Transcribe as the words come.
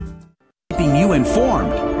keeping you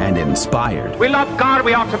informed and inspired. We love God,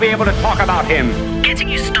 we ought to be able to talk about Him. Getting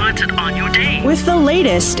you started on your day. With the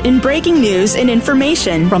latest in breaking news and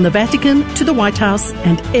information. From the Vatican to the White House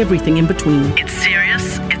and everything in between. It's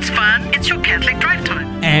serious, it's fun, it's your Catholic Drive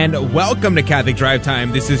Time. And welcome to Catholic Drive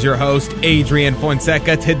Time. This is your host, Adrian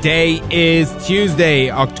Fonseca. Today is Tuesday,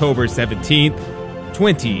 October 17th,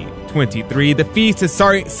 2023. The feast is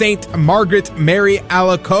Saint Margaret Mary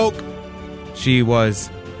Alacoque. She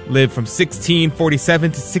lived from 1647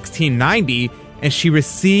 to 1690, and she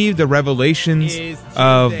received the revelations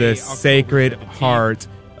of the Sacred Heart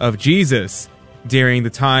of Jesus during the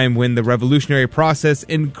time when the revolutionary process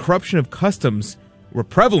and corruption of customs were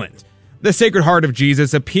prevalent. The Sacred Heart of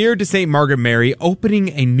Jesus appeared to St. Margaret Mary, opening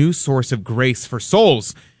a new source of grace for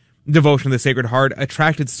souls. Devotion to the Sacred Heart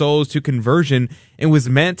attracted souls to conversion and was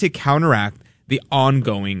meant to counteract the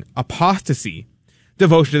ongoing apostasy.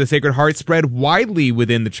 Devotion to the Sacred Heart spread widely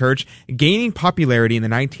within the Church, gaining popularity in the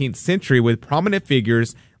 19th century with prominent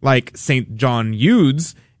figures like St. John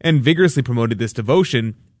Eudes, and vigorously promoted this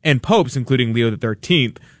devotion, and popes, including Leo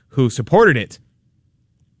XIII, who supported it.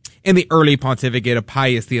 In the early pontificate of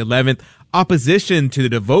Pius XI, opposition to the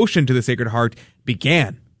devotion to the Sacred Heart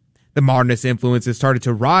began. The modernist influences started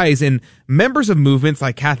to rise, and members of movements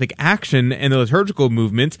like Catholic Action and the liturgical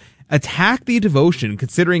movement attacked the devotion,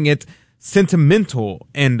 considering it sentimental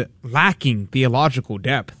and lacking theological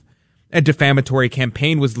depth. A defamatory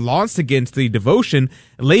campaign was launched against the devotion,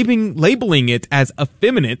 labeling it as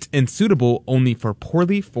effeminate and suitable only for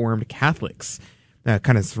poorly formed Catholics. That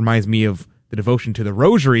kind of reminds me of the devotion to the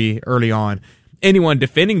Rosary early on. Anyone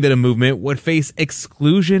defending the movement would face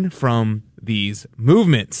exclusion from these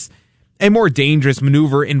movements. A more dangerous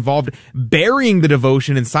maneuver involved burying the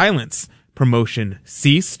devotion in silence. Promotion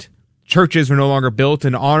ceased. Churches were no longer built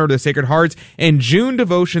in honor of the Sacred Heart, and June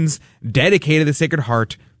devotions dedicated to the Sacred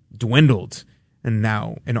Heart dwindled. And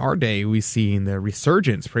now, in our day, we see in the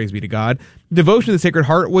resurgence, praise be to God, devotion to the Sacred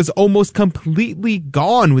Heart was almost completely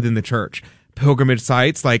gone within the Church. Pilgrimage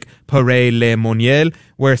sites like Paray-le-Monial,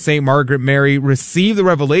 where St. Margaret Mary received the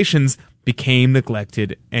revelations, became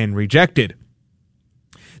neglected and rejected.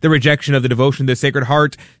 The rejection of the devotion to the Sacred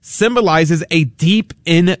Heart symbolizes a deep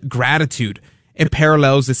ingratitude. It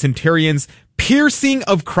parallels the centurion's piercing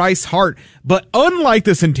of Christ's heart. But unlike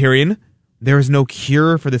the centurion, there is no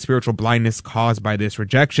cure for the spiritual blindness caused by this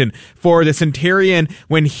rejection. For the centurion,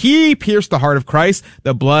 when he pierced the heart of Christ,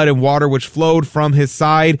 the blood and water which flowed from his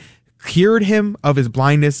side cured him of his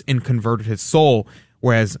blindness and converted his soul,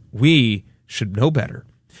 whereas we should know better.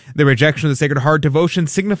 The rejection of the Sacred Heart devotion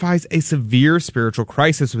signifies a severe spiritual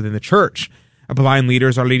crisis within the Church. Blind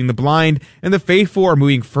leaders are leading the blind, and the faithful are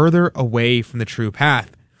moving further away from the true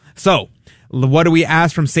path. So, what do we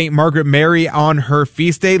ask from St. Margaret Mary on her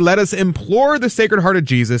feast day? Let us implore the Sacred Heart of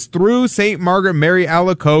Jesus through St. Margaret Mary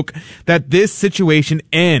Alacoque that this situation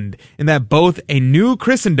end, and that both a new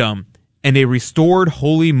Christendom and a restored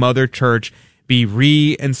Holy Mother Church be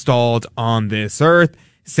reinstalled on this earth.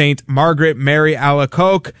 St. Margaret Mary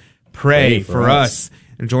Alacoque, pray for us.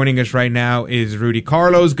 And joining us right now is Rudy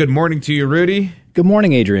Carlos. Good morning to you, Rudy. Good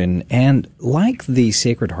morning, Adrian. And like the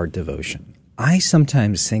Sacred Heart devotion, I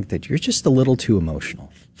sometimes think that you're just a little too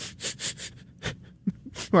emotional.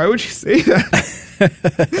 Why would you say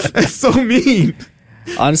that? That's so mean.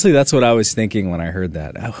 Honestly, that's what I was thinking when I heard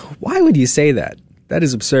that. Why would you say that? That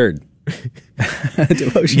is absurd.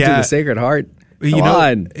 Devotion to the Sacred Heart. Come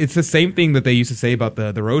on. It's the same thing that they used to say about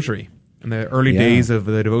the Rosary. In the early days of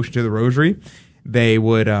the devotion to the Rosary, they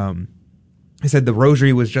would, they said the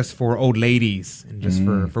Rosary was just for old ladies and just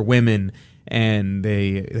for women. And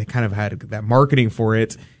they kind of had that marketing for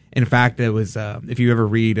it. In fact, it was, if you ever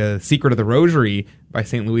read Secret of the Rosary by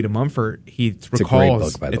St. Louis de Montfort, It's a great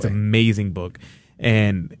book, by the way. It's an amazing book.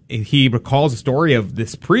 And he recalls a story of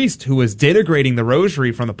this priest who was denigrating the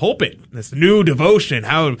Rosary from the pulpit. This new devotion,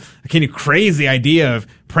 how can you crazy idea of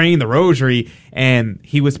praying the Rosary? And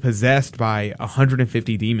he was possessed by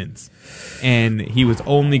 150 demons. And he was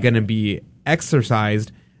only going to be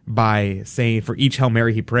exorcised by saying for each Hail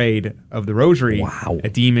Mary he prayed of the Rosary, a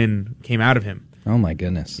demon came out of him. Oh my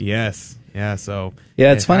goodness. Yes. Yeah. So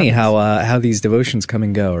it's funny how these devotions come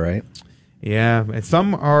and go, right? Yeah, and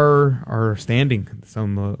some are standing.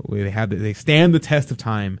 Some they stand the test of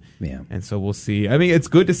time. Yeah, and so we'll see. I mean, it's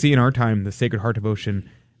good to see in our time the Sacred Heart devotion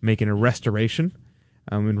making a restoration.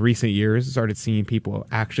 In recent years, started seeing people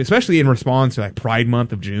actually, especially in response to like Pride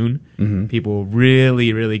Month of June, people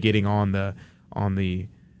really getting on the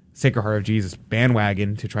Sacred Heart of Jesus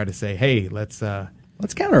bandwagon to try to say, hey, let's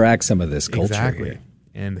counteract some of this culture. Exactly, here.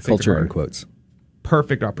 And the culture Heart, in quotes.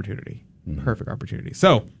 Perfect opportunity.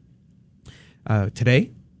 So.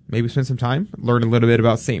 Today, maybe spend some time, learn a little bit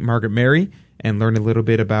about St. Margaret Mary, and learn a little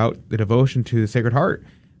bit about the devotion to the Sacred Heart.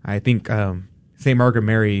 I think St. Margaret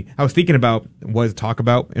Mary, I was thinking about what to talk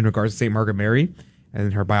about in regards to St. Margaret Mary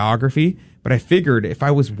and her biography, but I figured if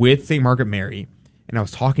I was with St. Margaret Mary and I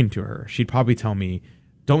was talking to her, she'd probably tell me,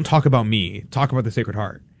 don't talk about me, talk about the Sacred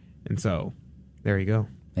Heart. And so there you go.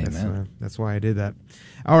 Amen. That's why I did that.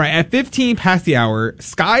 All right, at 15 past the hour,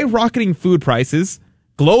 skyrocketing food prices,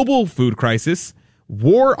 global food crisis,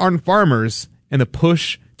 war on farmers, and the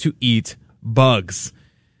push to eat bugs.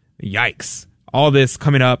 Yikes. All this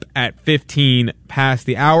coming up at 15 past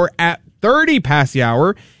the hour. At 30 past the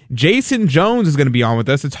hour, Jason Jones is going to be on with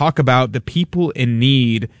us to talk about the people in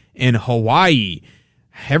need in Hawaii.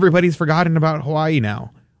 Everybody's forgotten about Hawaii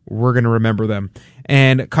now. We're going to remember them.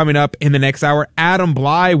 And coming up in the next hour, Adam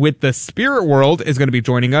Bly with the Spirit World is going to be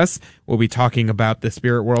joining us. We'll be talking about the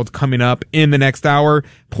Spirit World coming up in the next hour.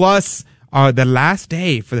 Plus, the last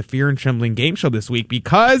day for the Fear and Trembling game show this week,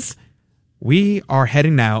 because we are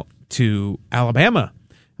heading out to Alabama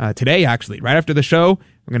today, actually. Right after the show,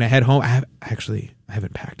 we're going to head home. I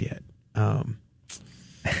haven't packed yet.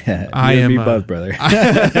 I am both, brother.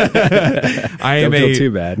 I am Don't feel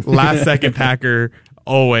too bad. last second packer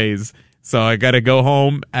always. So I got to go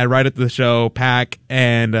home right at the show, pack,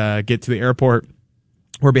 and get to the airport.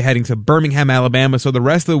 We'll be heading to Birmingham, Alabama. So the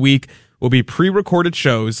rest of the week will be pre-recorded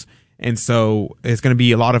shows. And so it's going to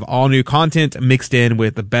be a lot of all new content mixed in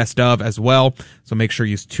with the best of as well. So make sure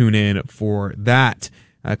you tune in for that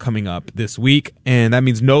coming up this week. And that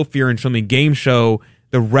means no Fear and Trembling game show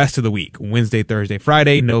the rest of the week. Wednesday, Thursday,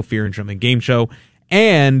 Friday, no Fear and Trembling game show.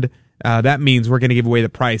 And that means we're going to give away the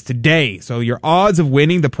prize today. So your odds of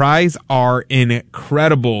winning the prize are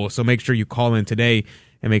incredible. So make sure you call in today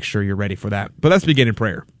and make sure you're ready for that. But let's begin in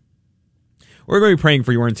prayer. We're going to be praying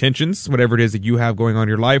for your intentions, whatever it is that you have going on in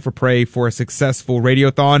your life. We pray for a successful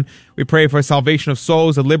radiothon. We pray for salvation of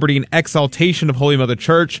souls, the liberty and exaltation of Holy Mother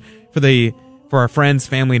Church, for our friends,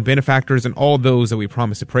 family, and benefactors, and all those that we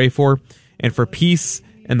promise to pray for, and for peace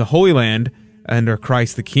in the Holy Land under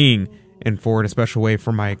Christ the King, and for, in a special way,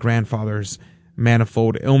 for my grandfather's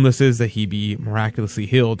manifold illnesses, that he be miraculously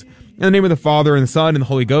healed. In the name of the Father, and the Son, and the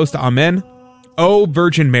Holy Ghost, Amen. O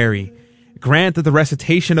Virgin Mary, grant that the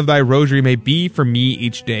recitation of thy rosary may be for me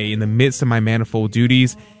each day in the midst of my manifold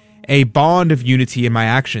duties, a bond of unity in my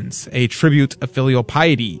actions, a tribute of filial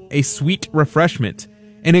piety, a sweet refreshment,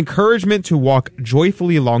 an encouragement to walk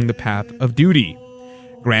joyfully along the path of duty.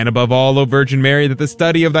 Grant above all, O Virgin Mary, that the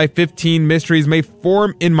study of thy 15 mysteries may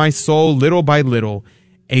form in my soul, little by little,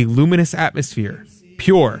 a luminous atmosphere,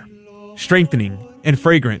 pure, strengthening, and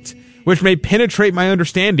fragrant, which may penetrate my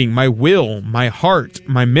understanding, my will, my heart,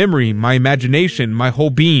 my memory, my imagination, my whole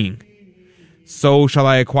being. So shall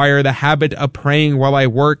I acquire the habit of praying while I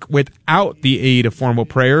work without the aid of formal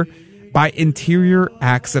prayer, by interior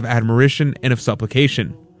acts of admiration and of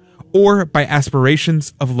supplication, or by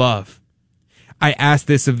aspirations of love. I ask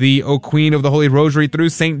this of thee, O Queen of the Holy Rosary, through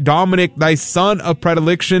Saint Dominic, thy son of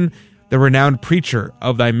predilection, the renowned preacher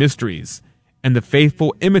of thy mysteries, and the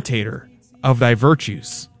faithful imitator of thy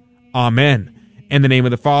virtues. Amen. In the name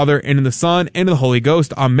of the Father, and of the Son, and of the Holy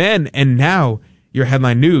Ghost. Amen. And now, your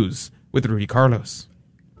headline news with Rudy Carlos.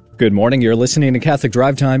 Good morning. You're listening to Catholic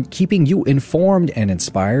Drive Time, keeping you informed and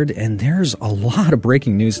inspired. And there's a lot of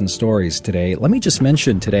breaking news and stories today. Let me just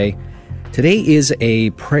mention today is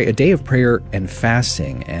a day of prayer and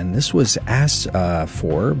fasting, and this was asked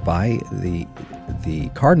for by the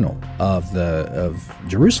Cardinal of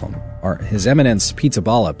Jerusalem, His Eminence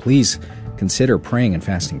Pizzaballa. Please consider praying and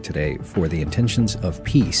fasting today for the intentions of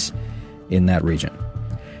peace in that region.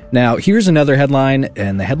 Now, here's another headline,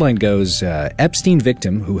 and the headline goes, Epstein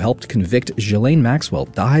victim who helped convict Ghislaine Maxwell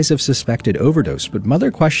dies of suspected overdose, but mother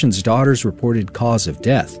questions daughter's reported cause of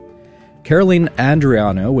death. Caroline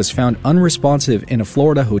Andriano was found unresponsive in a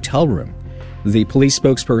Florida hotel room. The police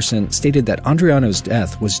spokesperson stated that Andriano's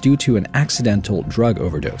death was due to an accidental drug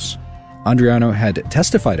overdose. Andriano had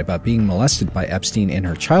testified about being molested by Epstein in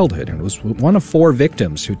her childhood and was one of 4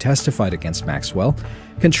 victims who testified against Maxwell,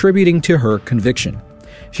 contributing to her conviction.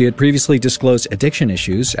 She had previously disclosed addiction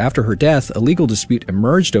issues. After her death, a legal dispute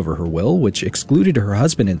emerged over her will, which excluded her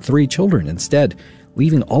husband and 3 children instead,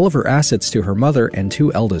 leaving all of her assets to her mother and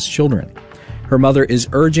 2 eldest children. Her mother is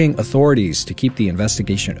urging authorities to keep the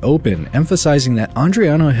investigation open, emphasizing that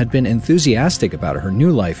Andriano had been enthusiastic about her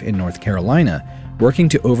new life in North Carolina, working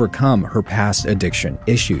to overcome her past addiction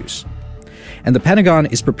issues. And the Pentagon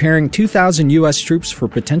is preparing 2,000 U.S. troops for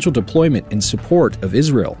potential deployment in support of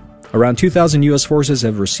Israel. Around 2,000 U.S. forces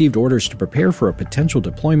have received orders to prepare for a potential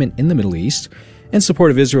deployment in the Middle East in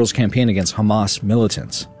support of Israel's campaign against Hamas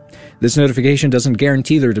militants. This notification doesn't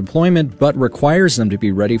guarantee their deployment, but requires them to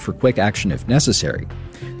be ready for quick action if necessary.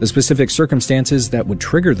 The specific circumstances that would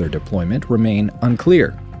trigger their deployment remain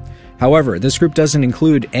unclear. However, this group doesn't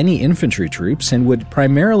include any infantry troops and would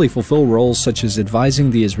primarily fulfill roles such as advising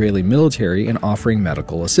the Israeli military and offering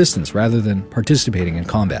medical assistance rather than participating in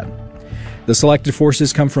combat. The selected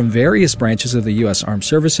forces come from various branches of the U.S. Armed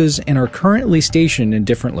Services and are currently stationed in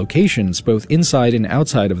different locations, both inside and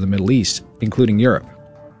outside of the Middle East, including Europe.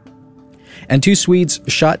 And 2 Swedes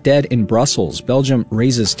shot dead in Brussels. Belgium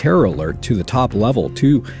raises terror alert to the top level.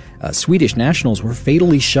 2 Swedish nationals were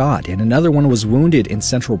fatally shot, and another one was wounded in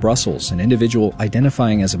central Brussels. An individual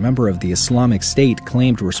identifying as a member of the Islamic State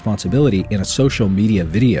claimed responsibility in a social media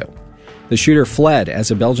video. The shooter fled as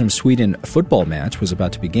a Belgium-Sweden football match was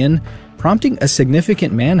about to begin, prompting a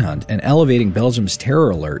significant manhunt and elevating Belgium's terror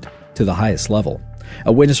alert to the highest level.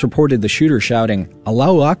 A witness reported the shooter shouting,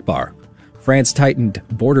 "Allahu Akbar." France tightened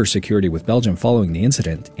border security with Belgium following the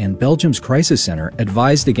incident, and Belgium's crisis center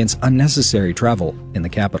advised against unnecessary travel in the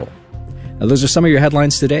capital. Now, those are some of your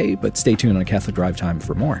headlines today, but stay tuned on Catholic Drive Time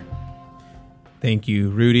for more. Thank you,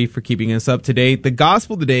 Rudy, for keeping us up to date. The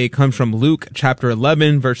gospel today comes from Luke chapter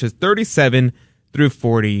 11, verses 37 through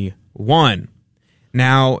 41.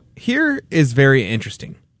 Now, here is very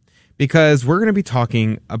interesting because we're going to be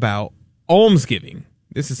talking about almsgiving.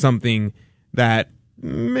 This is something that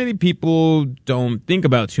many people don't think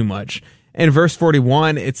about too much. In verse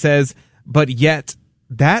 41, it says, "But yet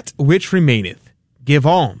that which remaineth, give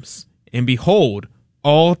alms, and behold,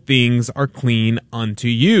 all things are clean unto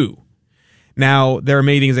you." Now, there are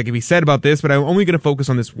many things that can be said about this, but I'm only going to focus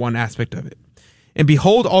on this one aspect of it. And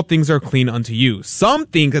behold, all things are clean unto you. Some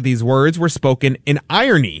think that these words were spoken in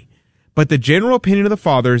irony, but the general opinion of the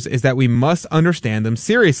fathers is that we must understand them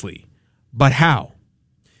seriously. But how?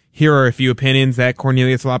 Here are a few opinions that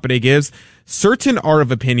Cornelius Lapide gives. Certain are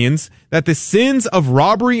of opinions that the sins of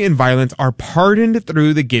robbery and violence are pardoned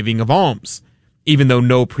through the giving of alms, even though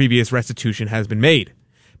no previous restitution has been made.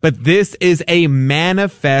 But this is a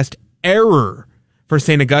manifest error. For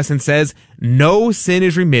St. Augustine says, no sin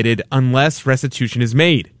is remitted unless restitution is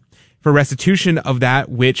made. For restitution of that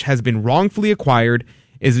which has been wrongfully acquired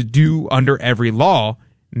is due under every law,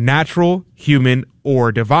 natural, human,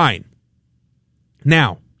 or divine.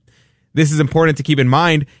 Now, this is important to keep in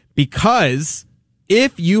mind because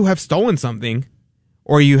if you have stolen something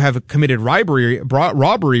or you have committed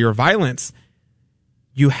robbery or violence,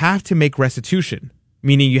 you have to make restitution,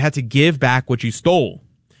 meaning you have to give back what you stole.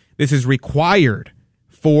 This is required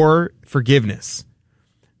for forgiveness.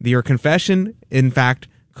 Your confession, in fact,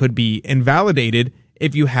 could be invalidated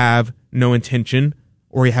if you have no intention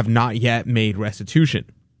or you have not yet made restitution.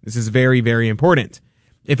 This is very, very important.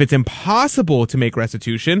 If it's impossible to make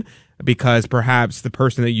restitution because perhaps the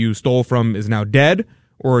person that you stole from is now dead,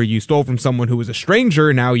 or you stole from someone who was a stranger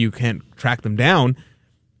and now you can't track them down,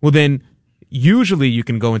 well then usually you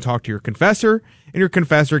can go and talk to your confessor, and your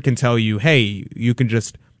confessor can tell you, hey, you can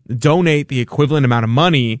just donate the equivalent amount of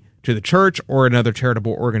money to the church or another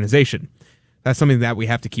charitable organization. That's something that we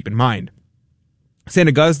have to keep in mind. St.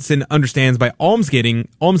 Augustine understands by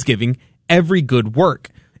almsgiving every good work,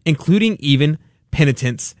 including even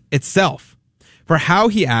penitence itself. For how,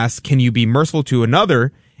 he asks, can you be merciful to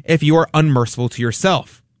another if you are unmerciful to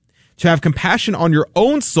yourself? To have compassion on your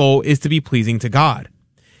own soul is to be pleasing to God.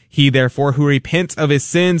 He, therefore, who repents of his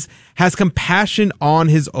sins has compassion on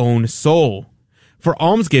his own soul. For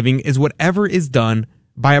almsgiving is whatever is done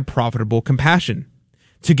by a profitable compassion.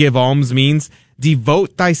 To give alms means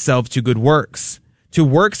devote thyself to good works, to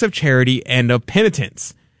works of charity and of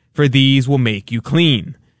penitence, for these will make you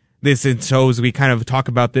clean. This shows we kind of talk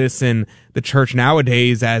about this in the church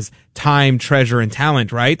nowadays as time, treasure, and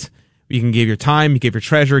talent, right? You can give your time, you give your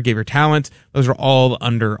treasure, give your talent. Those are all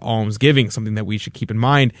under almsgiving, something that we should keep in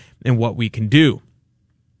mind and what we can do.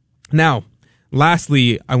 Now,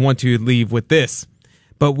 lastly, I want to leave with this.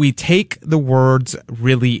 But we take the words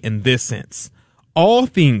really in this sense. All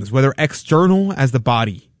things, whether external as the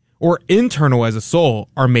body or internal as a soul,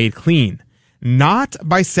 are made clean, not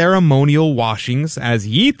by ceremonial washings, as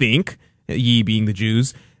ye think, ye being the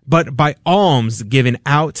Jews, but by alms given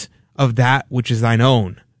out of that which is thine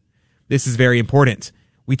own. This is very important.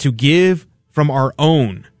 We to give from our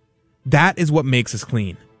own. That is what makes us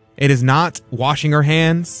clean. It is not washing our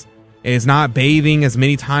hands. It is not bathing as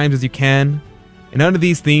many times as you can. And none of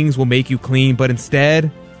these things will make you clean, but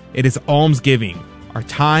instead, it is almsgiving, our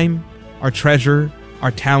time, our treasure,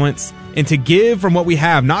 our talents, and to give from what we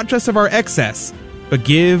have, not just of our excess, but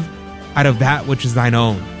give out of that which is thine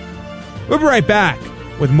own. We'll be right back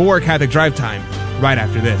with more Catholic Drive Time right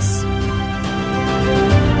after this.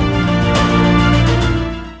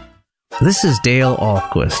 This is Dale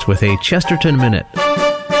Ahlquist with a Chesterton Minute.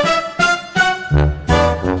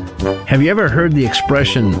 Have you ever heard the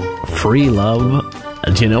expression, free love?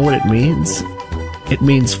 Do you know what it means? It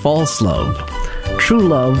means false love. True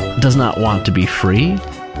love does not want to be free.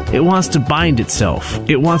 It wants to bind itself.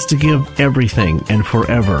 It wants to give everything and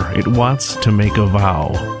forever. It wants to make a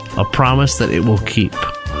vow, a promise that it will keep.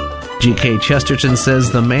 G.K. Chesterton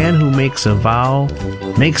says the man who makes a vow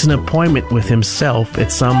makes an appointment with himself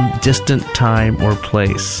at some distant time or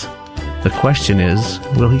place. The question is,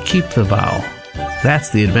 will he keep the vow? That's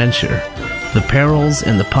the adventure. The perils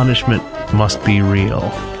and the punishment must be real.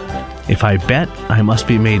 If I bet, I must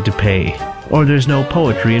be made to pay, or there's no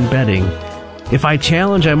poetry in betting. If I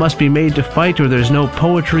challenge, I must be made to fight, or there's no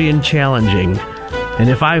poetry in challenging. And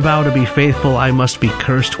if I vow to be faithful, I must be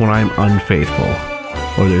cursed when I'm unfaithful,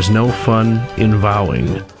 or there's no fun in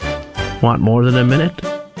vowing. Want more than a minute?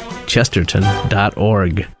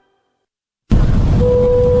 Chesterton.org.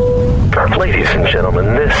 Ladies and gentlemen,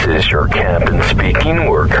 this is your captain speaking.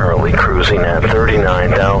 We're currently cruising at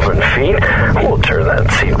 39,000 feet. We'll turn that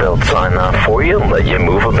seatbelt sign off for you and let you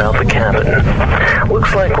move about the cabin.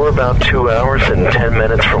 Looks like we're about 2 hours and 10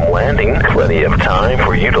 minutes from landing. Plenty of time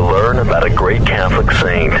for you to learn about a great Catholic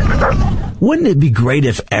saint. Wouldn't it be great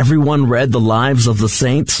if everyone read the lives of the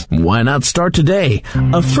saints? Why not start today?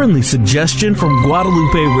 A friendly suggestion from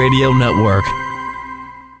Guadalupe Radio Network.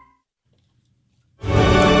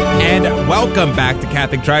 And welcome back to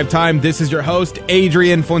Catholic Drive Time. This is your host,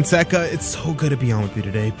 Adrian Fonseca. It's so good to be on with you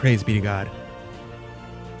today. Praise be to God.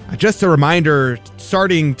 Just a reminder,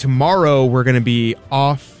 starting tomorrow, we're going to be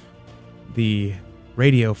off the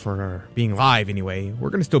radio for being live anyway. We're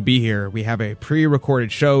going to still be here. We have a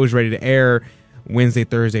pre-recorded shows ready to air Wednesday,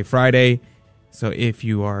 Thursday, Friday. So if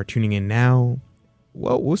you are tuning in now,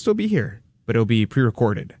 well, we'll still be here, but it'll be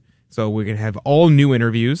pre-recorded. So we're going to have all new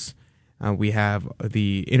interviews. We have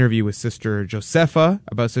the interview with Sister Josefa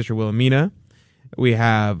about Sister Wilhelmina. We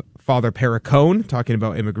have Father Pericone talking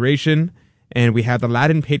about immigration. And we have the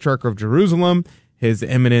Latin Patriarch of Jerusalem, His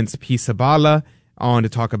Eminence P. Sabala, on to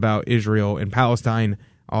talk about Israel and Palestine,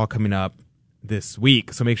 all coming up this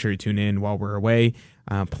week. So make sure you tune in while we're away.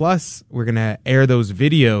 Plus, we're going to air those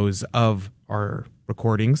videos of our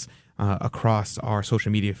recordings across our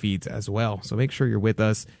social media feeds as well. So make sure you're with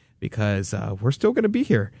us, because we're still going to be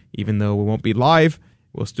here. Even though we won't be live,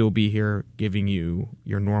 we'll still be here giving you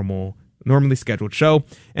your normally scheduled show.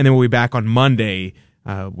 And then we'll be back on Monday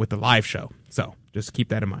with the live show. So just keep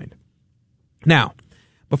that in mind. Now,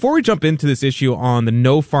 before we jump into this issue on the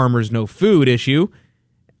no farmers, no food issue,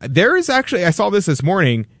 there is actually, I saw this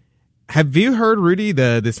morning. Have you heard, Rudy,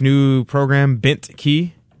 this new program, Bent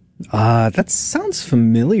Key? That sounds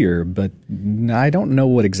familiar, but I don't know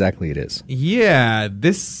what exactly it is. Yeah,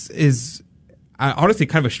 this is honestly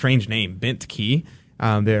kind of a strange name, Bent Key.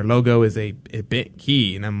 Their logo is a bent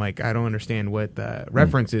key, and I'm like, I don't understand what the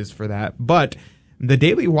reference is for that. But the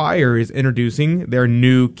Daily Wire is introducing their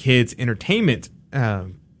new kids entertainment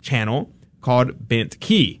channel called Bent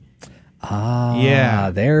Key.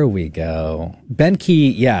 Yeah, there we go. Bent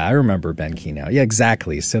Key, yeah, I remember Bent Key now. Yeah,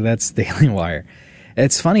 exactly. So that's Daily Wire.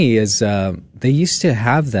 It's funny is they used to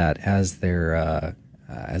have that as their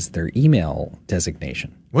email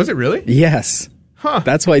designation. Was it really? Yes. Huh.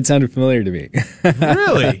 That's why it sounded familiar to me.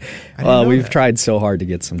 Really? Well, we've tried so hard to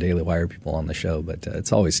get some Daily Wire people on the show, but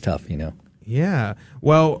it's always tough, you know. Yeah.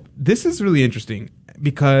 Well, this is really interesting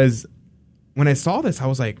because when I saw this, I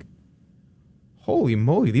was like, holy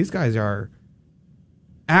moly, these guys are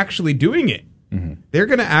actually doing it. Mm-hmm.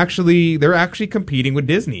 They're actually competing with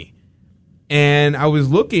Disney. And I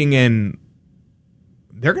was looking, and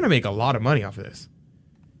they're going to make a lot of money off of this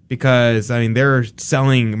because, I mean, they're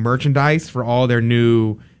selling merchandise for all their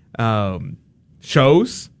new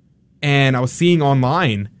shows. And I was seeing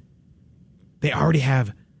online, they already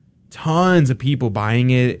have tons of people buying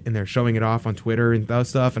it, and they're showing it off on Twitter and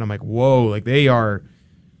stuff. And I'm like, whoa, like they're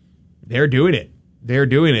doing it. They're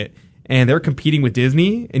doing it. And they're competing with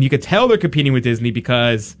Disney. And you could tell they're competing with Disney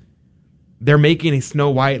because they're making a Snow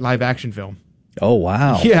White live action film. Oh,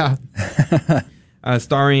 wow. Yeah.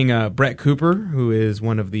 Starring Brett Cooper, who is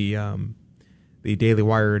one of the Daily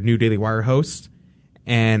Wire, new Daily Wire hosts.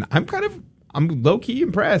 And I'm low-key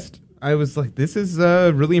impressed. I was like, this is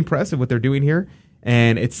really impressive what they're doing here.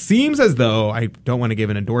 And it seems as though, I don't want to give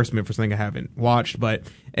an endorsement for something I haven't watched, but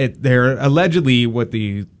they're allegedly what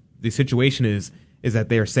the situation is that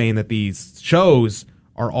they're saying that these shows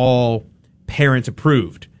are all parent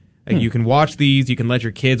approved. Like you can watch these, you can let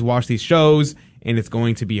your kids watch these shows, and it's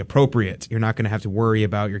going to be appropriate. You're not going to have to worry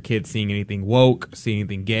about your kids seeing anything woke, seeing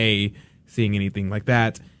anything gay, seeing anything like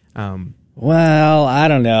that. Well, I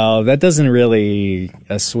don't know. That doesn't really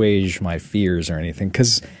assuage my fears or anything,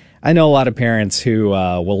 because I know a lot of parents who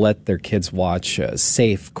will let their kids watch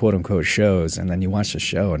safe, quote-unquote, shows, and then you watch the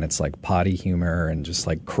show, and it's like potty humor and just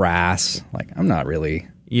like crass. Like, I'm not really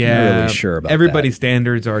sure about everybody's that.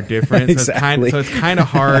 standards are different. Exactly. So it's kind of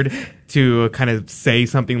hard to kind of say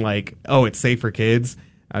something like, oh, it's safe for kids.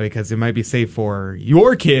 Because it might be safe for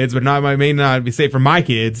your kids, but may not be safe for my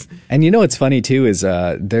kids. And you know what's funny too is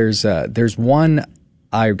there's one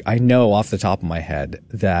I know off the top of my head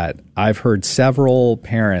that I've heard several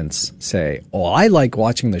parents say, "Oh, I like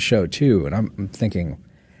watching the show too," and I'm thinking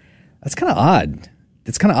that's kind of odd.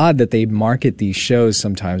 It's kind of odd that they market these shows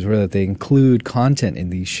sometimes, or that they include content in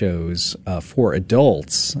these shows for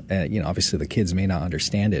adults. Obviously the kids may not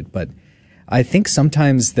understand it, but I think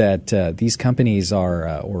sometimes that these companies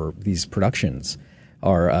or these productions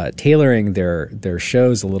are tailoring their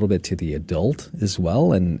shows a little bit to the adult as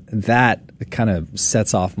well, and that kind of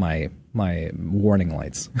sets off my warning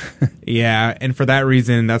lights. Yeah, and for that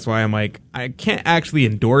reason, that's why I'm like, I can't actually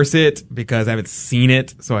endorse it because I haven't seen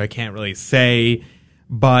it, so I can't really say.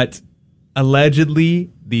 But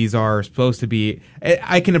allegedly, these are supposed to be.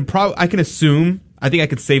 I can assume. I think I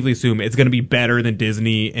could safely assume it's going to be better than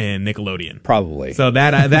Disney and Nickelodeon. Probably. So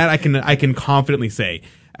that I can confidently say.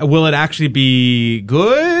 Will it actually be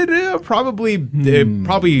good?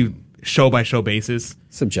 Probably show by show basis.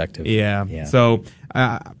 Subjective. Yeah. So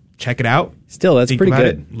check it out. Still, that's pretty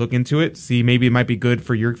good. Look into it. See, maybe it might be good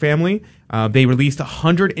for your family. They released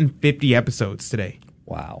 150 episodes today.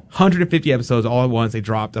 Wow. 150 episodes all at once. They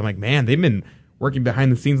dropped. I'm like, man, they've been working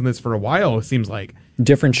behind the scenes on this for a while. It seems like.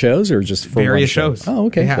 Different shows or just for various one show? shows. Oh,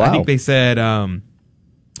 okay. Wow. I think they said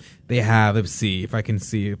they have. Let's see if I can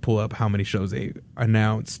pull up how many shows they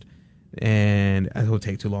announced, and it will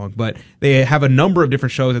take too long. But they have a number of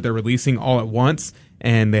different shows that they're releasing all at once,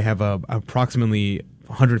 and they have approximately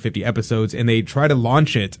 150 episodes, and they try to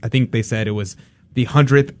launch it. I think they said it was the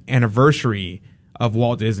 100th anniversary of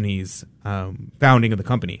Walt Disney's founding of the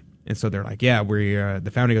company. And so they're like, yeah, we're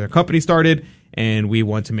the founding of their company started, and we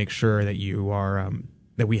want to make sure that you are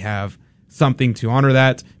that we have something to honor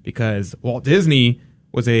that, because Walt Disney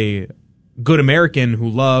was a good American who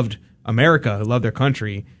loved America, who loved their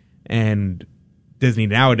country, and Disney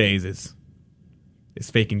nowadays is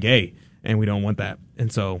fake and gay, and we don't want that.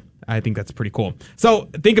 And so I think that's pretty cool. So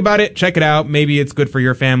think about it, check it out. Maybe it's good for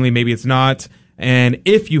your family, maybe it's not. And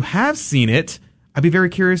if you have seen it, I'd be very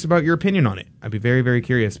curious about your opinion on it. I'd be very, very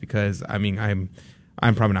curious, because I mean, I'm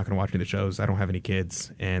probably not going to watch any of the shows. I don't have any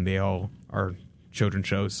kids, and they all are children's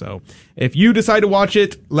shows. So if you decide to watch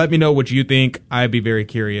it, let me know what you think. I'd be very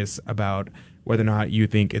curious about whether or not you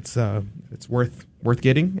think it's worth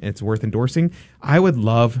getting, it's worth endorsing. I would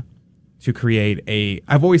love to create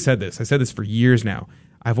I've always said this. I said this for years now.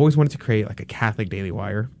 I've always wanted to create like a Catholic Daily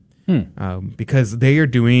Wire, because they're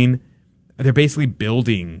basically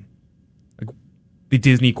building the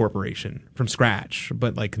Disney Corporation from scratch,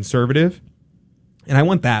 but like conservative. And I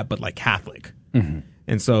want that, but like Catholic. Mm-hmm.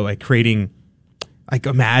 And so like creating, like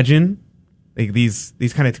imagine like these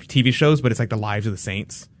kind of TV shows, but it's like the lives of the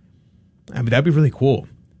saints. I mean, that'd be really cool.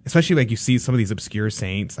 Especially like you see some of these obscure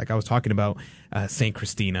saints. Like I was talking about Saint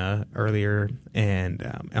Christina earlier, and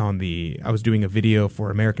I was doing a video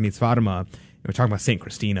for American Needs Fatima. And we're talking about Saint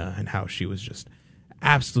Christina and how she was just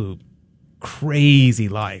absolute crazy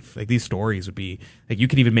life. Like these stories would be like, you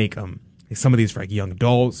could even make some of these for like young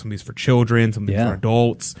adults, some of these for children, some of these for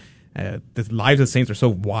adults. The lives of saints are so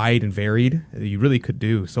wide and varied. You really could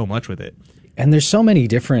do so much with it. And there's so many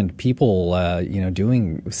different people,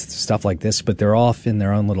 doing stuff like this, but they're off in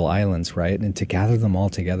their own little islands, right? And to gather them all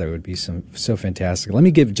together would be so fantastic. Let me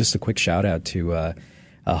give just a quick shout out to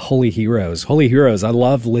Holy Heroes. Holy Heroes, I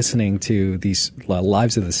love listening to these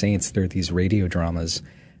Lives of the Saints. They're these radio dramas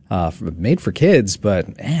made for kids,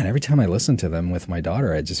 but man, every time I listen to them with my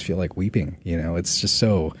daughter, I just feel like weeping. It's just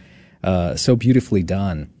so beautifully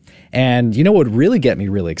done. And what would really get me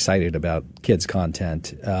really excited about kids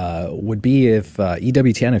content would be if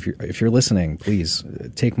EWTN, if you're listening, please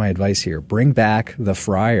take my advice here. Bring back The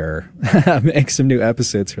Friar. Make some new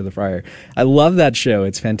episodes for The Friar. I love that show.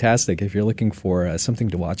 It's fantastic. If you're looking for something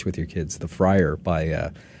to watch with your kids, The Friar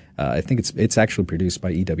by I think it's actually produced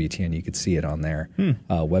by EWTN. You could see it on their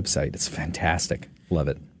website. It's fantastic. Love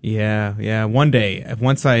it. Yeah. One day,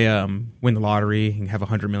 once I win the lottery and have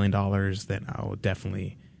 $100 million, then I'll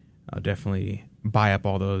definitely buy up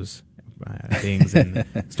all those things and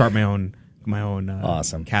start my own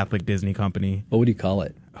awesome Catholic Disney company. What would you call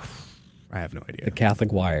it? I have no idea. The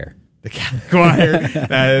Catholic Wire. The Catholic Wire.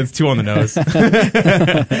 That's too on the nose.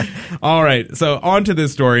 All right. So on to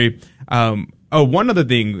this story. Oh, one other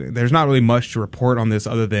thing. There's not really much to report on this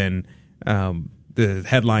other than the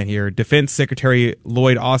headline here. Defense Secretary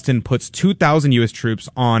Lloyd Austin puts 2,000 U.S. troops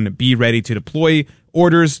on be ready to deploy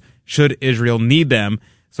orders should Israel need them.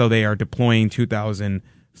 So they are deploying 2,000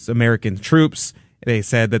 American troops. They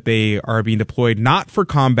said that they are being deployed not for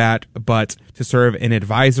combat, but to serve in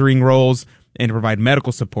advisory roles and to provide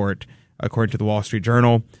medical support, according to the Wall Street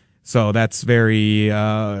Journal. So that's very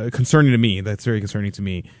concerning to me. That's very concerning to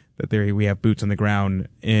me that we have boots on the ground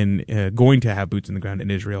going to have boots on the ground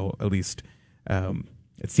in Israel. At least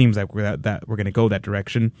it seems like we're going to go that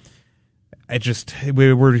direction. It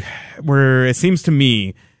seems to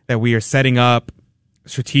me that we are setting up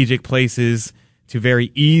strategic places to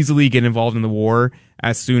very easily get involved in the war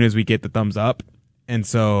as soon as we get the thumbs up. And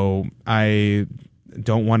so I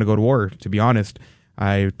don't want to go to war, to be honest.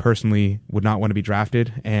 I personally would not want to be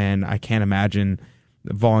drafted, and I can't imagine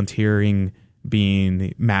volunteering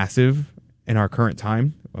being massive in our current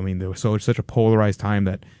time. I mean, it's such a polarized time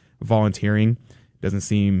that volunteering doesn't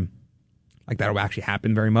seem like that will actually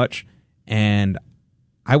happen very much. And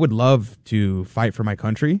I would love to fight for my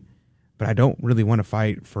country, but I don't really want to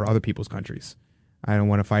fight for other people's countries. I don't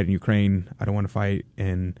want to fight in Ukraine. I don't want to fight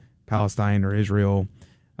in Palestine or Israel.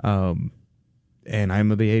 And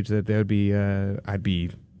I'm of the age that I'd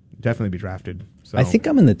definitely be drafted. So I think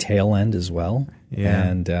I'm in the tail end as well. Yeah.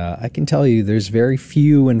 And I can tell you there's very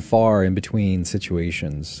few and far in between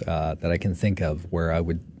situations that I can think of where I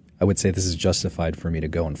would say this is justified for me to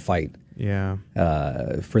go and fight. Yeah.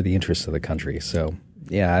 For the interests of the country. So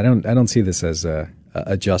yeah, I don't see this as a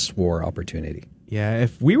just war opportunity. Yeah,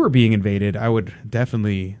 if we were being invaded, I would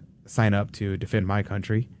definitely sign up to defend my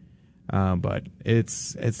country. But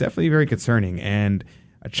it's definitely very concerning. And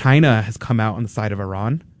China has come out on the side of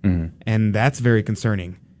Iran, and that's very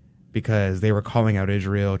concerning because they were calling out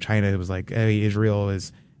Israel. China was like, hey, Israel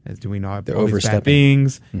is doing all these bad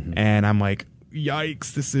things. And I'm like,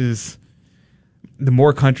 yikes, this is... The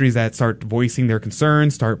more countries that start voicing their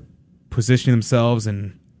concerns, start positioning themselves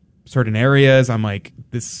in certain areas, I'm like,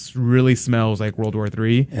 this really smells like World War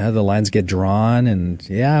III. Yeah, the lines get drawn, and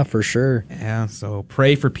yeah, for sure. Yeah, so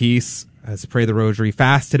pray for peace. Let's pray the rosary.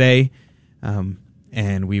 Fast today,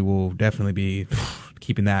 and we will definitely be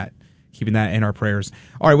keeping that in our prayers.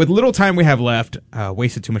 All right, with little time we have left,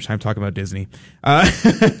 wasted too much time talking about Disney.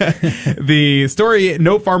 The story,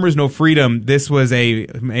 No Farmers, No Freedom, this was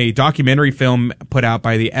a documentary film put out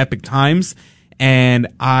by the Epic Times, and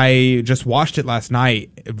I just watched it last night.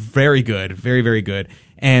 Very good. Very, very good.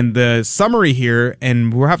 And the summary here,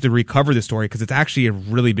 and we'll have to recover the story because it's actually a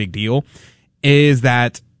really big deal, is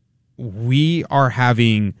that we are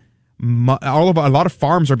having a lot of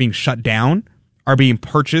farms are being shut down, are being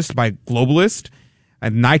purchased by globalists.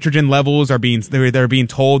 Nitrogen levels are they're being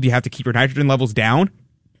told you have to keep your nitrogen levels down,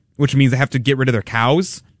 which means they have to get rid of their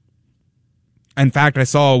cows. In fact, I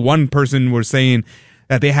saw one person was saying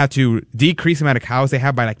that they have to decrease the amount of cows they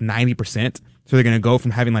have by like 90%. So they're going to go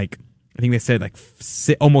from having I think they said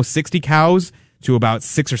almost 60 cows to about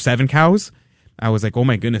 6 or 7 cows. I was like, oh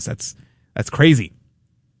my goodness, that's crazy.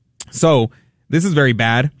 So this is very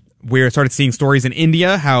bad. We started seeing stories in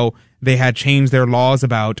India how they had changed their laws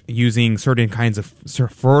about using certain kinds of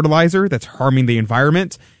fertilizer that's harming the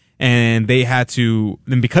environment. And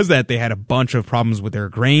because of that, they had a bunch of problems with their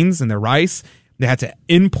grains and their rice. They had to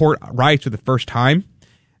import rice for the first time.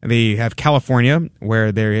 They have California,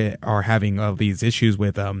 where they are having these issues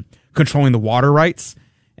with controlling the water rights.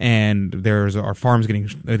 And our farms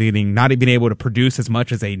not being able to produce as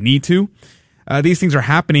much as they need to. These things are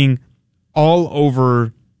happening all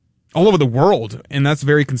over the world. And that's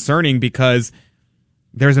very concerning because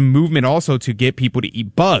there's a movement also to get people to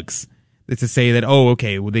eat bugs. It's to say that,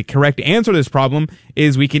 the correct answer to this problem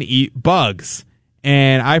is we can eat bugs.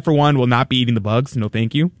 And I, for one, will not be eating the bugs. No,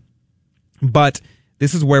 thank you. But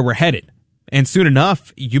this is where we're headed. And soon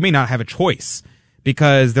enough, you may not have a choice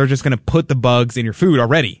because they're just going to put the bugs in your food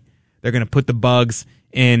already. They're going to put the bugs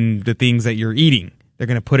in the things that you're eating. They're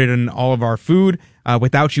going to put it in all of our food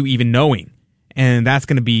without you even knowing. And that's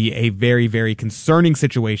going to be a very, very concerning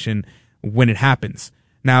situation when it happens.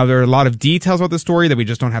 Now, there are a lot of details about the story that we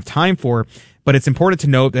just don't have time for, but it's important to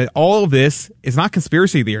note that all of this is not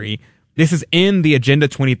conspiracy theory. This is in the Agenda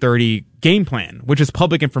 2030 game plan, which is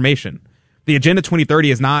public information. The Agenda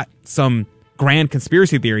 2030 is not some grand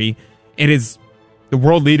conspiracy theory. It is the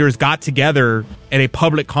world leaders got together at a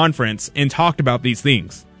public conference and talked about these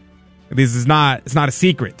things. It's not a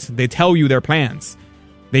secret. They tell you their plans.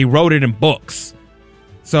 They wrote it in books.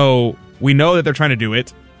 So we know that they're trying to do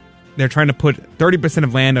it. They're trying to put 30%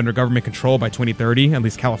 of land under government control by 2030. At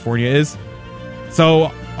least California is.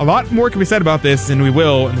 So a lot more can be said about this, and we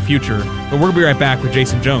will in the future. But we're going to be right back with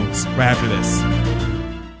Jason Jones right after this.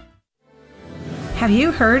 Have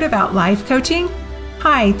you heard about life coaching?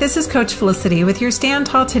 Hi, this is Coach Felicity with your Stand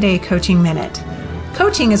Tall Today Coaching Minute.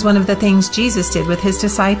 Coaching is one of the things Jesus did with his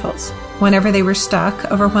disciples. Whenever they were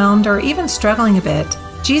stuck, overwhelmed, or even struggling a bit,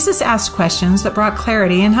 Jesus asked questions that brought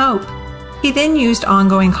clarity and hope. He then used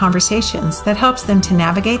ongoing conversations that helps them to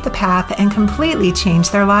navigate the path and completely change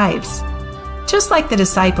their lives. Just like the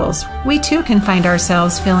disciples, we too can find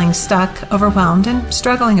ourselves feeling stuck, overwhelmed, and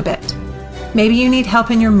struggling a bit. Maybe you need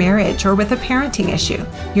help in your marriage or with a parenting issue.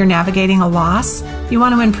 You're navigating a loss, you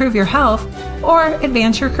want to improve your health, or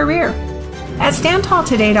advance your career. At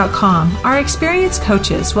StandTallToday.com, our experienced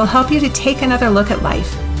coaches will help you to take another look at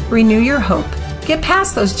life, renew your hope, get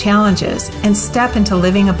past those challenges, and step into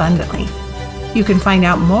living abundantly. You can find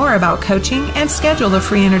out more about coaching and schedule a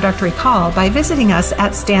free introductory call by visiting us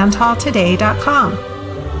at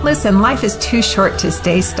StandTallToday.com. Listen, life is too short to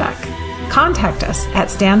stay stuck. Contact us at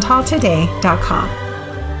StandTallToday.com.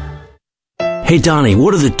 Hey, Donnie,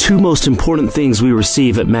 what are the two most important things we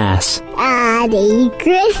receive at Mass? The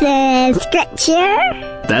Christmas scripture.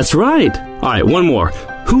 That's right. All right, one more.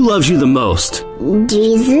 Who loves you the most?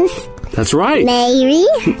 Jesus. That's right. Mary.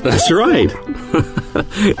 That's right.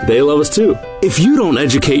 They love us too. If you don't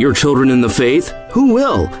educate your children in the faith, who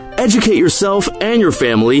will? Educate yourself and your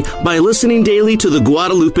family by listening daily to the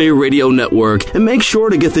Guadalupe Radio Network, and make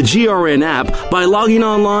sure to get the GRN app by logging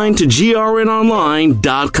online to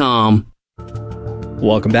grnonline.com.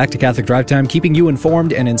 Welcome back to Catholic Drive Time, keeping you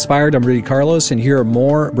informed and inspired. I'm Rudy Carlos, and here are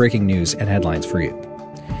more breaking news and headlines for you.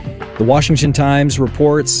 The Washington Times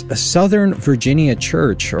reports a Southern Virginia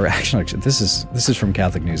church, or actually, this is from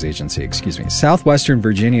Catholic News Agency, Southwestern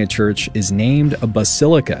Virginia Church is named a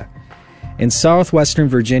basilica. In southwestern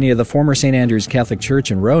Virginia, the former St. Andrew's Catholic Church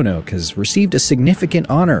in Roanoke has received a significant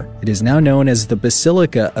honor. It is now known as the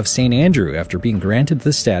Basilica of St. Andrew after being granted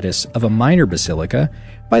the status of a minor basilica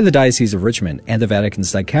by the Diocese of Richmond and the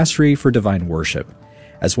Vatican's Dicastery for Divine Worship,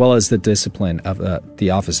 as well as the discipline of the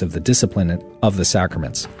Office of the Discipline of the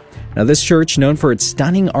Sacraments. Now, this church, known for its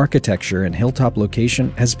stunning architecture and hilltop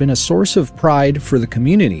location, has been a source of pride for the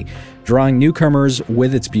community, drawing newcomers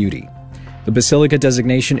with its beauty. The Basilica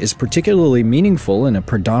designation is particularly meaningful in a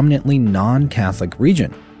predominantly non-Catholic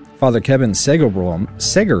region. Father Kevin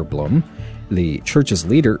Segerblom, the church's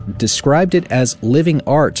leader, described it as living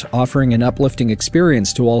art, offering an uplifting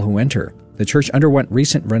experience to all who enter. The church underwent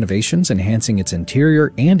recent renovations, enhancing its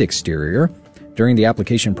interior and exterior. During the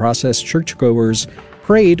application process, churchgoers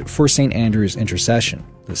prayed for St. Andrew's intercession.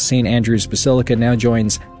 The St. Andrew's Basilica now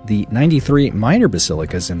joins the 93 minor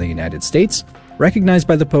basilicas in the United States, recognized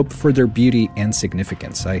by the Pope for their beauty and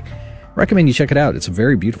significance. I recommend you check it out. It's a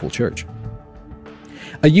very beautiful church.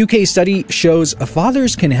 A UK study shows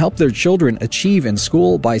fathers can help their children achieve in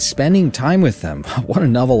school by spending time with them. What a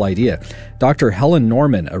novel idea. Dr. Helen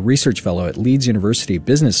Norman, a research fellow at Leeds University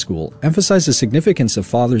Business School, emphasized the significance of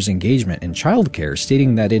fathers' engagement in childcare,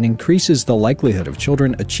 stating that it increases the likelihood of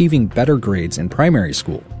children achieving better grades in primary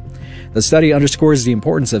school. The study underscores the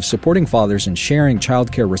importance of supporting fathers in sharing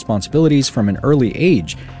childcare responsibilities from an early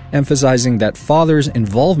age, emphasizing that fathers'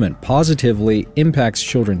 involvement positively impacts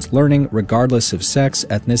children's learning regardless of sex,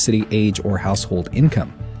 ethnicity, age, or household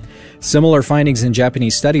income. Similar findings in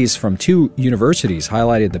Japanese studies from 2 universities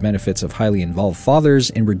highlighted the benefits of highly involved fathers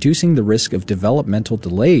in reducing the risk of developmental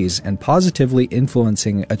delays and positively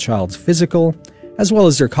influencing a child's physical as well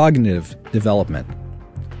as their cognitive development.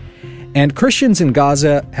 And Christians in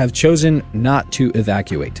Gaza have chosen not to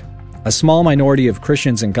evacuate. A small minority of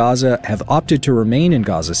Christians in Gaza have opted to remain in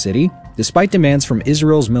Gaza City, despite demands from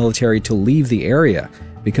Israel's military to leave the area,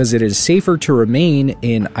 because it is safer to remain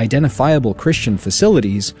in identifiable Christian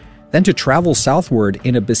facilities than to travel southward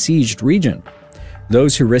in a besieged region.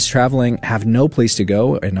 Those who risk traveling have no place to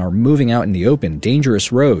go and are moving out in the open,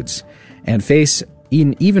 dangerous roads, and face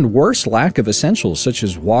an even worse lack of essentials such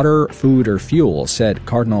as water, food, or fuel, said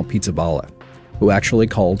Cardinal Pizzaballa, who actually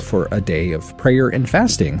called for a day of prayer and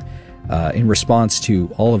fasting in response to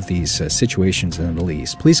all of these situations in the Middle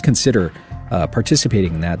East. Please consider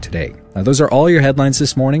participating in that today. Now, those are all your headlines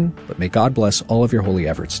this morning, but may God bless all of your holy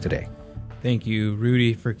efforts today. Thank you,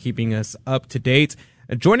 Rudy, for keeping us up to date.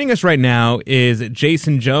 Joining us right now is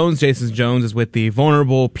Jason Jones. Jason Jones is with the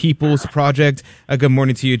Vulnerable Peoples Project. Good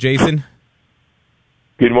morning to you, Jason.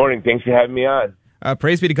 Good morning. Thanks for having me on.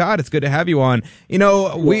 Praise be to God. It's good to have you on. You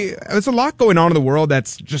know, there's a lot going on in the world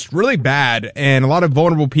that's just really bad, and a lot of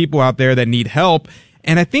vulnerable people out there that need help.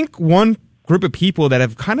 And I think one group of people that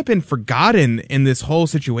have kind of been forgotten in this whole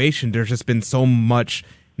situation, there's just been so much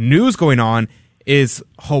news going on, is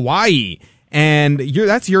Hawaii. and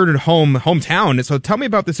that's your hometown. So tell me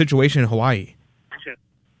about the situation in Hawaii.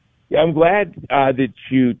 Yeah, I'm glad that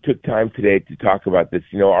you took time today to talk about this.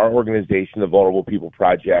 Our organization, the Vulnerable People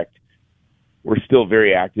Project, we're still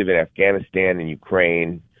very active in Afghanistan and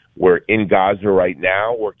Ukraine. We're in Gaza right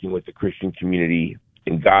now, working with the Christian community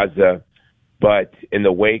in Gaza. But in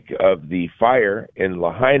the wake of the fire in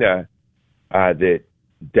Lahaina that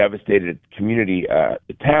devastated a community, a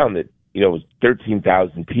town that was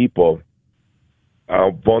 13,000 people,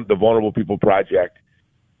 the Vulnerable People Project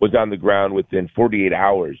was on the ground within 48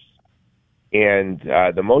 hours. And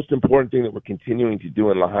the most important thing that we're continuing to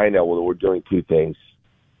do in Lahaina, well, we're doing two things.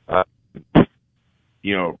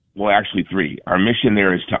 Actually three. Our mission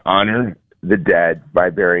there is to honor the dead by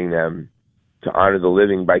burying them, to honor the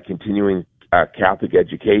living by continuing Catholic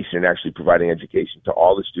education and actually providing education to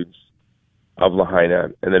all the students of Lahaina.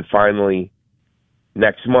 And then finally,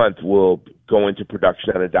 next month, we'll go into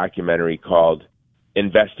production on a documentary called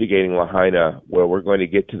Investigating Lahaina, where we're going to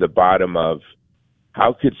get to the bottom of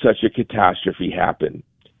how could such a catastrophe happen?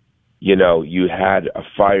 You had a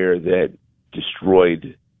fire that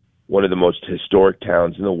destroyed one of the most historic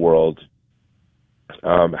towns in the world.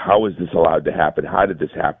 How was this allowed to happen? How did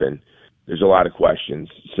this happen? There's a lot of questions.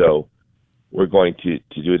 So we're going to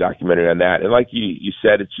do a documentary on that. And like you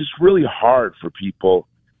said, it's just really hard for people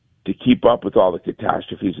to keep up with all the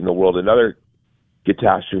catastrophes in the world. Another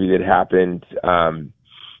catastrophe that happened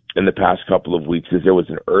in the past couple of weeks is there was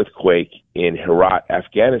an earthquake in Herat,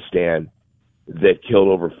 Afghanistan, that killed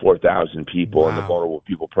over 4,000 people, and the Vulnerable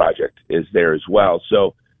People Project is there as well.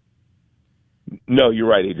 So, no, you're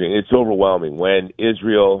right, Adrian. It's overwhelming. When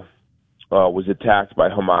Israel was attacked by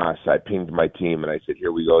Hamas, I pinged my team and I said,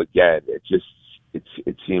 "Here we go again."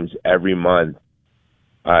 It seems every month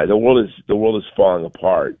the world is falling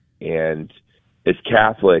apart. And as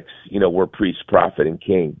Catholics, we're priest, prophet, and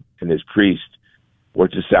king. And as priest, we're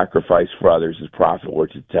to sacrifice for others. As prophet, we're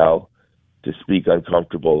to speak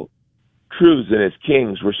uncomfortable truths. And as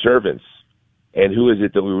kings, we're servants. And who is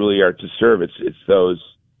it that we really are to serve? It's those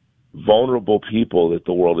vulnerable people that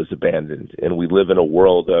the world has abandoned. And we live in a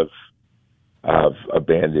world of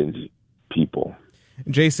abandoned people.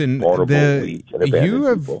 Jason,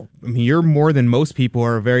 people. You're more than most people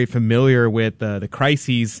are very familiar with the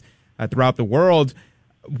crises throughout the world.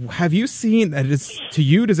 Have you seen that?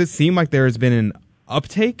 Does it seem like there has been an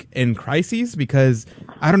uptake in crises? Because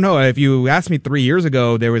I don't know, if you asked me 3 years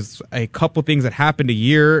ago, there was a couple things that happened a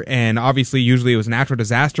year, and obviously usually it was natural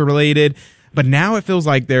disaster related, but now it feels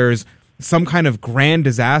like there's some kind of grand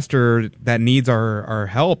disaster that needs our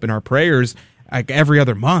help and our prayers like every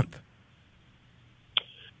other month.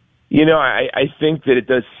 I think that it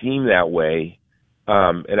does seem that way.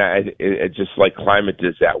 It just like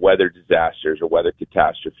weather disasters or weather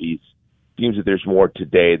catastrophes, it seems that there's more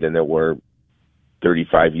today than there were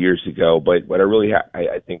 35 years ago. But what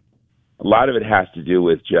I think a lot of it has to do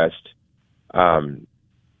with just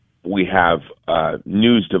we have a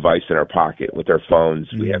news device in our pocket with our phones.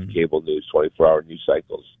 Mm-hmm. We have cable news, 24-hour news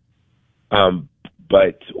cycles.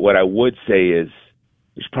 But what I would say is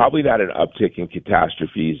there's probably not an uptick in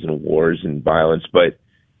catastrophes and wars and violence, but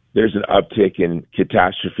there's an uptick in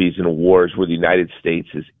catastrophes and wars where the United States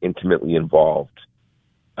is intimately involved.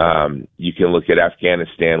 You can look at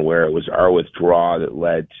Afghanistan, where it was our withdrawal that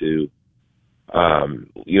led to,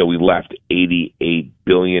 we left $88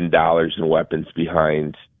 billion in weapons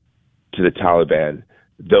behind to the Taliban.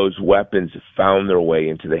 Those weapons found their way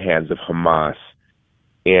into the hands of Hamas,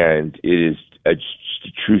 and it is a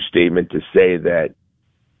true statement to say that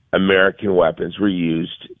American weapons were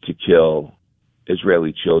used to kill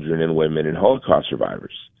Israeli children and women and Holocaust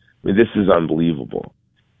survivors. I mean, this is unbelievable.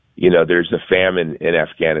 There's a famine in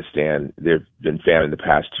Afghanistan. There's been famine in the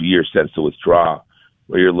past 2 years since the withdrawal,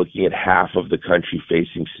 where you're looking at half of the country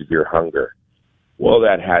facing severe hunger. Well,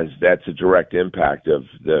 that's a direct impact of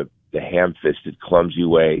the ham-fisted, clumsy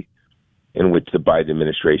way in which the Biden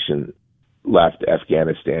administration left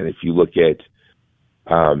Afghanistan. If you look at,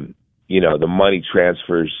 the money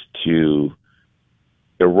transfers to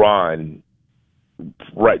Iran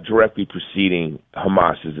directly preceding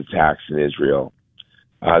Hamas's attacks in Israel.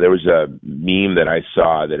 There was a meme that I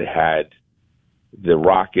saw that had the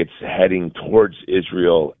rockets heading towards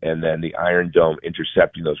Israel and then the Iron Dome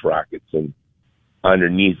intercepting those rockets. And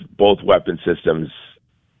underneath both weapon systems,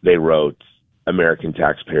 they wrote American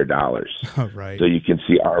taxpayer dollars. Oh, right. So you can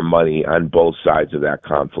see our money on both sides of that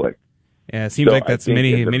conflict. Yeah, it seems like that's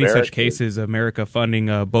many such cases, America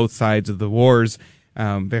funding both sides of the wars.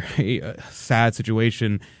 Very sad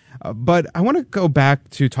situation. But I want to go back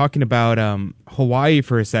to talking about Hawaii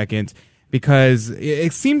for a second, because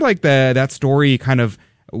it seemed like that story kind of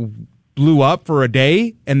blew up for a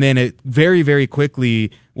day, and then it very, very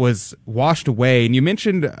quickly was washed away. And you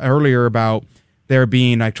mentioned earlier about there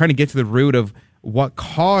being like trying to get to the root of what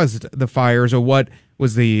caused the fires, or what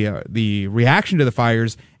was the reaction to the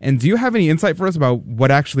fires. And do you have any insight for us about what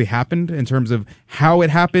actually happened in terms of how it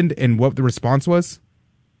happened and what the response was?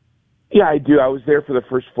 Yeah, I do. I was there for the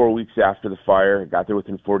first 4 weeks after the fire. Got there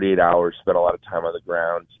within 48 hours, spent a lot of time on the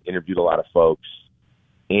ground, interviewed a lot of folks.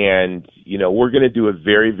 And, we're going to do a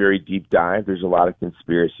very, very deep dive. There's a lot of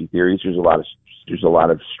conspiracy theories. There's a lot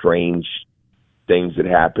of strange things that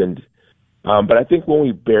happened. But I think when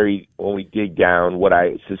we dig down, what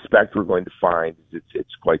I suspect we're going to find is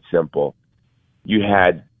it's quite simple. You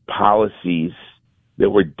had policies that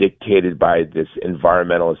were dictated by this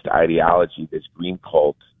environmentalist ideology, this green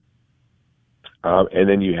cult, and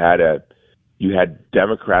then you had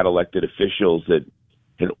Democrat elected officials that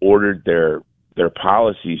had ordered their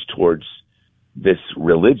policies towards this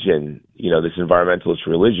religion, this environmentalist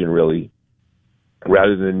religion, really,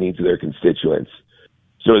 rather than the needs of their constituents.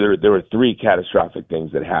 So there were three catastrophic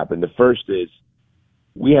things that happened. The first is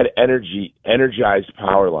we had energized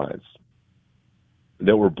power lines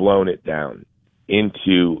that were blown it down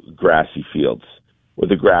into grassy fields where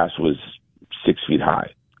the grass was 6 feet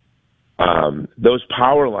high. Those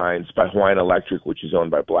power lines by Hawaiian Electric, which is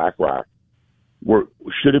owned by BlackRock,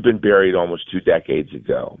 should have been buried almost 2 decades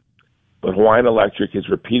ago. But Hawaiian Electric has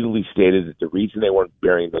repeatedly stated that the reason they weren't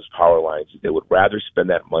burying those power lines is they would rather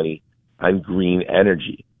spend that money on green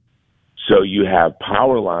energy. So you have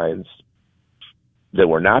power lines that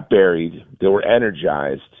were not buried, that were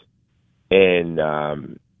energized, and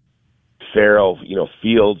feral,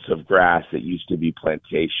 fields of grass that used to be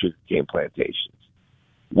sugarcane plantations,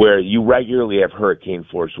 where you regularly have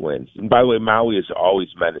hurricane-force winds. And by the way, Maui is always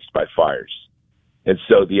menaced by fires. And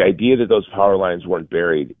so the idea that those power lines weren't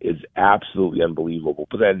buried is absolutely unbelievable.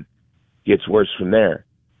 But then it gets worse from there.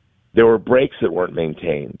 There were breaks that weren't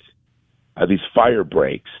maintained. These fire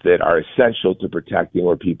breaks that are essential to protecting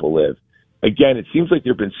where people live. Again, it seems like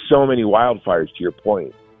there have been so many wildfires, to your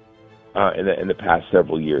point, in the past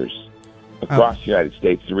several years across the United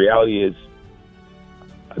States. The reality is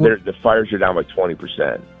the fires are down by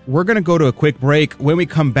 20%. We're going to go to a quick break. When we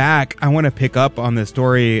come back, I want to pick up on the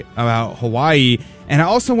story about Hawaii, and I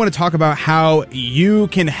also want to talk about how you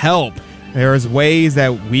can help. There's ways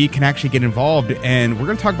that we can actually get involved, and we're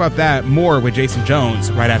going to talk about that more with Jason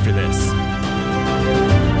Jones right after this.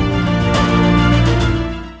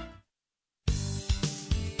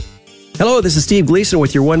 Hello, this is Steve Gleason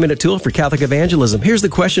with your 1-minute tool for Catholic evangelism. Here's the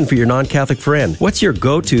question for your non-Catholic friend. What's your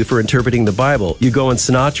go-to for interpreting the Bible? You go in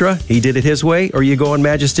Sinatra, he did it his way, or you go in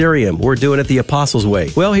Magisterium, we're doing it the Apostles'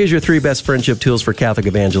 way? Well, here's your 3 best friendship tools for Catholic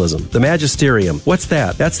evangelism. The Magisterium. What's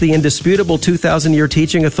that? That's the indisputable 2,000-year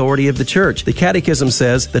teaching authority of the Church. The Catechism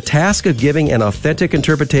says, the task of giving an authentic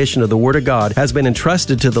interpretation of the Word of God has been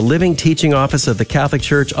entrusted to the living teaching office of the Catholic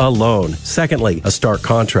Church alone. Secondly, a stark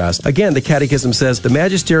contrast. Again, the Catechism says the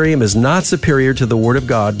Magisterium is not superior to the Word of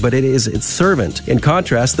God, but it is its servant. In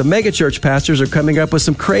contrast, the megachurch pastors are coming up with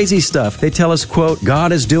some crazy stuff. They tell us, quote,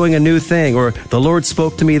 God is doing a new thing, or the Lord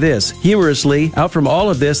spoke to me this. Humorously, out from all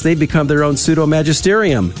of this, they become their own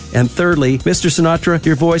pseudo-magisterium. And thirdly, Mr. Sinatra,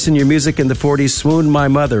 your voice and your music in the 40s swooned my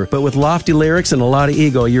mother, but with lofty lyrics and a lot of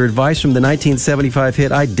ego, your advice from the 1975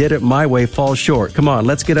 hit I Did It My Way falls short. Come on,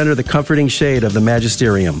 let's get under the comforting shade of the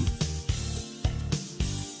Magisterium.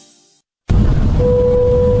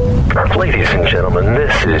 Ladies and gentlemen,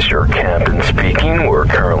 this is your captain speaking. We're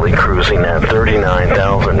currently cruising at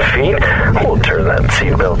 39,000 feet. We'll turn that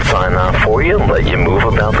seatbelt sign off for you and let you move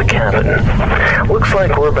about the cabin. Looks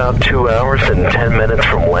like we're about 2 hours and 10 minutes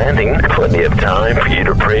from landing. Plenty of time for you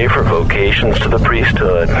to pray for vocations to the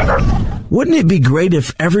priesthood. Wouldn't it be great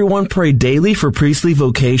if everyone prayed daily for priestly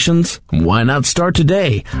vocations? Why not start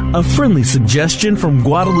today? A friendly suggestion from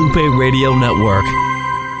Guadalupe Radio Network.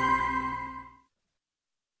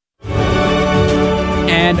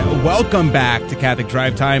 And welcome back to Catholic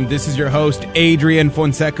Drive Time. This is your host, Adrian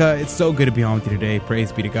Fonseca. It's so good to be on with you today.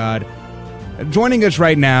 Praise be to God. Joining us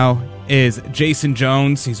right now is Jason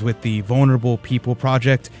Jones. He's with the Vulnerable People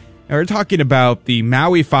Project. And we're talking about the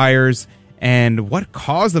Maui fires and what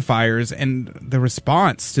caused the fires and the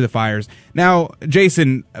response to the fires. Now,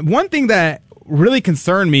 Jason, one thing that really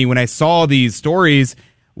concerned me when I saw these stories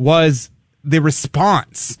was the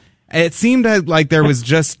response. It seemed like there was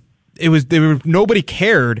just nobody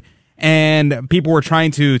cared, and people were trying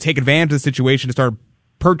to take advantage of the situation to start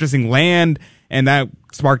purchasing land, and that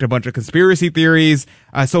sparked a bunch of conspiracy theories.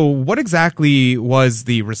 So what exactly was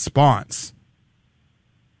the response?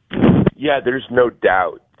 Yeah, there's no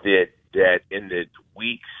doubt that in the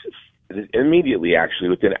weeks immediately, actually,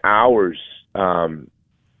 within hours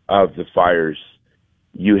of the fires,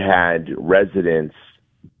 you had residents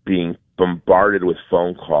being bombarded with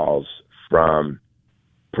phone calls from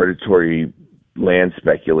predatory land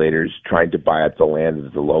speculators trying to buy up the land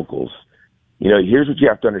of the locals. Here's what you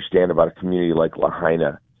have to understand about a community like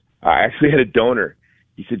Lahaina. I actually had a donor.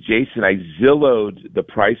 He said, Jason, I Zillowed the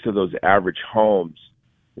price of those average homes.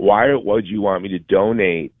 Why would you want me to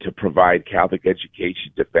donate to provide Catholic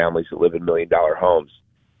education to families that live in $1 million homes?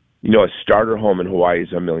 A starter home in Hawaii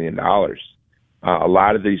is $1 million. A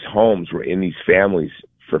lot of these homes were in these families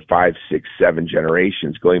for 5, 6, 7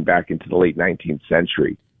 generations, going back into the late 19th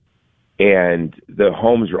century. And the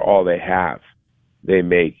homes are all they have. They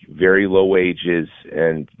make very low wages,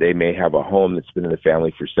 and they may have a home that's been in the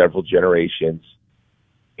family for several generations.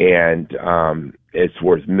 And it's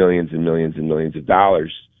worth millions and millions and millions of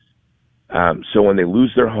dollars. So when they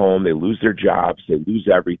lose their home, they lose their jobs, they lose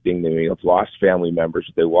everything. They may have lost family members.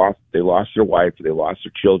 They lost their wife, they lost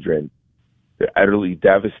their children. They're utterly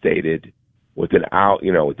devastated. While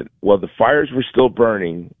the fires were still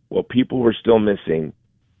burning, while people were still missing,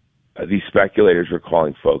 these speculators were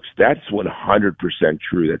calling folks. That's 100%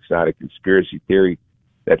 true. That's not a conspiracy theory.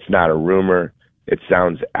 That's not a rumor. It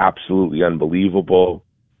sounds absolutely unbelievable.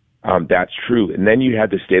 That's true. And then you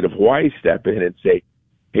had the state of Hawaii step in and say,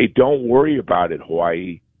 hey, don't worry about it,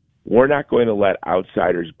 Hawaii. We're not going to let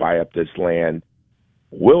outsiders buy up this land.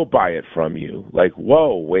 We'll buy it from you. Like,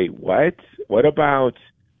 whoa, wait, what? What about,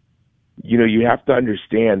 you have to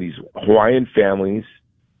understand these Hawaiian families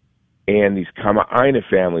and these Kama'aina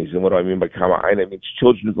families. And what do I mean by Kama'aina? It means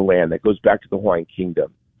children of the land. That goes back to the Hawaiian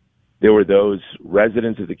kingdom. There were those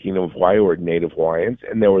residents of the Kingdom of Hawaii who were native Hawaiians,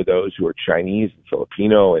 and there were those who were Chinese and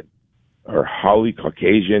Filipino or Hali,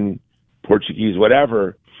 Caucasian, Portuguese,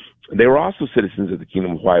 whatever. They were also citizens of the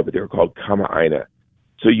Kingdom of Hawaii, but they were called Kama'aina.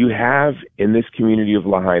 So you have in this community of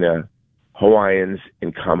Lahaina, Hawaiians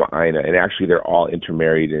and Kama'aina, and actually they're all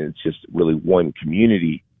intermarried, and it's just really one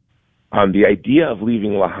community. The idea of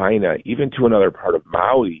leaving Lahaina, even to another part of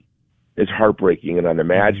Maui, is heartbreaking and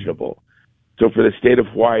unimaginable. So for the state of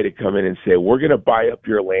Hawaii to come in and say, we're going to buy up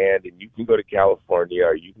your land, and you can go to California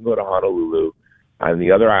or you can go to Honolulu on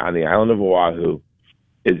the island of Oahu,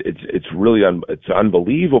 it's really it's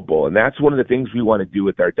unbelievable. And that's one of the things we want to do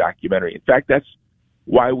with our documentary. In fact, that's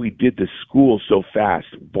why we did the school so fast.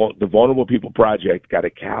 The Vulnerable People Project got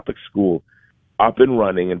a Catholic school up and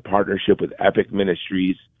running in partnership with Epic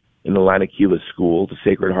Ministries in the Lanakila School, the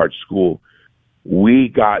Sacred Heart School. We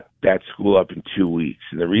got that school up in 2 weeks.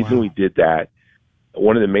 And the reason we did that,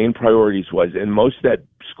 one of the main priorities was, and most of that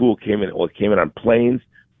school came in on planes,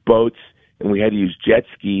 boats, and we had to use jet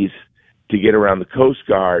skis to get around the Coast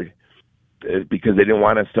Guard because they didn't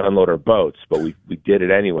want us to unload our boats, but we did it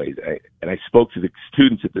anyways. I spoke to the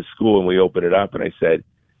students at the school, and we opened it up, and I said,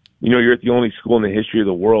 you're at the only school in the history of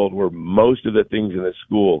the world where most of the things in the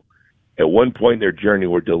school at one point in their journey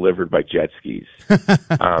were delivered by jet skis.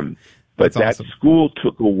 But that awesome. School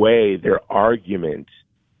took away their argument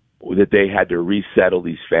that they had to resettle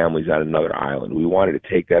these families on another island. We wanted to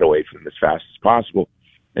take that away from them as fast as possible.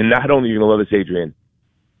 And not only, you're going to love this, Adrian,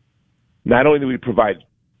 not only do we provide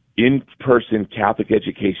in-person Catholic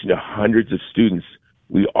education to hundreds of students,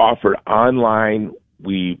 we offered online,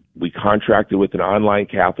 we contracted with an online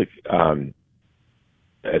Catholic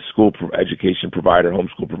school education provider,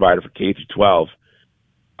 homeschool provider for K through 12.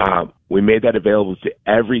 We made that available to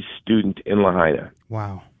every student in Lahaina.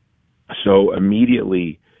 Wow. So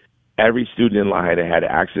immediately, every student in Lahaina had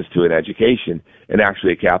access to an education, and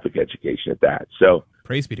actually a Catholic education at that. So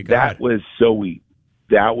praise be to God. That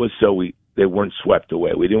was so they weren't swept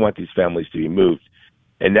away. We didn't want these families to be moved.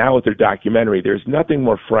 And now with their documentary, there's nothing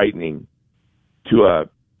more frightening to a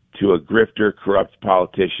grifter, corrupt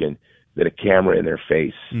politician than a camera in their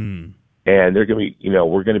face. Mm. And they're going to be,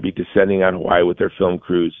 we're going to be descending on Hawaii with their film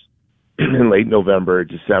crews in late November,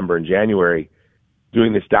 December, and January,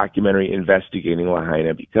 doing this documentary investigating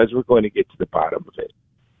Lahaina, because we're going to get to the bottom of it.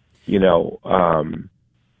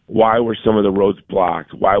 Why were some of the roads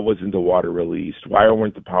blocked? Why wasn't the water released? Why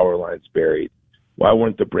weren't the power lines buried? Why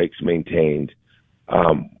weren't the breaks maintained?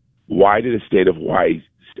 Why did the state of Hawaii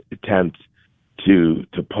attempt to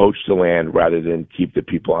poach the land rather than keep the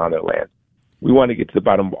people on their land? We want to get to the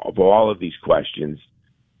bottom of all of these questions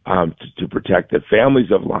to protect the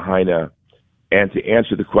families of Lahaina and to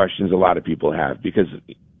answer the questions a lot of people have. Because,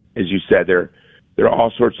 as you said, there are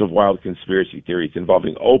all sorts of wild conspiracy theories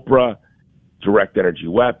involving Oprah, direct energy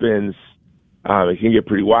weapons. It can get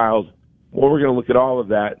pretty wild. Well, we're going to look at all of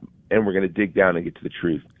that, and we're going to dig down and get to the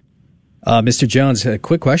truth. Mr. Jones, a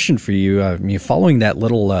quick question for you. Following that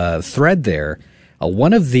little thread there,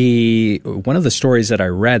 One of the stories that I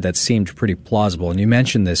read that seemed pretty plausible, and you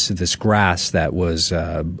mentioned this grass that was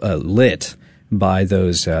lit by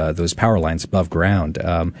those power lines above ground.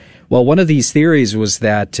 Well, one of these theories was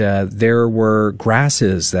that there were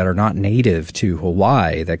grasses that are not native to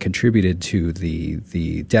Hawaii that contributed to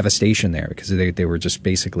the devastation there, because they were just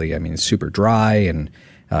basically, super dry and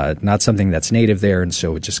not something that's native there, and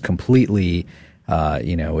so it just completely,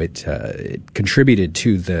 it contributed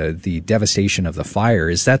to the devastation of the fire.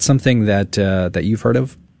 Is that something that you've heard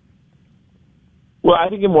of? Well, I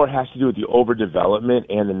think it more has to do with the overdevelopment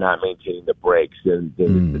and the not maintaining the breaks than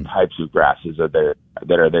the types of grasses that are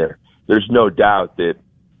there. There's no doubt that,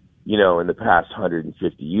 in the past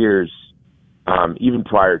 150 years, even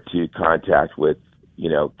prior to contact with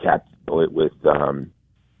the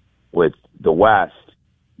West,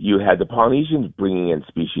 you had the Polynesians bringing in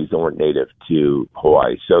species that weren't native to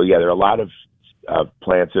Hawaii. So yeah, there are a lot of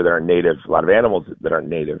plants that are native, a lot of animals that aren't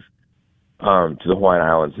native to the Hawaiian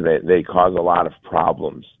Islands, and they cause a lot of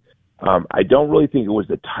problems. I don't really think it was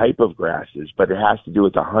the type of grasses, but it has to do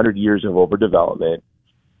with 100 years of overdevelopment.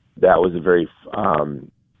 That was a very,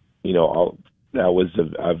 that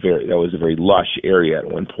was a very lush area at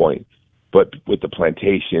one point, but with the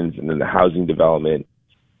plantations and then the housing development.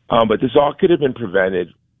 But this all could have been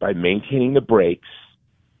prevented by maintaining the breaks,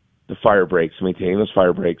 the fire breaks, maintaining those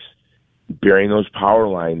fire breaks, burying those power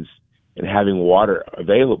lines, and having water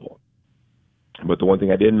available. But the one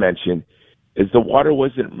thing I didn't mention is the water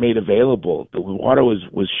wasn't made available. The water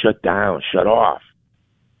was shut down, shut off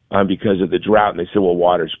because of the drought. And they said, well,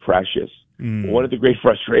 water's precious. One of the great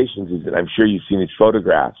frustrations is, and I'm sure you've seen these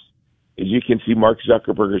photographs, is you can see Mark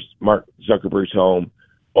Zuckerberg's home,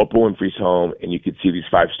 Oprah Winfrey's home, and you could see these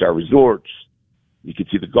 5-star resorts. You could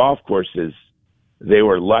see the golf courses. They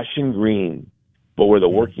were lush and green, but where the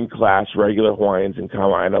working class, regular Hawaiians in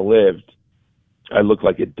Kama'aina lived, it looked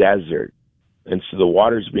like a desert. And so the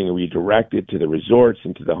water's being redirected to the resorts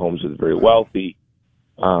and to the homes of the very wealthy.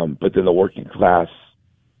 But then the working class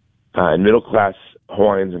and middle class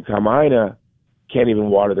Hawaiians in Kama'aina can't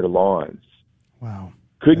even water their lawns. Wow.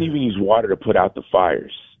 Couldn't even use water to put out the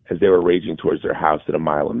fires as they were raging towards their house at a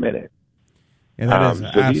mile a minute. Yeah, that is so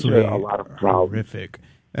absolutely these are a lot of problems. Horrific.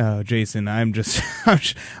 Jason, I'm just,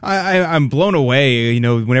 I'm blown away.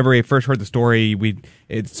 Whenever I first heard the story,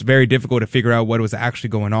 it's very difficult to figure out what was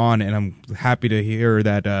actually going on, and I'm happy to hear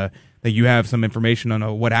that that you have some information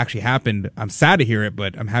on what actually happened. I'm sad to hear it,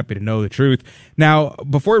 but I'm happy to know the truth. Now,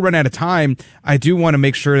 before we run out of time, I do want to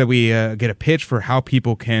make sure that we get a pitch for how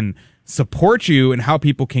people can support you and how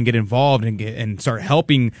people can get involved and start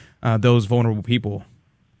helping those vulnerable people.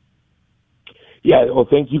 Yeah, well,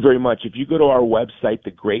 thank you very much. If you go to our website,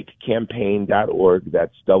 thegreatcampaign.org,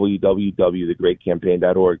 that's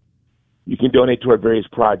www.thegreatcampaign.org, you can donate to our various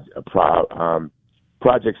projects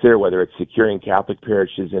there, whether it's securing Catholic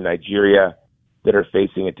parishes in Nigeria that are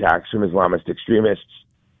facing attacks from Islamist extremists,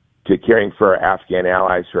 to caring for our Afghan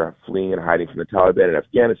allies who are fleeing and hiding from the Taliban in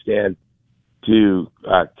Afghanistan, to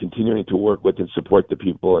continuing to work with and support the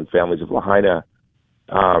people and families of Lahaina,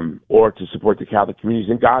 or to support the Catholic communities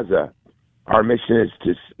in Gaza. Our mission is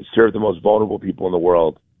to serve the most vulnerable people in the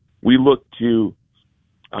world. We look to,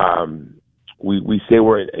 we say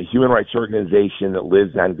we're a human rights organization that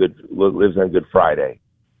lives on Good Friday.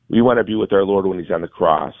 We want to be with our Lord when He's on the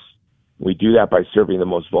cross. We do that by serving the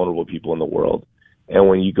most vulnerable people in the world. And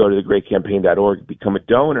when you go to thegreatcampaign.org, become a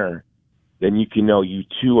donor, then you can know you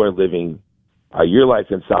too are living your life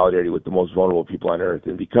in solidarity with the most vulnerable people on earth.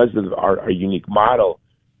 And because of our unique model,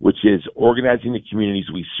 which is organizing the communities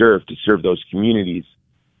we serve to serve those communities,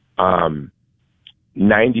 92%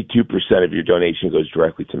 of your donation goes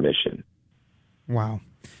directly to mission. Wow.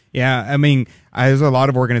 Yeah, there's a lot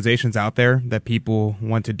of organizations out there that people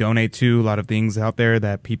want to donate to, a lot of things out there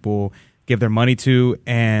that people give their money to.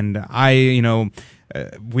 And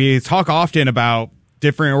we talk often about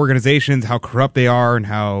different organizations, how corrupt they are and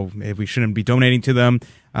how we shouldn't be donating to them.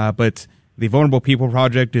 But the Vulnerable People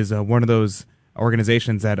Project is one of those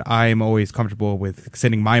organizations that I am always comfortable with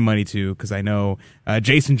sending my money to, because I know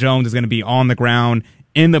Jason Jones is going to be on the ground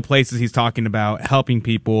in the places he's talking about, helping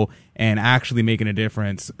people and actually making a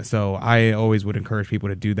difference. So I always would encourage people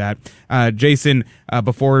to do that. Jason,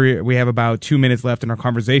 before we have about 2 minutes left in our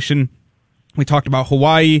conversation, we talked about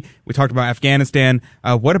Hawaii, we talked about Afghanistan.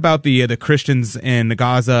 What about the Christians in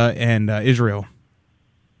Gaza and Israel?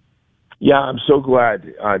 Yeah, I'm so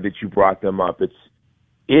glad that you brought them up.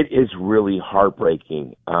 It is really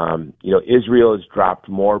heartbreaking. Israel has dropped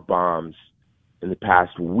more bombs in the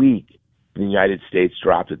past week than the United States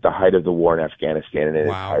dropped at the height of the war in Afghanistan in an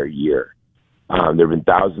entire year. There have been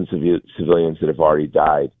thousands of civilians that have already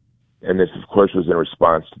died. And this, of course, was in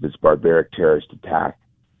response to this barbaric terrorist attack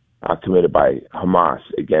committed by Hamas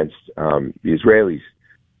against the Israelis.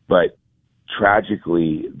 But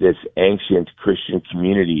tragically, this ancient Christian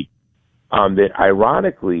community that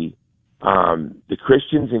ironically, the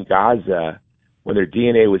Christians in Gaza, when their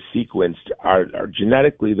DNA was sequenced, are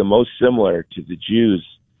genetically the most similar to the Jews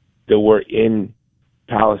that were in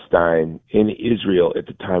Palestine, in Israel at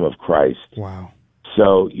the time of Christ. Wow.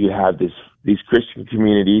 So you have these Christian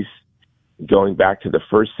communities going back to the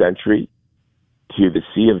first century, to the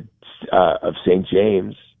See of St.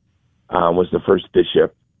 James was the first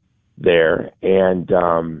bishop there, and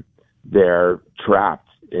they're trapped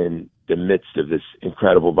in the midst of this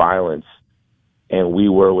incredible violence. And we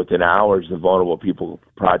were, within hours, the Vulnerable People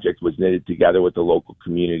Project was knitted together with the local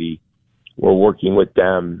community. We're working with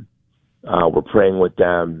them, we're praying with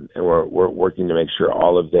them, and we're working to make sure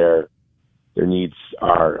all of their needs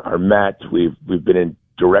are met. We've been in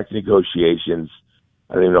direct negotiations.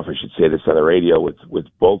 I don't even know if I should say this on the radio, with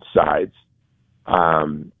both sides,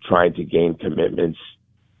 trying to gain commitments,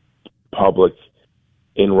 public,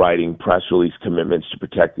 in writing, press release commitments to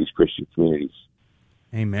protect these Christian communities.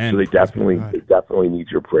 Amen. So they definitely need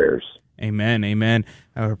your prayers. Amen. Amen.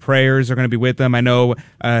 Our prayers are going to be with them. I know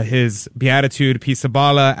his Beatitude,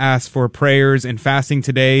 Pisabala, asked for prayers and fasting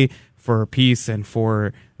today for peace and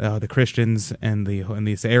for the Christians and in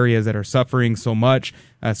these areas that are suffering so much.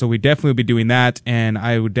 So we definitely will be doing that, and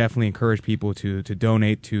I would definitely encourage people to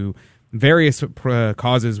donate to various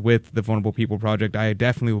causes with the Vulnerable People Project. I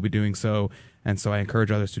definitely will be doing so, and so I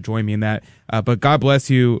encourage others to join me in that. But God bless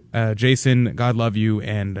you, Jason. God love you.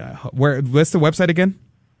 And what's the website again?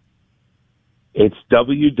 It's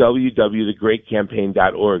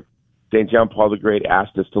www.thegreatcampaign.org. St. John Paul the Great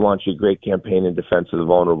asked us to launch a great campaign in defense of the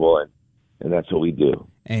vulnerable, and that's what we do.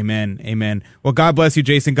 Amen. Amen. Well, God bless you,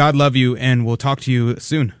 Jason. God love you, and we'll talk to you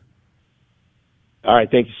soon. All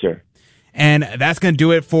right. Thank you, sir. And that's going to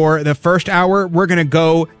do it for the first hour. We're going to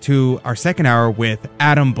go to our second hour with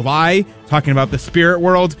Adam Bly, talking about the spirit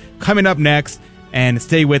world, coming up next, and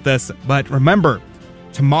stay with us. But remember,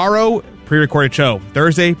 tomorrow, pre-recorded show.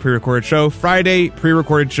 Thursday, pre-recorded show. Friday,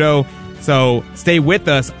 pre-recorded show. So stay with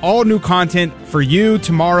us. All new content for you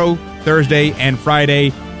tomorrow, Thursday, and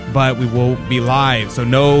Friday, but we will be live. So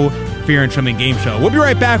no Fear and Trembling game show. We'll be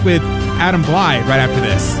right back with Adam Bly right after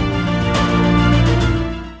this.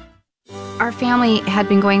 Our family had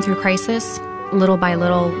been going through crisis. Little by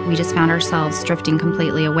little, we just found ourselves drifting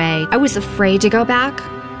completely away. I was afraid to go back.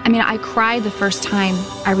 I mean, I cried the first time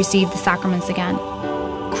I received the sacraments again.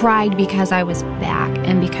 Cried because I was back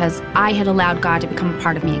and because I had allowed God to become a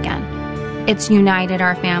part of me again. It's united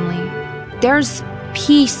our family. There's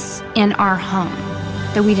peace in our home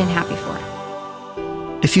that we didn't have before.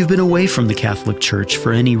 If you've been away from the Catholic Church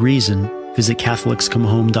for any reason, visit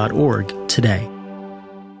CatholicsComeHome.org today.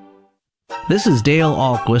 This is Dale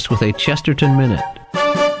Ahlquist with a Chesterton Minute.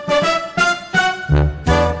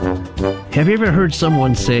 Have you ever heard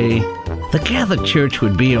someone say, the Catholic Church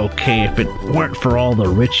would be okay if it weren't for all the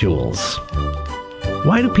rituals?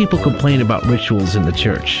 Why do people complain about rituals in the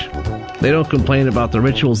church? They don't complain about the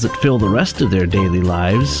rituals that fill the rest of their daily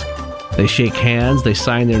lives. They shake hands, they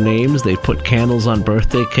sign their names, they put candles on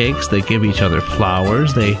birthday cakes, they give each other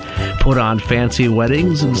flowers, they put on fancy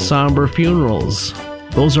weddings and somber funerals.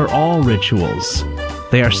 Those are all rituals.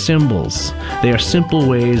 They are symbols. They are simple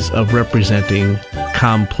ways of representing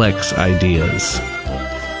complex ideas.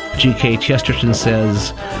 G.K. Chesterton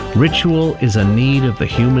says, ritual is a need of the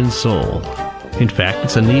human soul. In fact,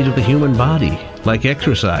 it's a need of the human body, like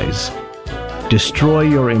exercise. Destroy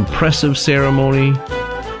your impressive ceremony,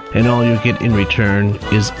 and all you get in return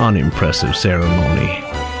is unimpressive ceremony.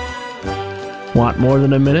 Want more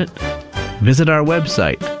than a minute? Visit our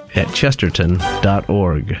website at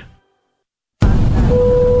chesterton.org.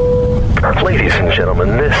 Ladies and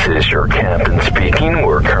gentlemen, this is your captain speaking.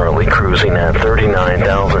 We're currently cruising at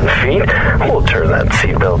 39,000 feet. We'll turn that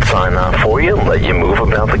seatbelt sign off for you and let you move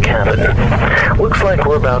about the cabin. Looks like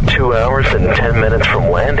we're about 2 hours and 10 minutes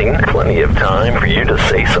from landing. Plenty of time for you to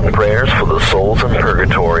say some prayers for the souls in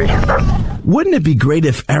purgatory. Wouldn't it be great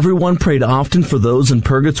if everyone prayed often for those in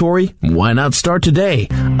purgatory? Why not start today?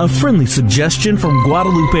 A friendly suggestion from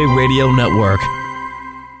Guadalupe Radio Network.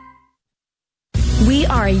 We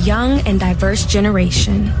are a young and diverse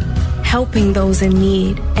generation, helping those in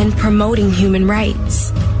need and promoting human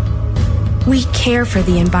rights. We care for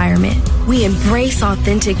the environment. We embrace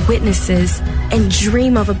authentic witnesses and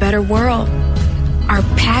dream of a better world. Our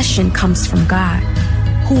passion comes from God,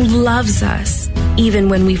 who loves us even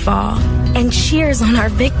when we fall and cheers on our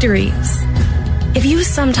victories. If you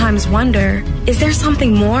sometimes wonder, is there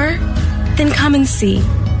something more? Then come and see.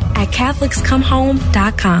 at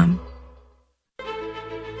CatholicsComeHome.com.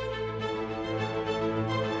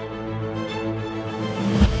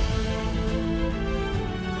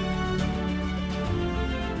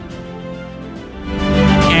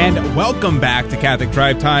 And welcome back to Catholic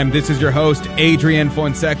Drive Time. This is your host, Adrian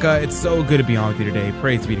Fonseca. It's so good to be on with you today.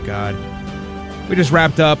 Praise be to God. We just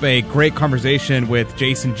wrapped up a great conversation with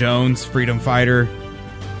Jason Jones, freedom fighter.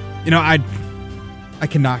 You know, I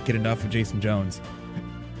cannot get enough of Jason Jones.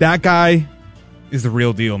 That guy is the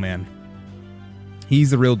real deal, man.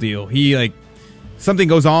 He's the real deal. He, like, something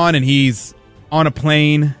goes on and he's on a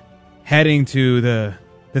plane heading to the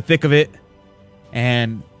thick of it.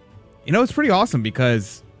 And, you know, it's pretty awesome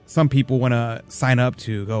because some people want to sign up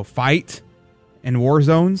to go fight in war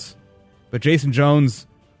zones. But Jason Jones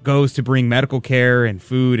goes to bring medical care and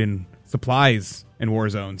food and supplies in war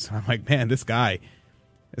zones. I'm like, man, this guy,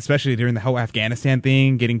 especially during the whole Afghanistan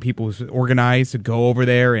thing, getting people organized to go over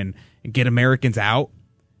there and get Americans out.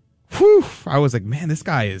 Whew, I was like, man, this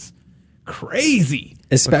guy is crazy.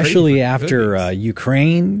 Especially after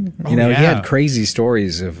Ukraine. You know, he had crazy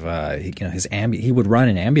stories of, he would run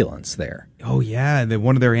an ambulance there. Oh, yeah. And then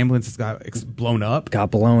one of their ambulances got blown up.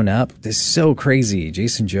 This is so crazy.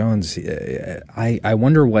 Jason Jones, I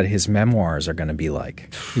wonder what his memoirs are going to be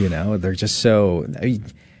like. You know, they're just so...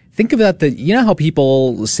 Think about you know how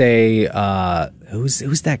people say,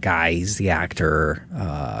 who's that guy? He's the actor.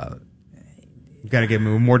 You got to give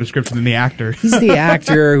him more description than the actor. He's the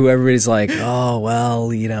actor who everybody's like, oh,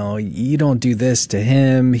 well, you know, you don't do this to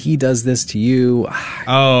him. He does this to you.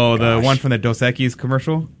 Oh, the one from the Dos Equis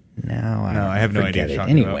commercial? No, I have no idea.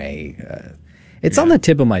 Anyway, it's on the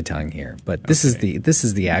tip of my tongue here, but this is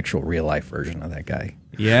the actual real life version of that guy.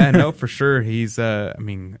 Yeah, no, for sure. He's,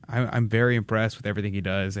 I'm very impressed with everything he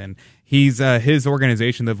does. And he's, his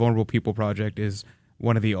organization, the Vulnerable People Project, is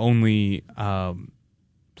one of the only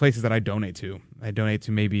places that I donate to. I donate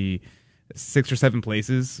to maybe 6 or 7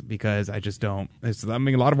 places because I just don't, a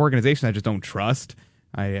lot of organizations I just don't trust.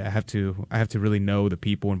 I have to really know the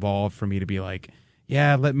people involved for me to be like,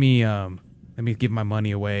 yeah, let me give my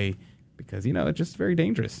money away because, you know, it's just very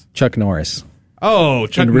dangerous. Chuck Norris. Oh,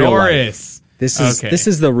 Chuck Norris. This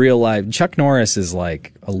is the real life. Chuck Norris is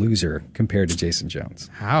like a loser compared to Jason Jones.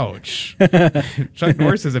 Ouch. Chuck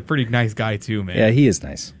Norris is a pretty nice guy too, man. Yeah, he is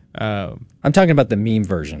nice. I'm talking about the meme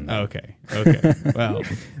version. Okay. Well,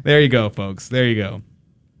 there you go, folks. There you go.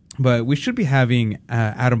 But we should be having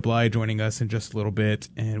Adam Bly joining us in just a little bit,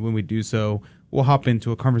 and when we do so, we'll hop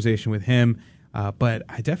into a conversation with him. But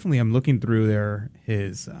I definitely am looking through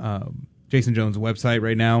his Jason Jones' website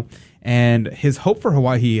right now, and his Hope for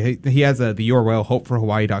Hawaii. He has the URL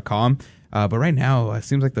hopeforhawaii.com, but right now it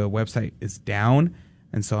seems like the website is down,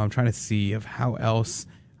 and so I'm trying to see of how else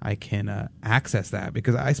I can access that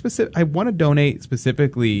because I want to donate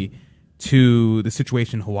specifically to the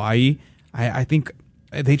situation in Hawaii. I think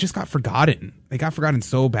they just got forgotten. They got forgotten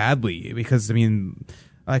so badly because, I mean,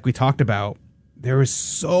 like we talked about, there was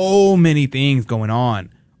so many things going on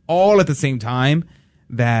all at the same time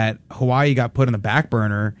that Hawaii got put on the back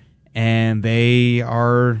burner and they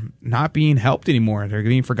are not being helped anymore. They're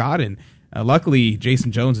being forgotten. Luckily,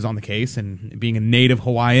 Jason Jones is on the case, and being a native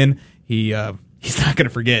Hawaiian, he's not going to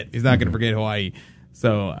forget. He's not going to forget Hawaii.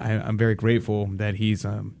 So I'm very grateful that he's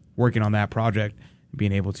working on that project,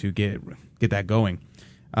 being able to get that going.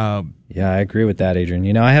 Yeah, I agree with that, Adrian.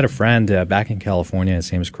 You know, I had a friend back in California.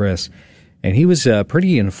 His name is Chris, and he was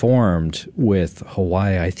pretty informed with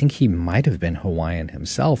Hawaii. I think he might have been Hawaiian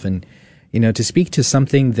himself. And, you know, to speak to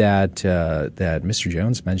something that Mr.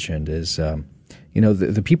 Jones mentioned is, you know,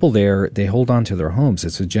 the people there, they hold on to their homes.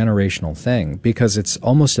 It's a generational thing because it's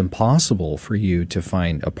almost impossible for you to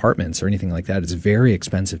find apartments or anything like that. It's very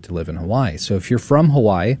expensive to live in Hawaii. So if you're from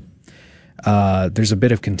Hawaii, there's a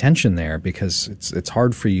bit of contention there because it's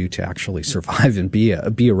hard for you to actually survive and be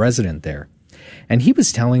a resident there. And he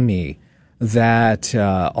was telling me that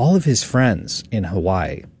all of his friends in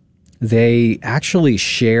Hawaii, they actually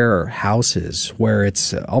share houses where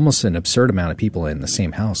it's almost an absurd amount of people in the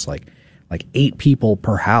same house, like 8 people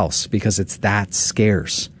per house, because it's that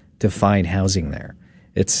scarce to find housing there.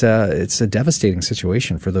 It's a devastating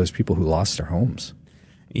situation for those people who lost their homes.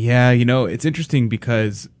 Yeah, you know, it's interesting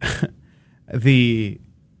because the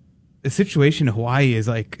situation in Hawaii is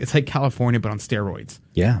it's like California but on steroids.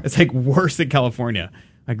 Yeah. It's like worse than California.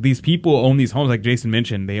 Like, these people own these homes, like Jason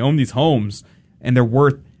mentioned. They own these homes and they're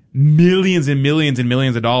worth millions and millions and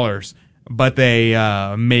millions of dollars, but they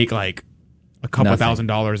make like a couple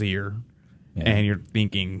 $1,000s a year. Yeah. And you're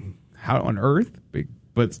thinking, how on earth?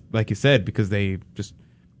 But like you said, because they just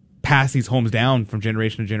pass these homes down from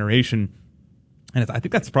generation to generation. And I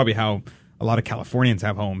think that's probably how a lot of Californians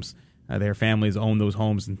have homes. Their families own those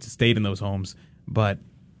homes and stayed in those homes. But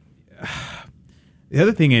the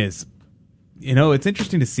other thing is, it's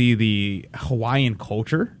interesting to see the Hawaiian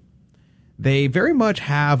culture. They very much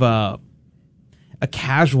have a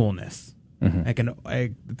casualness.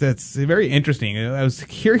 That's very interesting. I was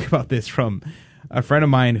hearing about this from a friend of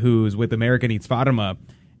mine who's with American Eats Fatima,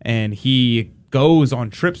 and he goes on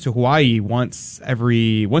trips to Hawaii once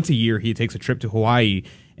a year. He takes a trip to Hawaii,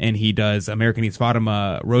 and he does American Eats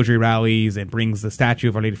Fatima rosary rallies and brings the statue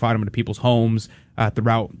of Our Lady Fatima to people's homes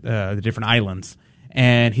throughout the different islands.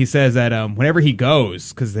 And he says that whenever he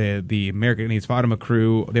goes, because the American Eats Fatima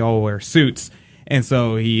crew, they all wear suits. And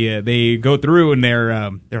so they go through and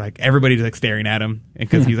they're like, everybody's like staring at him,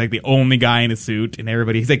 because he's like the only guy in a suit, and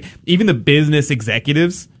he's like, even the business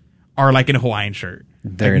executives are like in a Hawaiian shirt.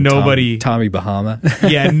 They're like in nobody, Tommy Bahama.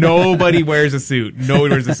 Yeah, nobody wears a suit.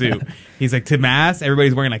 Nobody wears a suit. He's like, to mass,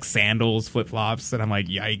 everybody's wearing like sandals, flip flops, and I'm like,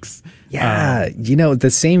 yikes. Yeah, the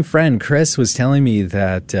same friend Chris was telling me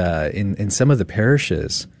that in some of the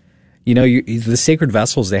parishes, the sacred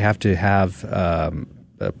vessels, they have to have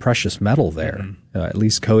precious metal there, at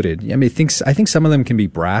least coated. I mean, I think some of them can be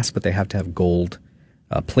brass, but they have to have gold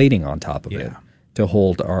plating on top of it to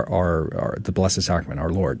hold our the Blessed Sacrament, our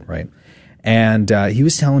Lord, right? And he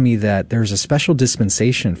was telling me that there's a special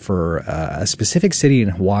dispensation for a specific city in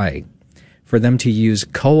Hawaii for them to use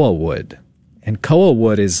koa wood. And koa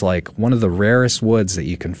wood is like one of the rarest woods that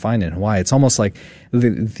you can find in Hawaii. It's almost like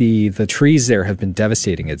the trees there have been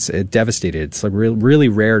devastating. It's devastated. It's like really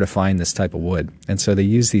rare to find this type of wood. And so they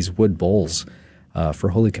use these wood bowls for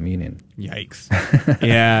Holy Communion. Yikes.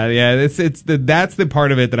 Yeah. That's the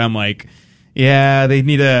part of it that I'm like, yeah, they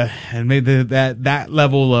need that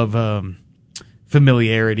level of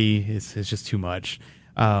familiarity is just too much.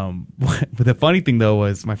 But the funny thing though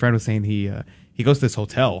was my friend was saying he goes to this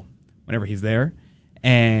hotel whenever he's there,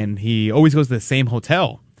 and he always goes to the same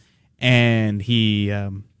hotel, and he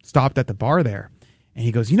stopped at the bar there, and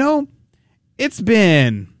he goes, it's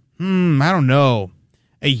been I don't know,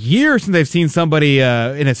 a year since I've seen somebody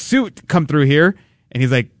in a suit come through here. And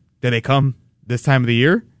he's like, did they come this time of the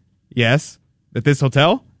year? Yes. At this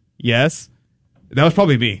hotel? Yes. That was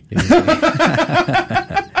probably me.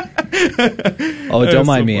 Oh, don't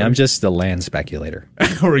mind me. I'm just a land speculator.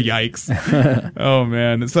 Or yikes. Oh,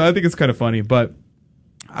 man. So I think it's kind of funny. But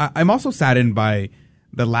I'm also saddened by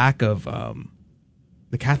the lack of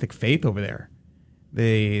the Catholic faith over there.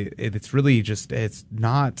 It's really just, it's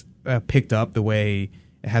not picked up the way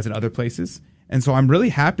it has in other places. And so I'm really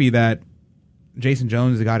happy that Jason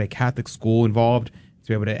Jones has got a Catholic school involved to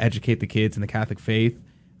be able to educate the kids in the Catholic faith.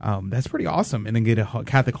 That's pretty awesome. And then get a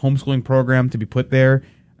Catholic homeschooling program to be put there.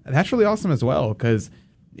 That's really awesome as well, because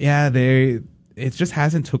it just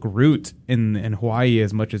hasn't took root in Hawaii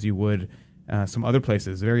as much as you would some other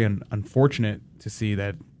places. Very unfortunate to see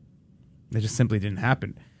that it just simply didn't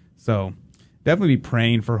happen. So definitely be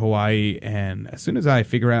praying for Hawaii. And as soon as I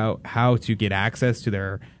figure out how to get access to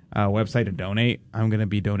their website to donate, I'm going to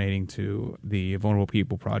be donating to the Vulnerable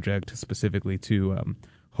People Project, specifically to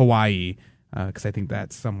Hawaii, because I think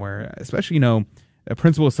that's somewhere, especially, a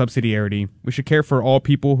principle of subsidiarity. We should care for all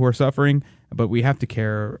people who are suffering, but we have to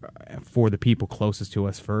care for the people closest to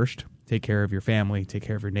us first. Take care of your family, take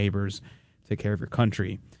care of your neighbors, take care of your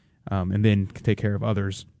country, and then take care of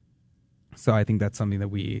others. So I think that's something that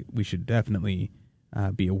we should definitely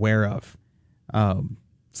be aware of.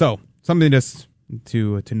 So something just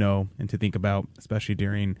to know and to think about, especially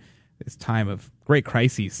during this time of great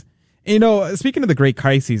crises. Speaking of the great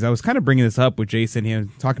crises, I was kind of bringing this up with Jason. He was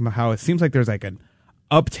talking about how it seems like there's like an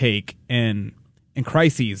uptake in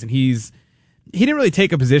crises, and he didn't really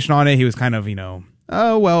take a position on it. He was kind of,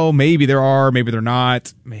 oh, well, maybe there are, maybe they're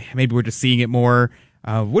not. Maybe we're just seeing it more.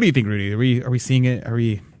 What do you think, Rudy? Are we seeing it?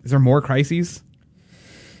 Is there more crises?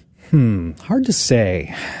 Hard to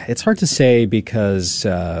say. It's hard to say because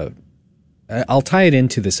I'll tie it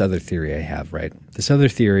into this other theory I have, right? This other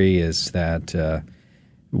theory is that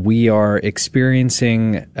we are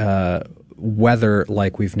experiencing weather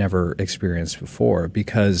like we've never experienced before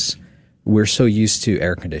because we're so used to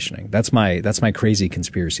air conditioning. That's my crazy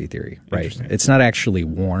conspiracy theory, right? It's not actually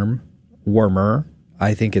warmer.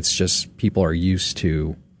 I think it's just people are used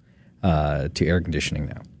to air conditioning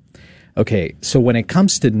now. Okay, so when it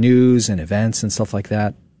comes to news and events and stuff like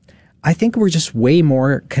that, I think we're just way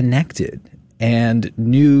more connected, and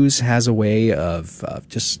news has a way of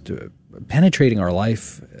just penetrating our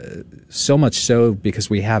life so much so because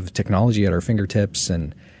we have technology at our fingertips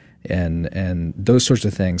and those sorts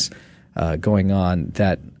of things going on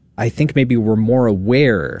that I think maybe we're more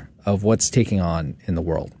aware of what's taking on in the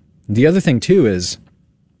world. The other thing too is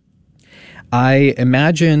I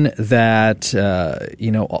imagine that,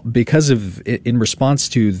 because in response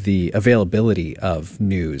to the availability of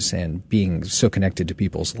news and being so connected to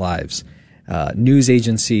people's lives, news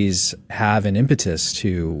agencies have an impetus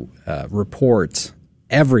to report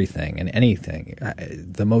everything and anything.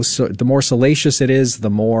 The more salacious it is, the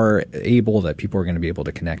more able that people are going to be able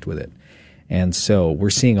to connect with it. And so we're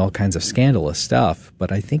seeing all kinds of scandalous stuff,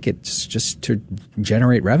 but I think it's just to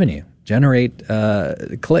generate revenue, generate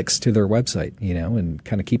clicks to their website, and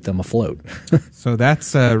kind of keep them afloat. So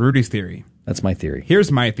that's Rudy's theory. That's my theory.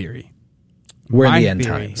 Here's my theory. We're in the end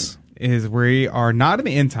times. Is we are not in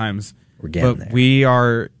the end times, but we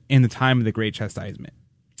are in the time of the great chastisement.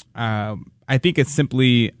 I think it's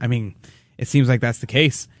simply, it seems like that's the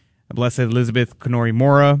case. Blessed Elizabeth Konori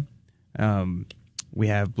Mora. We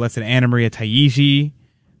have Blessed Anna Maria Taiji.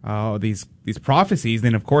 These prophecies.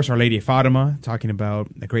 Then, of course, Our Lady of Fatima talking about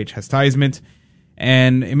the great chastisement.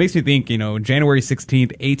 And it makes me think, January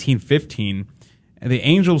 16th, 1815, the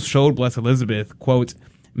angels showed Blessed Elizabeth, quote,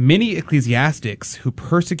 many ecclesiastics who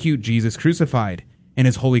persecute Jesus crucified and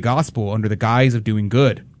his holy gospel under the guise of doing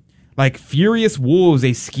good. Like furious wolves,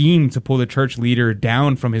 they schemed to pull the church leader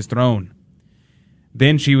down from his throne.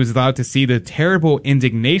 Then she was allowed to see the terrible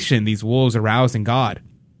indignation these wolves aroused in God.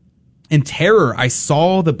 In terror, I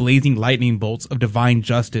saw the blazing lightning bolts of divine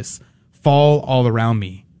justice fall all around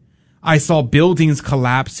me. I saw buildings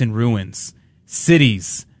collapse in ruins,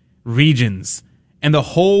 cities, regions, and the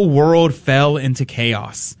whole world fell into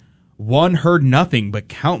chaos. One heard nothing but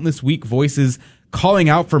countless weak voices calling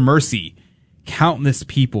out for mercy. Countless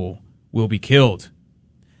people will be killed.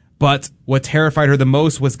 But what terrified her the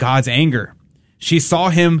most was God's anger. She saw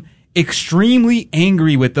him extremely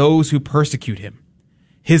angry with those who persecute him.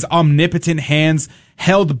 His omnipotent hands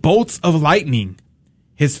held bolts of lightning.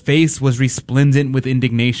 His face was resplendent with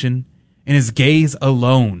indignation, and his gaze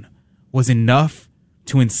alone was enough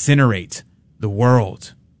to incinerate the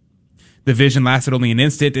world. The vision lasted only an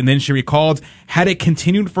instant, and then she recalled, had it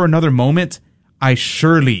continued for another moment, I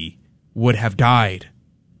surely would have died.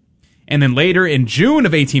 And then later, in June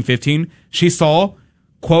of 1815, she saw,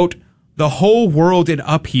 quote, the whole world in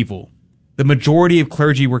upheaval. The majority of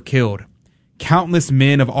clergy were killed. Countless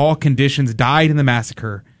men of all conditions died in the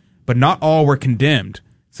massacre, but not all were condemned,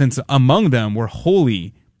 since among them were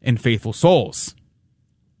holy and faithful souls.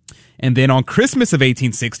 And then on Christmas of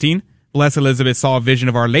 1816, Blessed Elizabeth saw a vision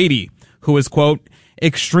of Our Lady, who was, quote,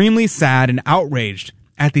 extremely sad and outraged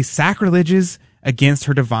at the sacrileges against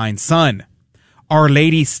her divine Son. Our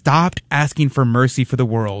Lady stopped asking for mercy for the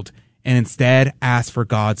world and instead asked for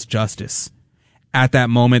God's justice. At that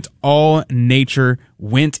moment, all nature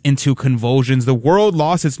went into convulsions. The world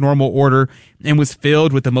lost its normal order and was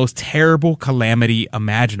filled with the most terrible calamity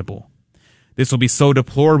imaginable. This will be so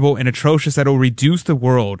deplorable and atrocious that it will reduce the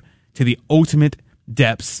world to the ultimate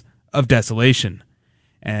depths of desolation.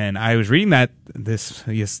 And I was reading that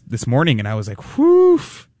this morning, and I was like, whew,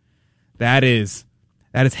 that is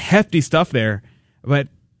hefty stuff there. But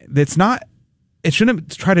it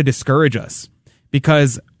shouldn't try to discourage us,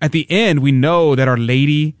 because at the end, we know that Our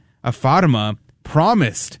Lady of Fatima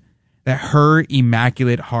promised that her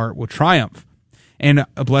immaculate heart will triumph. And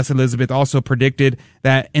Blessed Elizabeth also predicted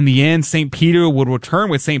that in the end, St. Peter would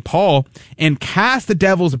return with St. Paul and cast the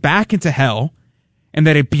devils back into hell, and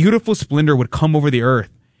that a beautiful splendor would come over the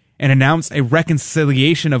earth and announce a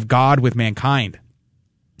reconciliation of God with mankind.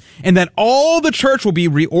 And that all the church will be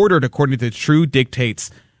reordered according to the true dictates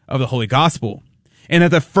of the Holy Gospel. And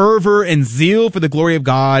that the fervor and zeal for the glory of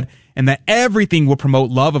God, and that everything will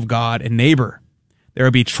promote love of God and neighbor. There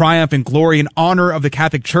will be triumph and glory and honor of the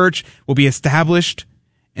Catholic Church will be established,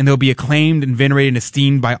 and they'll be acclaimed and venerated and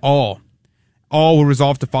esteemed by all. All will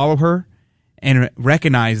resolve to follow her and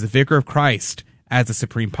recognize the Vicar of Christ as the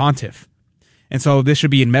Supreme Pontiff. And so this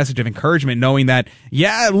should be a message of encouragement, knowing that,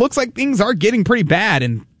 yeah, it looks like things are getting pretty bad,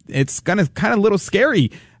 and it's kind of a little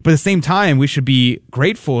scary. But at the same time, we should be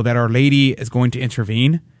grateful that Our Lady is going to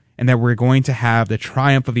intervene, and that we're going to have the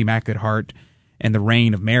triumph of the Immaculate Heart and the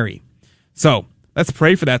reign of Mary. So let's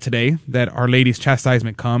pray for that today, that Our Lady's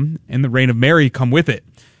chastisement come and the reign of Mary come with it.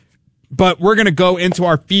 But we're going to go into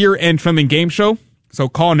our Fear and Trembling game show. So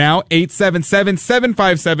call now,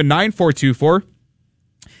 877-757-9424.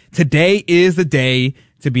 Today is the day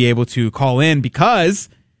to be able to call in, because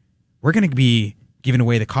we're going to be giving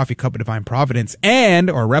away the coffee cup of divine providence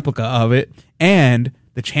or a replica of it, and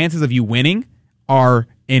the chances of you winning are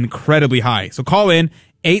incredibly high. So call in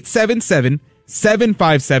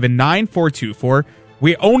 877-757-9424.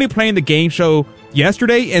 We're only playing the game show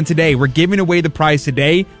yesterday and today. We're giving away the prize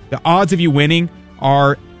today. The odds of you winning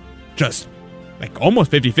are just like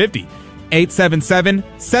almost 50-50.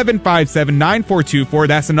 877-757-9424.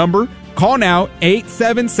 That's the number. Call now,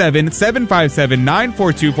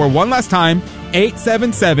 877-757-9424. One last time,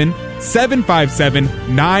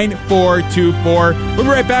 877-757-9424. We'll be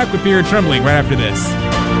right back with Fear and Trembling right after this.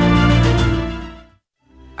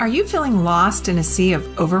 Are you feeling lost in a sea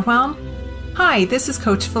of overwhelm? Hi, this is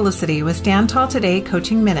Coach Felicity with Stand Tall Today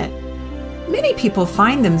Coaching Minute. Many people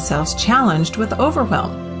find themselves challenged with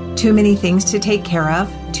overwhelm. Too many things to take care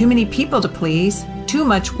of, too many people to please, too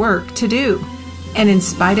much work to do. And in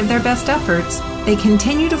spite of their best efforts, they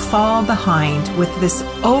continue to fall behind with this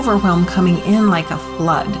overwhelm coming in like a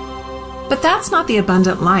flood. But that's not the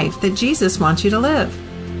abundant life that Jesus wants you to live.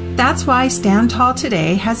 That's why Stand Tall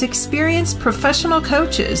Today has experienced professional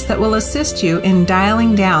coaches that will assist you in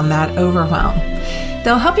dialing down that overwhelm.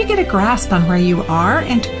 They'll help you get a grasp on where you are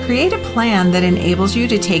and to create a plan that enables you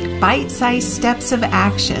to take bite-sized steps of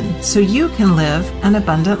action so you can live an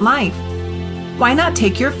abundant life. Why not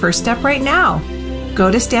take your first step right now?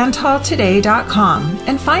 Go to standtalltoday.com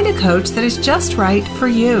and find a coach that is just right for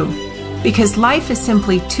you. Because life is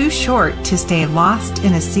simply too short to stay lost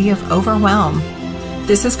in a sea of overwhelm.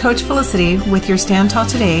 This is Coach Felicity with your Stand Tall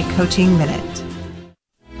Today Coaching Minute.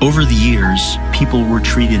 Over the years, people were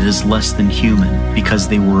treated as less than human because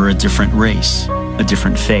they were a different race, a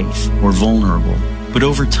different faith, or vulnerable. But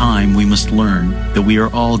over time, we must learn that we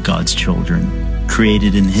are all God's children,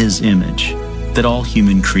 created in His image, that all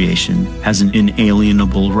human creation has an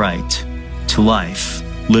inalienable right to life,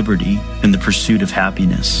 liberty, and the pursuit of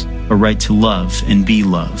happiness, a right to love and be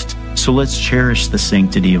loved. So let's cherish the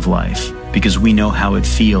sanctity of life, because we know how it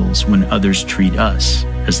feels when others treat us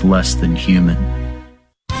as less than human.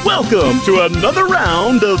 Welcome to another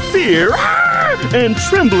round of Fear and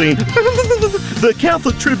Trembling, the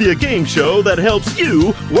Catholic trivia game show that helps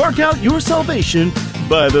you work out your salvation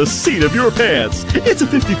by the seat of your pants. It's a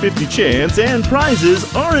 50-50 chance and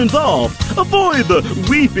prizes are involved. Avoid the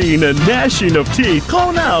weeping and gnashing of teeth.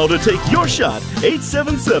 Call now to take your shot.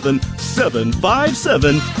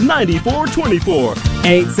 877-757-9424.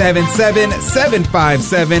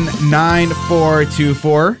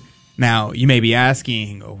 877-757-9424. Now, you may be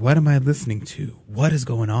asking, what am I listening to? What is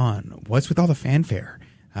going on? What's with all the fanfare?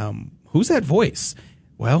 Who's that voice?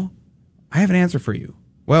 Well, I have an answer for you.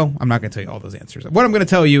 Well, I'm not going to tell you all those answers. What I'm going to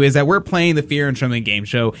tell you is that we're playing the Fear and Trembling game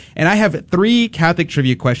show, and I have 3 Catholic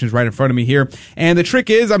trivia questions right in front of me here. And the trick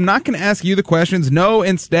is, I'm not going to ask you the questions. No,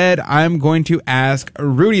 instead, I'm going to ask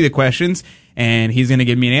Rudy the questions, and he's going to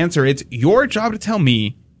give me an answer. It's your job to tell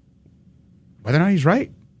me whether or not he's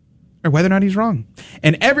right or whether or not he's wrong.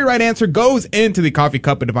 And every right answer goes into the coffee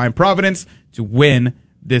cup of divine providence to win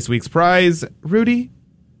this week's prize. Rudy,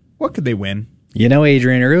 what could they win? You know,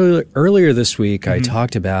 Adrian, earlier this week, I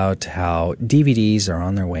talked about how DVDs are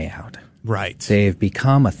on their way out. Right. They've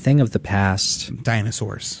become a thing of the past.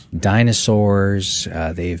 Dinosaurs.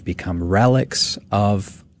 They've become relics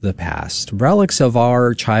of the past, relics of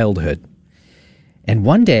our childhood. And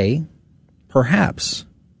one day, perhaps,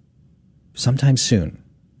 sometime soon,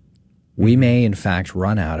 we may, in fact,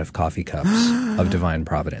 run out of coffee cups of divine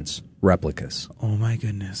providence, replicas. Oh, my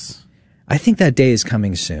goodness. I think that day is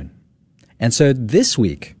coming soon. And so this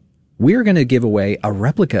week, we're going to give away a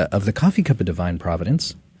replica of the coffee cup of divine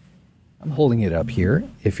providence. I'm holding it up here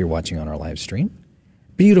if you're watching on our live stream.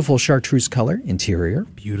 Beautiful chartreuse color interior.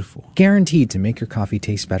 Beautiful. Guaranteed to make your coffee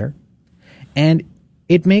taste better. And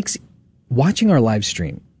it makes watching our live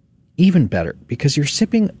stream even better because you're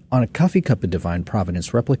sipping on a coffee cup of divine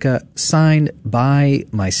providence replica signed by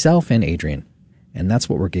myself and Adrian. And that's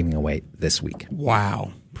what we're giving away this week.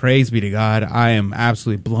 Wow. Praise be to God. I am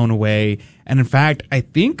absolutely blown away. And in fact, I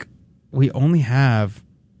think we only have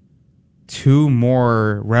 2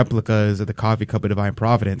 more replicas of the coffee cup of divine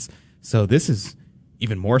providence. So this is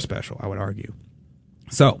even more special, I would argue.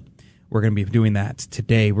 So we're going to be doing that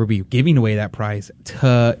today. We'll be giving away that prize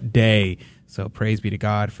today. So praise be to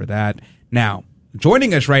God for that. Now,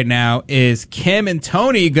 joining us right now is Kim and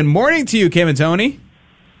Tony. Good morning to you, Kim and Tony.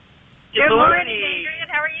 Good morning, Adrian.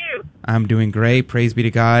 How are you? I'm doing great. Praise be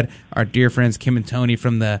to God. Our dear friends Kim and Tony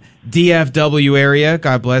from the DFW area.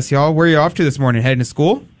 God bless y'all. Where are you off to this morning? Heading to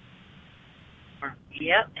school?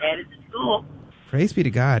 Yep, headed to school. Praise be to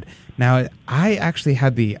God. Now, I actually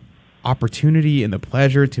had the opportunity and the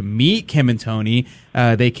pleasure to meet Kim and Tony.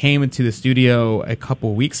 They came into the studio a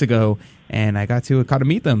couple weeks ago, and I got to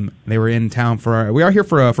meet them. They were in town we are here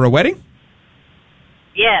for a wedding?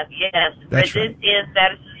 Yes. That's this right. is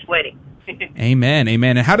Status's wedding. Amen.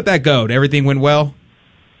 And how did that go? Everything went well?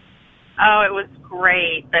 Oh, it was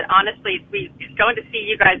great. But honestly, going to see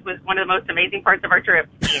you guys was one of the most amazing parts of our trip.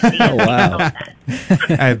 Oh, wow.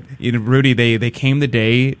 Rudy, they came the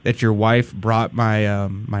day that your wife brought my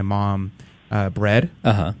my mom bread.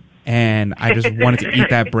 Uh-huh. And I just wanted to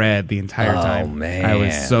eat that bread the entire time. Oh, man. I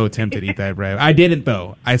was so tempted to eat that bread. I didn't,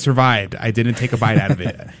 though. I survived. I didn't take a bite out of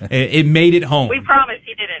it. It made it home. We promise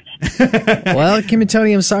you didn't. Well, Kim and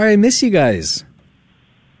Tony, I'm sorry I miss you guys.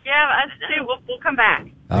 Yeah, us too. We'll come back.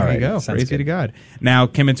 There you go. Praise be to God. Now,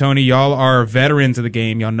 Kim and Tony, y'all are veterans of the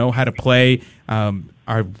game. Y'all know how to play.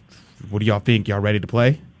 What do y'all think? Y'all ready to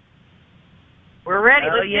play? We're ready.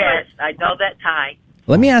 Oh, yes. I know that tie.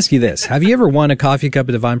 Let me ask you this. Have you ever won a coffee cup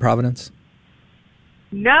of Divine Providence?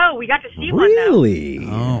 No, we got to see one, though. Really?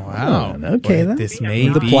 Oh, wow. Okay, Boy, then. this may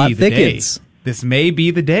The be plot the thickens. day. This may be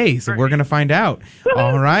the day, so we're going to find out.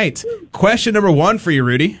 All right. Question number 1 for you,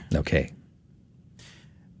 Rudy. Okay.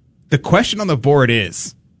 The question on the board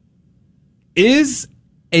is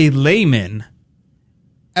a layman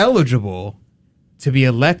eligible to be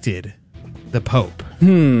elected the Pope?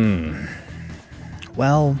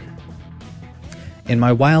 Well, in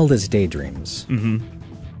my wildest daydreams,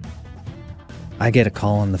 I get a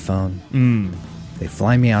call on the phone. They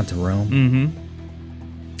fly me out to Rome.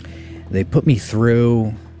 They put me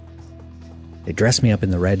through. They dress me up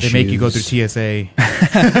in the red shoes. They make you go through TSA.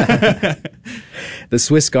 The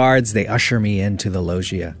Swiss guards, they usher me into the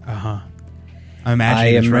loggia. I'm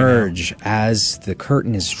imagining I this right now. emerge as the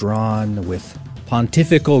curtain is drawn with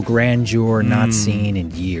pontifical grandeur not seen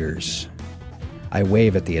in years. I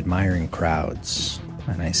wave at the admiring crowds,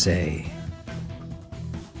 and I say,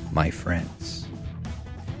 "My friends."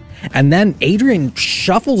 And then Adrian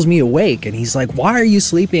shuffles me awake, and he's like, "Why are you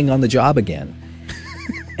sleeping on the job again?"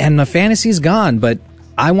 And the fantasy's gone, but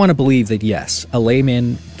I want to believe that, yes, a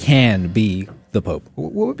layman can be the Pope.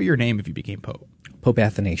 What would be your name if you became Pope? Pope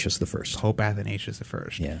Athanasius I. Pope Athanasius I.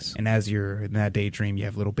 Yes. And as you're in that daydream, you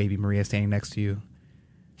have little baby Maria standing next to you.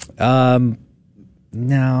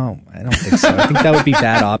 No, I don't think so. I think that would be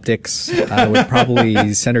bad optics. I would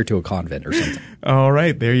probably send her to a convent or something. All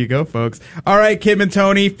right, there you go, folks. All right, Kim and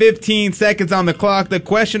Tony, 15 seconds on the clock. The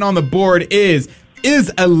question on the board is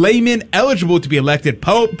a layman eligible to be elected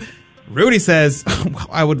Pope? Rudy says, well,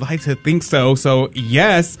 I would like to think so. So,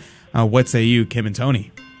 yes. What say you, Kim and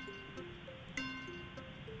Tony?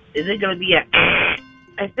 Is it going to be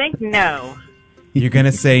I think no. You're going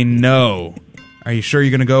to say no. Are you sure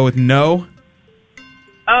you're going to go with no?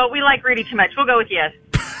 Oh, we like Rudy too much. We'll go with yes.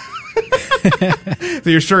 So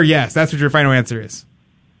you're sure yes. That's what your final answer is.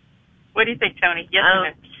 What do you think, Tony? Yes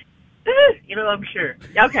or no? I'm sure.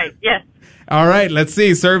 Okay, yes. All right, let's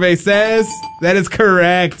see. Survey says that is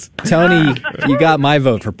correct. Tony, you got my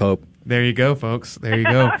vote for Pope. There you go, folks. There you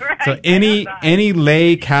go. So any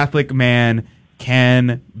lay Catholic man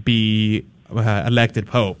can be elected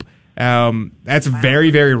Pope. That's very,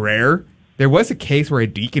 very rare. There was a case where a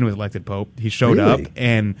deacon was elected Pope. He showed up,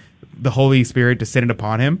 and the Holy Spirit descended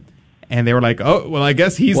upon him. And they were like, oh, well, I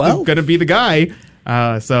guess he's going to be the guy.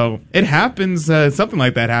 So it happens. Something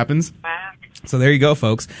like that happens. So there you go,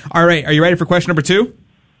 folks. All right. Are you ready for question number 2?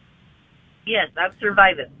 Yes, I've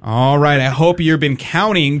survived it. All right. I hope you've been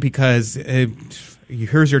counting because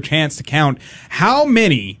here's your chance to count. How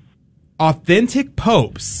many authentic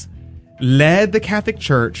popes led the Catholic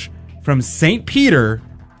Church from St. Peter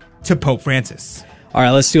to Pope Francis? All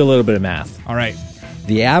right, let's do a little bit of math. All right.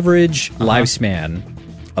 The average lifespan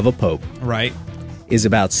of a pope is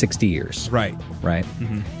about 60 years. Right.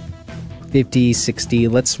 50, 60.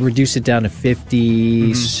 Let's reduce it down to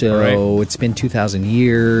 50. So it's been 2,000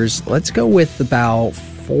 years. Let's go with about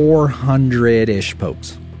 400-ish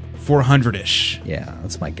popes. 400-ish. Yeah,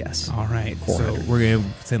 that's my guess. All right. So we're going to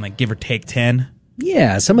say like give or take 10?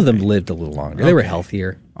 Yeah, some of them lived a little longer. They were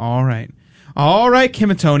healthier. All right. All right,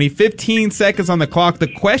 Kim and Tony, 15 seconds on the clock. The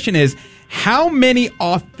question is, how many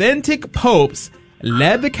authentic popes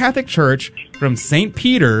led the Catholic Church from St.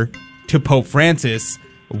 Peter to Pope Francis?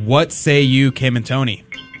 What say you, Kim and Tony?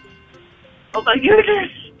 Oh, my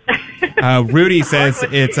goodness. Rudy says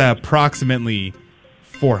it's approximately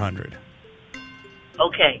 400.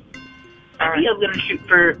 Okay. I think I'm going to shoot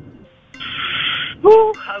for... I'm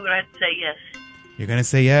going to have to say yes. You're going to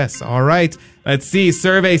say yes. All right. Let's see.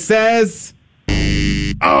 Survey says...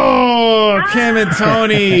 Oh, Kim and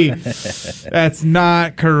Tony. That's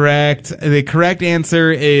not correct. The correct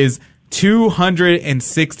answer is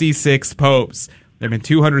 266 popes. There have been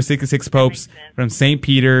 266 popes from St.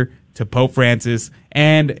 Peter to Pope Francis.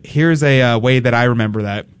 And here's a way that I remember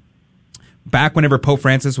that. Back whenever Pope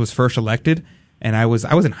Francis was first elected, And I was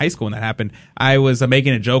in high school when that happened. I was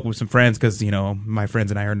making a joke with some friends because, my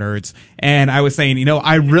friends and I are nerds. And I was saying,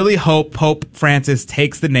 I really hope Pope Francis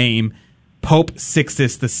takes the name Pope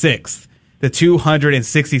Sixtus VI, the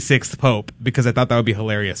 266th Pope, because I thought that would be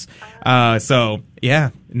hilarious. So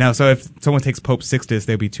if someone takes Pope Sixtus,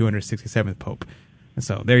 they'll be 267th Pope.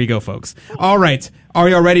 So there you go, folks. All right. Are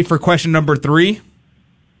y'all ready for question number 3?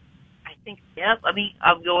 I think, yep.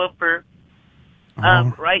 I'll go up for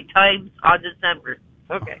right times on December.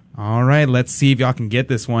 Okay. All right. Let's see if y'all can get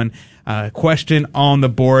this one. Question on the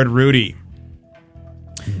board, Rudy.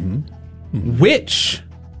 Which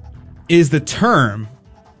is the term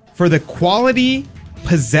for the quality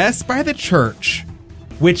possessed by the church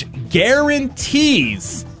which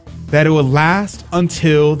guarantees that it will last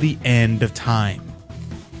until the end of time?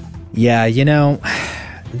 Yeah,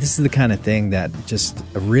 this is the kind of thing that just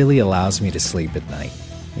really allows me to sleep at night.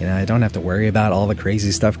 I don't have to worry about all the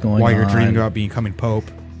crazy stuff going on. While you're dreaming about becoming Pope.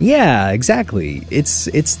 Yeah, exactly. It's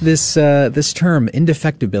this term,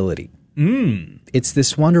 indefectibility. It's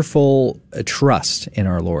this wonderful trust in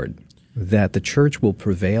our Lord that the church will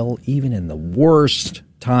prevail even in the worst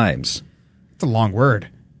times. It's a long word.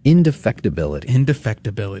 Indefectibility.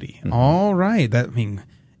 Mm-hmm. All right.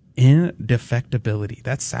 Indefectibility.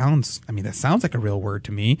 That sounds like a real word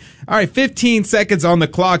to me. All right, 15 seconds on the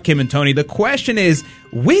clock, Kim and Tony. The question is,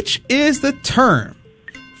 which is the term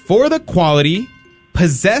for the quality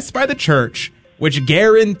possessed by the church which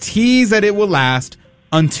guarantees that it will last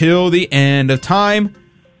until the end of time?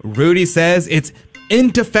 Rudy says it's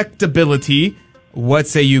indefectibility. What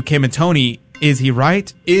say you, Kim and Tony? Is he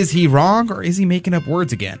right? Is he wrong? Or is he making up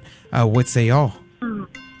words again? What say y'all?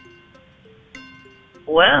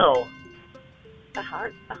 Well, a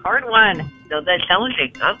hard one. So that's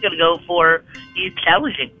challenging. I'm going to go for he's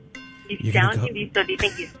challenging. He's challenging you, so do you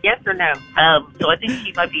think he's yes or no? So I think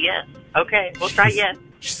he might be yes. Okay, we'll try yes.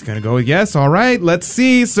 She's going to go with yes. All right, let's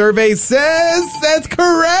see. Survey says that's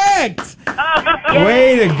correct.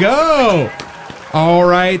 Way to go. All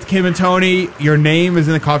right, Kim and Tony, your name is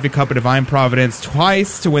in the coffee cup of Divine Providence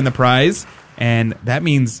twice to win the prize. And that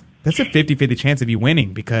means that's a 50-50 chance of you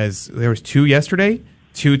winning because there was 2 yesterday,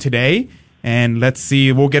 2 today. And let's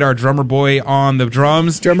see, we'll get our drummer boy on the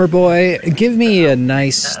drums. Drummer boy, give me a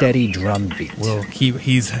nice steady drum beat.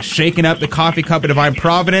 He's shaking up the coffee cup of Divine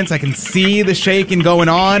Providence. I can see the shaking going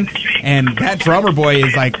on. And that drummer boy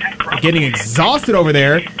is like getting exhausted over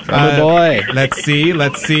there. Drummer boy. Let's see.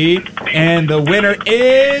 And the winner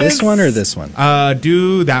is... This one or this one?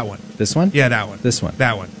 Do that one. This one? Yeah, that one. This one.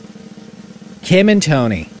 That one. Kim and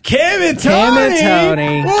Tony. Kim and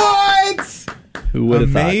Tony? What? Who would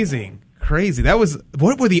have thought? Amazing. Crazy.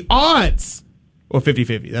 What were the odds? Well,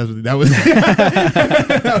 50-50. That was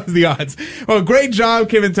that was the odds. Well, great job,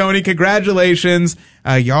 Kim and Tony. Congratulations.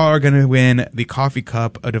 Y'all are going to win the coffee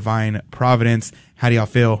cup of Divine Providence. How do y'all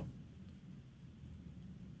feel?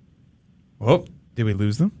 Oh, did we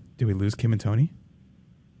lose them? Did we lose Kim and Tony?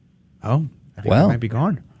 Oh, I think they might be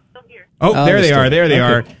gone. Oh, there they are. There they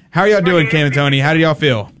are. How are y'all doing, Kim and Tony? How do y'all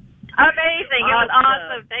feel? Amazing. It was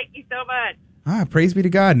awesome. Thank you so much. Praise be to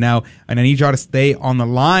God. Now, and I need y'all to stay on the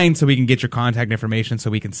line so we can get your contact information so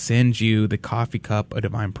we can send you the coffee cup of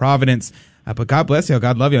Divine Providence. But God bless you.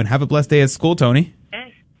 God love you. And have a blessed day at school, Tony.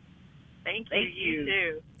 Yes. Thank you. You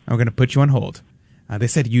too. I'm going to put you on hold. They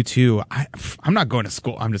said you too. I'm not going to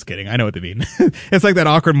school. I'm just kidding. I know what they mean. It's like that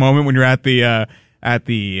awkward moment when you're at the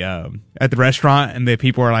restaurant and the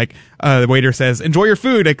people are like, the waiter says, enjoy your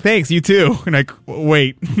food. Like, thanks, you too. And like,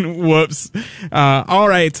 wait, whoops. All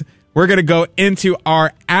right. We're going to go into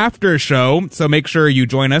our after show. So make sure you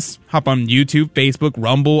join us. Hop on YouTube, Facebook,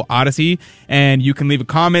 Rumble, Odyssey, and you can leave a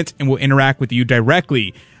comment and we'll interact with you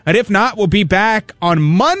directly. And if not, we'll be back on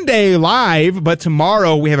Monday live, but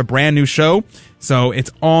tomorrow we have a brand new show. So it's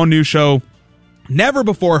all new show, never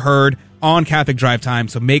before heard on Catholic Drive Time.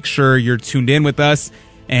 So make sure you're tuned in with us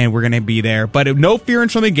and we're going to be there. But no Fear and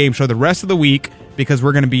Trembling game show the rest of the week because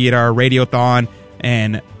we're going to be at our Radiothon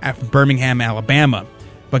in Birmingham, Alabama.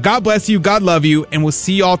 But God bless you, God love you, and we'll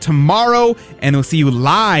see y'all tomorrow, and we'll see you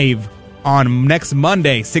live on next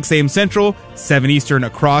Monday, 6 a.m. Central, 7 Eastern,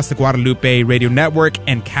 across the Guadalupe Radio Network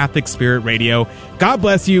and Catholic Spirit Radio. God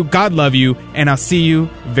bless you, God love you, and I'll see you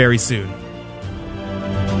very soon.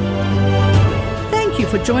 Thank you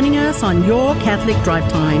for joining us on Your Catholic Drive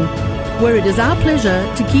Time, where it is our pleasure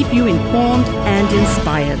to keep you informed and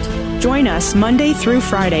inspired. Join us Monday through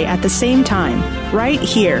Friday at the same time, right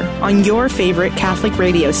here on your favorite Catholic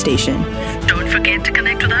radio station. Don't forget to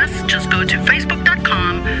connect with us. Just go to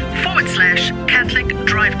facebook.com/Catholic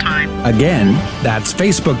Drive Time. Again, that's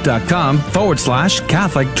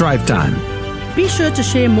facebook.com/Catholic Drive Time. Be sure to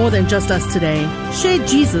share more than just us today. Share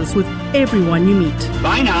Jesus with everyone you meet.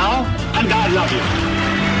 Bye now, and God love you.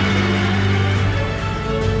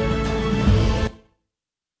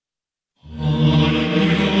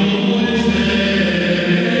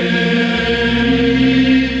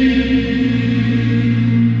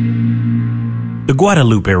 The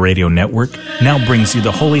Guadalupe Radio Network now brings you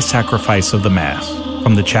the Holy Sacrifice of the Mass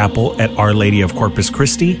from the chapel at Our Lady of Corpus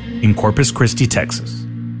Christi in Corpus Christi, Texas.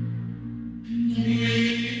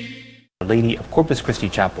 Our Lady of Corpus Christi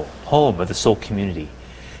Chapel, home of the Soul Community.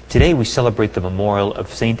 Today we celebrate the memorial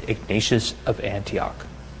of St. Ignatius of Antioch.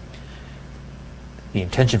 The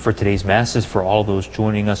intention for today's Mass is for all those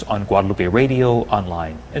joining us on Guadalupe Radio,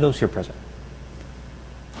 online, and those here present.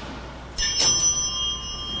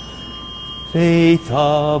 Faith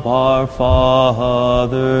of our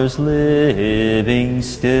fathers living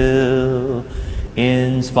still,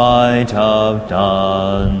 in spite of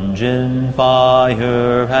dungeon,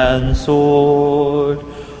 fire, and sword.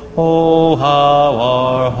 Oh, how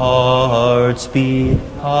our hearts beat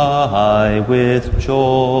high with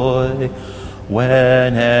joy,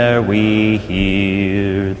 whene'er we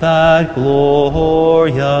hear that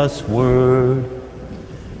glorious word.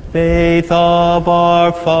 Faith of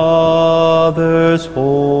our fathers,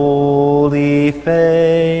 holy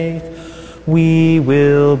faith, we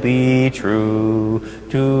will be true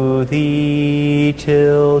to thee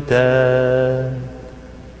till death.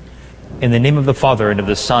 In the name of the Father, and of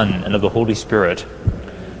the Son, and of the Holy Spirit,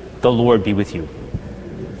 the Lord be with you.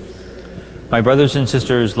 My brothers and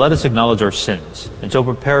sisters, let us acknowledge our sins, and so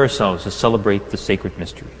prepare ourselves to celebrate the sacred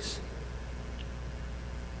mysteries.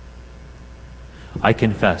 I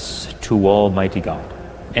confess to Almighty God,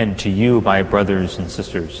 and to you, my brothers and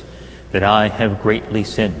sisters, that I have greatly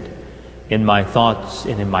sinned in my thoughts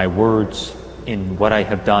and in my words, in what I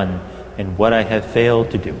have done and what I have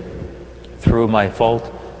failed to do, through my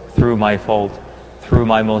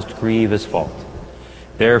most grievous fault.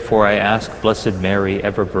 Therefore I ask Blessed Mary,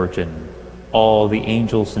 ever Virgin, all the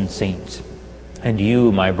angels and saints, and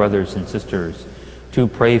you, my brothers and sisters, to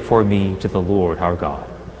pray for me to the Lord our God.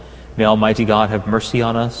 May Almighty God have mercy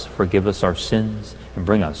on us, forgive us our sins, and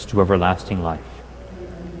bring us to everlasting life.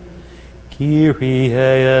 Kyrie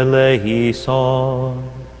eleison.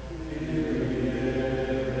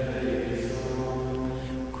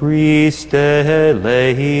 Christe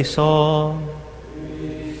eleison.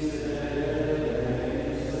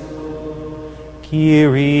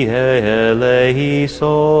 Kyrie eleison.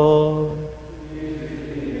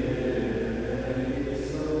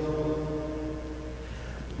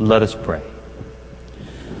 Let us pray.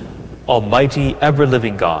 Almighty,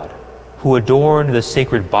 ever-living God, who adorn the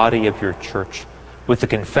sacred body of your church with the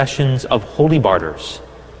confessions of holy martyrs,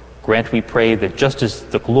 grant, we pray, that just as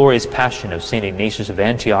the glorious passion of St. Ignatius of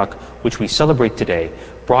Antioch, which we celebrate today,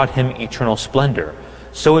 brought him eternal splendor,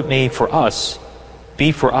 so it may be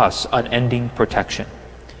for us unending protection.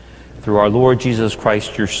 Through our Lord Jesus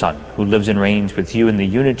Christ, your Son, who lives and reigns with you in the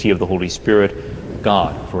unity of the Holy Spirit,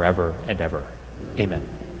 God, forever and ever. Amen.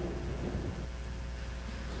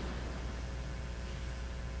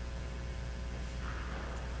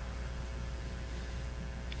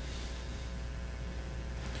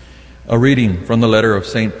 A reading from the letter of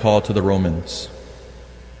St. Paul to the Romans.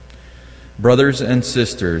 Brothers and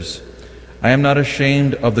sisters, I am not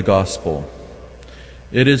ashamed of the gospel.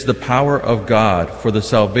 It is the power of God for the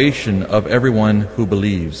salvation of everyone who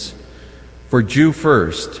believes, for Jew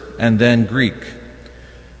first and then Greek.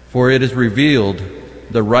 For it is revealed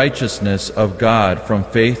the righteousness of God from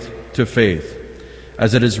faith to faith,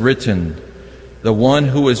 as it is written, the one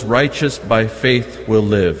who is righteous by faith will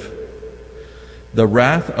live. The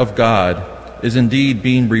wrath of God is indeed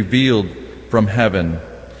being revealed from heaven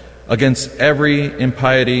against every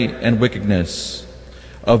impiety and wickedness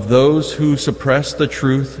of those who suppress the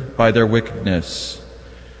truth by their wickedness.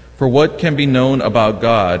 For what can be known about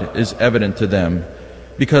God is evident to them,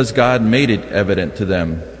 because God made it evident to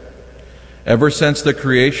them. Ever since the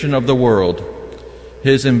creation of the world,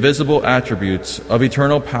 his invisible attributes of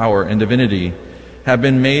eternal power and divinity have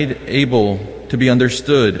been made able to be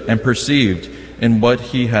understood and perceived in what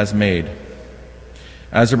he has made.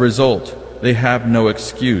 As a result, they have no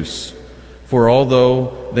excuse, for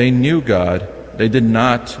although they knew God, they did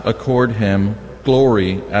not accord him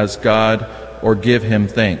glory as God or give him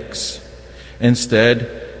thanks. Instead,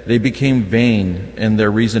 they became vain in their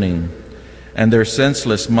reasoning, and their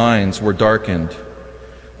senseless minds were darkened.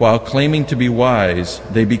 While claiming to be wise,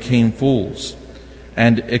 they became fools,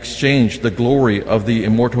 and exchanged the glory of the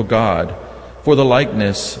immortal God for the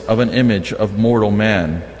likeness of an image of mortal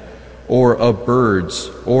man, or of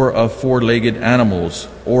birds, or of four-legged animals,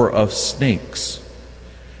 or of snakes.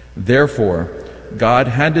 Therefore, God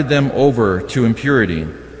handed them over to impurity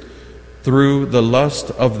through the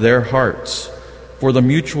lust of their hearts, for the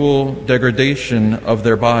mutual degradation of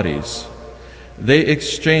their bodies. They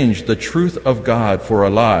exchanged the truth of God for a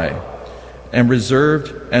lie, and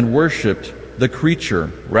reserved and worshipped the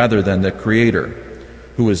creature rather than the Creator,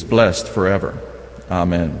 who is blessed forever.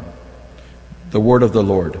 Amen. The word of the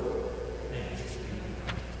Lord.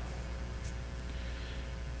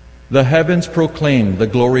 The heavens proclaim the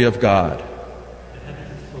glory of God.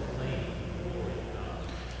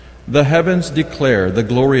 The heavens declare the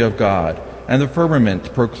glory of God, and the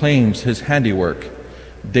firmament proclaims his handiwork.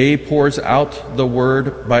 Day pours out the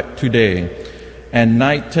word to day, and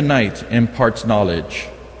night to night imparts knowledge.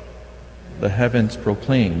 The heavens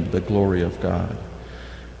proclaim the glory of God.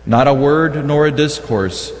 Not a word nor a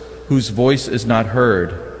discourse whose voice is not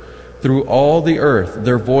heard. Through all the earth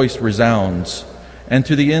their voice resounds, and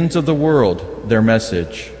to the ends of the world their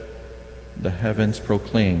message. The heavens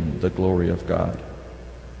proclaim the glory of God.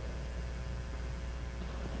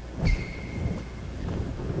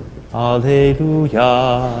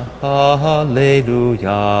 Alleluia, alleluia,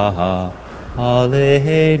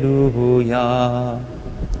 alleluia.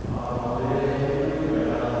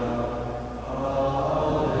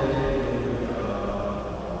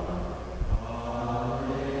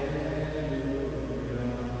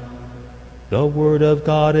 The Word of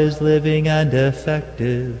God is living and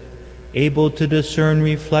effective, able to discern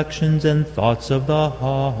reflections and thoughts of the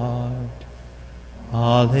heart.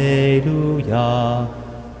 Alleluia,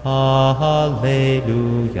 alleluia,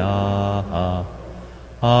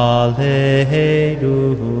 alleluia.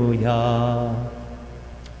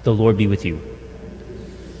 The Lord be with you.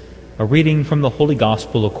 A reading from the Holy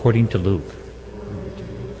Gospel according to Luke.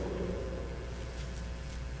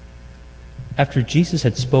 After Jesus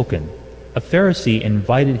had spoken, a Pharisee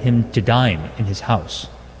invited him to dine in his house.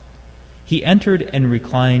 He entered and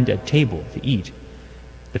reclined at table to eat.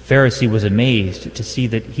 The Pharisee was amazed to see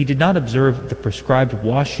that he did not observe the prescribed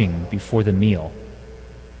washing before the meal.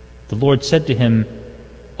 The Lord said to him,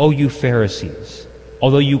 "O you Pharisees,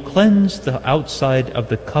 although you cleanse the outside of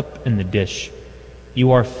the cup and the dish, you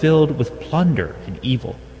are filled with plunder and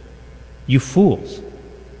evil. You fools!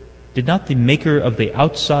 Did not the maker of the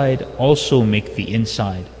outside also make the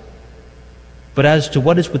inside? But as to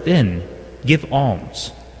what is within, give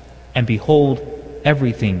alms, and behold,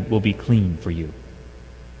 everything will be clean for you."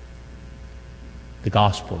 The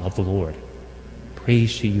Gospel of the Lord.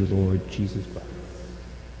 Praise to you, Lord Jesus Christ.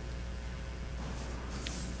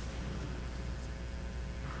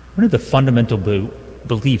 One of the fundamental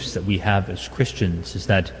beliefs that we have as Christians is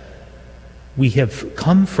that we have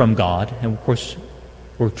come from God, and of course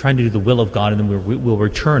we're trying to do the will of God, and then we'll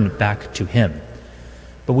return back to Him.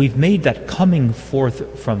 But we've made that coming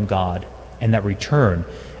forth from God and that return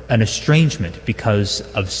an estrangement because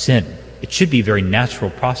of sin. It should be a very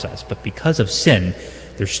natural process, but because of sin,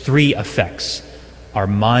 there's three effects. Our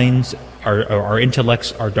minds, our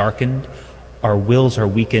intellects are darkened, our wills are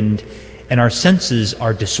weakened, and our senses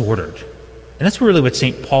are disordered. And that's really what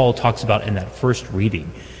St. Paul talks about in that first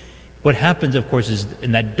reading. What happens, of course, is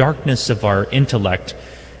in that darkness of our intellect,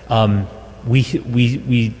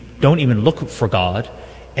 we don't even look for God.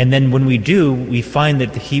 And then when we do, we find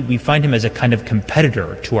that we find him as a kind of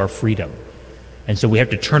competitor to our freedom. And so we have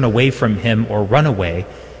to turn away from him or run away.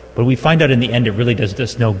 But we find out in the end it really does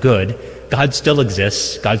us no good. God still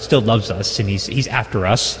exists. God still loves us, and he's after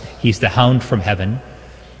us. He's the hound from heaven.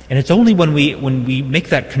 And it's only when we make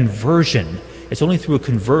that conversion, it's only through a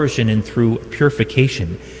conversion and through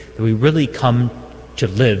purification that we really come to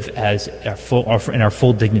live as in our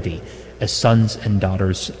full dignity as sons and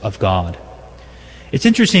daughters of God. It's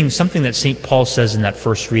interesting, something that St. Paul says in that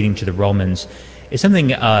first reading to the Romans is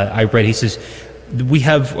something I read. He says, we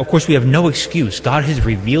have no excuse. God has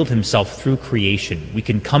revealed himself through creation. We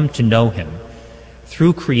can come to know him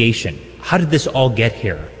through creation. How did this all get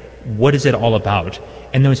here? What is it all about?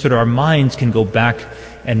 And then sort of our minds can go back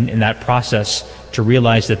and in that process to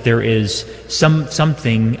realize that there is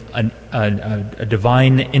something, a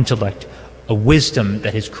divine intellect, a wisdom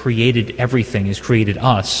that has created everything, has created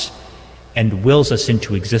us, and wills us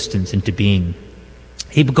into existence, into being.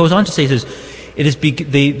 He goes on to say, he says,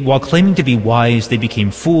 while claiming to be wise, they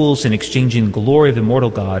became fools in exchanging the glory of the immortal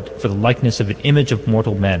God for the likeness of an image of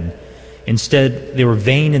mortal men. Instead, they were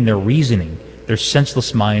vain in their reasoning. Their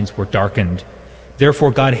senseless minds were darkened.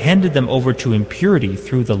 Therefore, God handed them over to impurity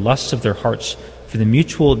through the lusts of their hearts for the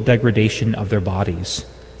mutual degradation of their bodies.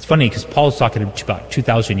 It's funny because Paul's talking about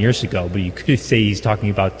 2,000 years ago, but you could say he's talking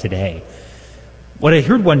about today. What I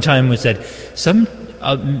heard one time was that sometimes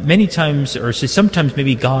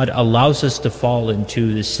maybe God allows us to fall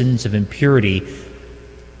into the sins of impurity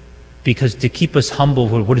because to keep us humble,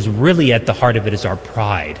 what is really at the heart of it is our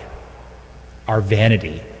pride, our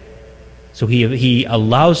vanity. So he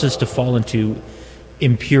allows us to fall into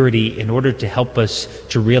impurity in order to help us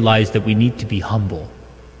to realize that we need to be humble.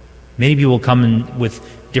 Many people come in with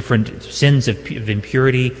different sins of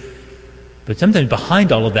impurity, but sometimes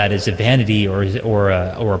behind all of that is a vanity or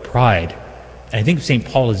a pride. And I think St.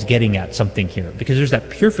 Paul is getting at something here, because there's that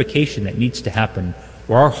purification that needs to happen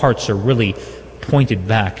where our hearts are really pointed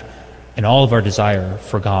back in all of our desire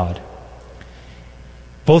for God.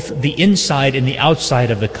 Both the inside and the outside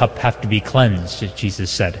of the cup have to be cleansed, as Jesus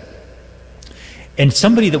said. And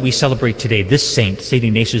somebody that we celebrate today, this saint, St.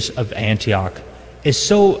 Ignatius of Antioch, is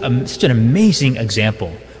such an amazing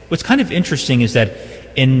example. What's kind of interesting is that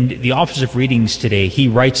in the Office of Readings today, he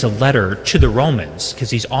writes a letter to the Romans because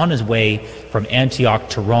he's on his way from Antioch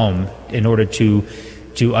to Rome in order to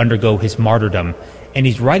undergo his martyrdom. And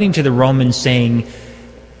he's writing to the Romans saying,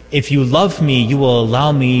 if you love me, you will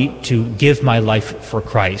allow me to give my life for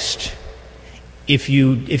Christ. If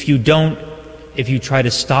you don't, if you try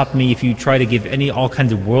to stop me, if you try to give all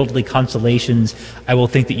kinds of worldly consolations, I will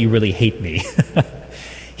think that you really hate me.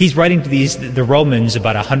 He's writing to the Romans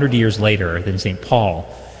about 100 years later than St.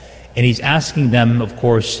 Paul, and he's asking them, of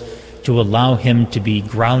course, to allow him to be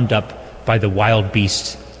ground up by the wild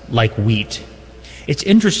beasts like wheat. It's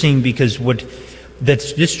interesting because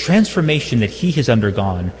this transformation that he has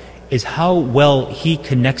undergone is how well he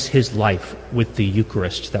connects his life with the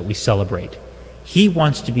Eucharist that we celebrate. He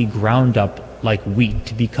wants to be ground up like wheat,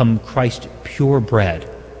 to become Christ's pure bread.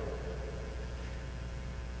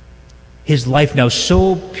 His life now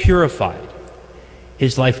so purified,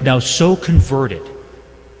 his life now so converted,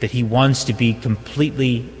 that he wants to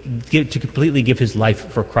completely give his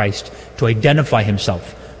life for Christ, to identify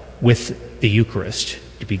himself with the Eucharist,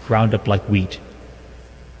 to be ground up like wheat.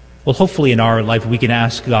 Well, hopefully in our life we can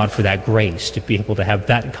ask God for that grace to be able to have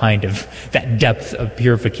that depth of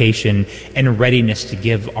purification and readiness to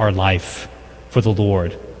give our life for the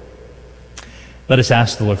Lord. Let us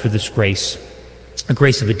ask the Lord for this grace, a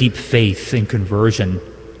grace of a deep faith and conversion.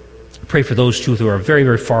 Pray for those too who are very,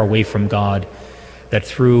 very far away from God, that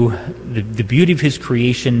through the beauty of his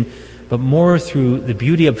creation, but more through the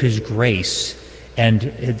beauty of his grace and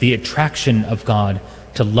the attraction of God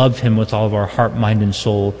to love him with all of our heart, mind, and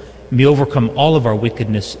soul, may overcome all of our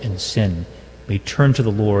wickedness and sin, may turn to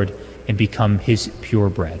the Lord and become his pure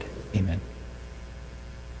bread. Amen.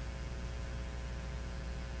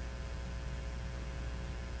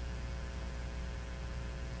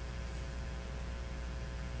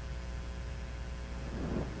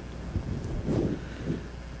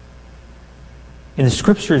 In the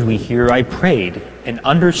scriptures we hear, I prayed, and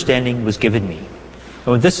understanding was given me.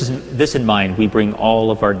 And with this in mind, we bring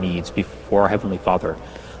all of our needs before our Heavenly Father.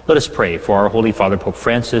 Let us pray for our Holy Father, Pope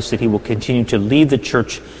Francis, that he will continue to lead the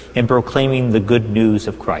Church in proclaiming the good news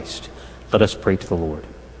of Christ. Let us pray to the Lord.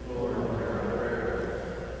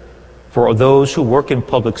 For those who work in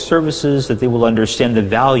public services, that they will understand the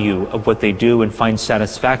value of what they do and find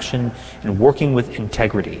satisfaction in working with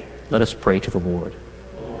integrity. Let us pray to the Lord.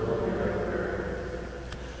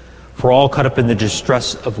 For all caught up in the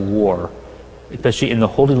distress of war, especially in the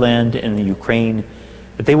Holy Land and the Ukraine,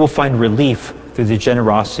 that they will find relief through the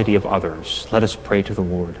generosity of others. Let us pray to the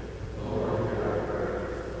Lord.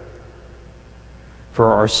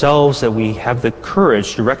 For ourselves, that we have the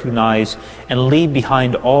courage to recognize and leave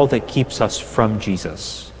behind all that keeps us from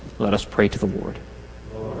Jesus. Let us pray to the Lord.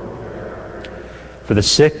 For the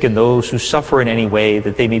sick and those who suffer in any way,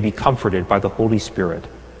 that they may be comforted by the Holy Spirit.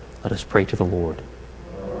 Let us pray to the Lord.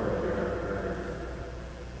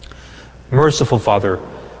 Merciful Father,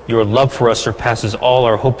 your love for us surpasses all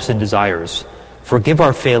our hopes and desires. Forgive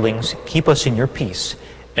our failings, keep us in your peace,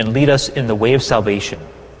 and lead us in the way of salvation,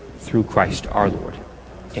 through Christ our Lord.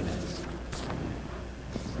 Amen.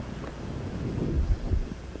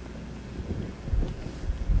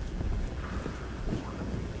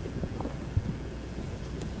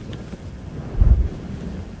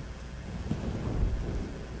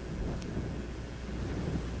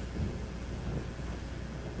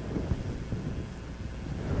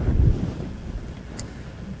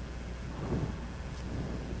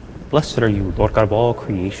 Blessed are you, Lord God of all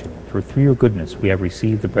creation, for through your goodness we have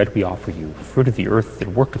received the bread we offer you, fruit of the earth, the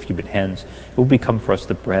work of human hands. It will become for us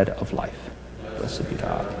the bread of life. Blessed be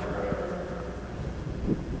God.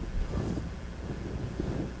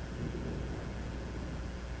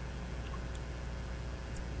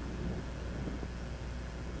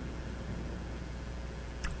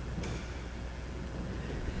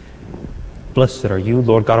 Blessed are you,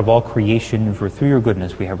 Lord God of all creation, for through your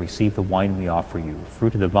goodness we have received the wine we offer you,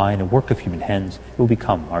 fruit of the vine, a work of human hands. It will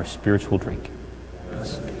become our spiritual drink.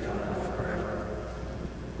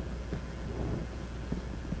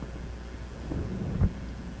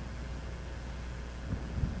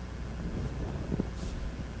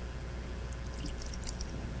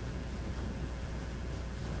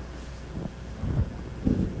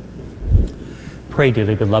 Pray,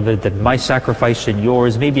 dearly beloved, that my sacrifice and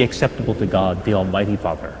yours may be acceptable to God, the Almighty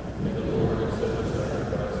Father.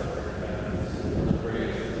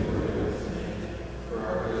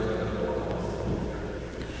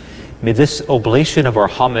 May this oblation of our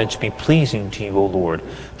homage be pleasing to you, O Lord,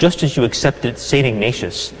 just as you accepted St.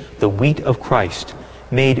 Ignatius, the wheat of Christ,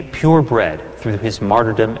 made pure bread through his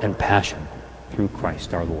martyrdom and passion, through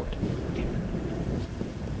Christ our Lord. Amen.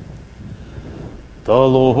 The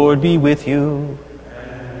Lord be with you.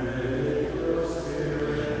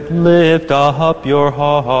 Lift up your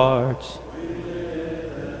hearts.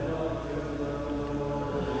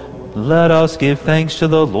 Let us give thanks to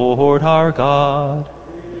the Lord our God.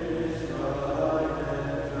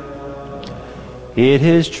 It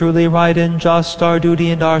is truly right and just, our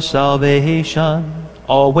duty and our salvation,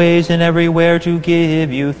 always and everywhere to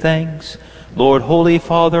give you thanks, Lord, Holy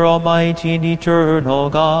Father, Almighty and eternal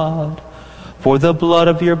God, for the blood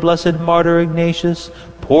of your blessed martyr Ignatius,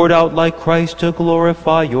 poured out like Christ to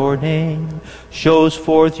glorify your name, shows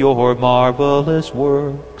forth your marvelous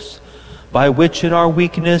works, by which in our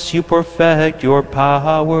weakness you perfect your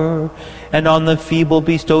power, and on the feeble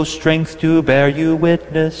bestow strength to bear you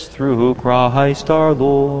witness through Christ our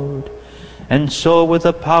Lord. And so with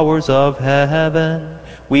the powers of heaven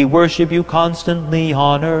we worship you constantly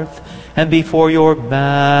on earth, and before your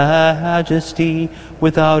majesty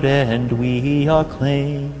without end we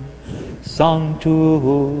acclaim.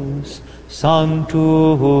 Sanctus,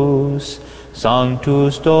 Sanctus,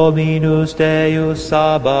 Sanctus Dominus Deus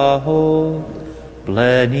Sabaoth,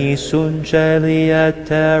 pleni sunt caeli et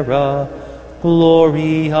terra,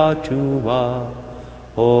 gloria tua,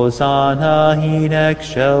 Hosanna in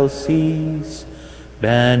excelsis,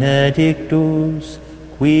 benedictus,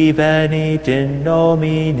 qui venit in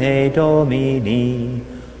nomine Domini,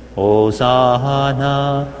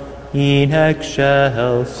 Hosanna in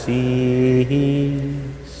excelsis.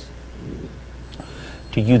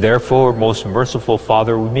 To you, therefore, most merciful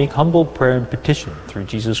Father, we make humble prayer and petition through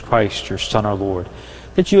Jesus Christ, your Son, our Lord,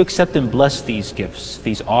 that you accept and bless these gifts,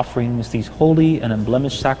 these offerings, these holy and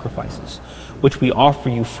unblemished sacrifices, which we offer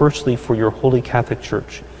you firstly for your holy Catholic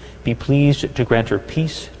Church. Be pleased to grant her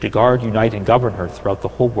peace, to guard, unite, and govern her throughout the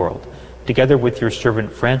whole world, together with your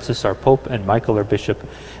servant Francis, our Pope, and Michael, our Bishop,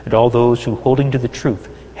 and all those who, holding to the truth,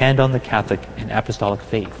 hand on the Catholic and Apostolic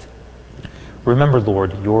faith. Remember,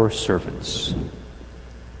 Lord, your servants,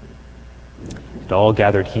 and all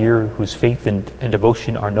gathered here whose faith and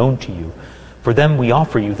devotion are known to you. For them we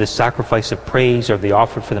offer you this sacrifice of praise, or they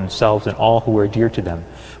offer for themselves and all who are dear to them,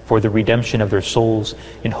 for the redemption of their souls,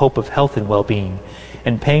 in hope of health and well-being,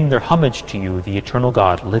 and paying their homage to you, the eternal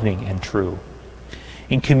God, living and true.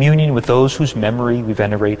 In communion with those whose memory we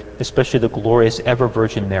venerate, especially the glorious ever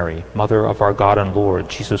Virgin Mary, Mother of our God and Lord,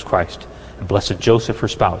 Jesus Christ, and blessed Joseph, her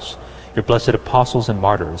spouse, your blessed apostles and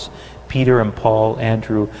martyrs, Peter and Paul,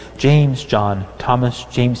 Andrew, James, John, Thomas,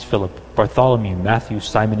 James, Philip, Bartholomew, Matthew,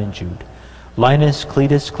 Simon, and Jude, Linus,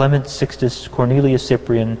 Cletus, Clement, Sixtus, Cornelius,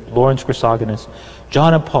 Cyprian, Lawrence, Chrysogonus,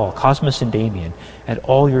 John and Paul, Cosmas and Damian, and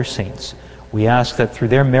all your saints. We ask that through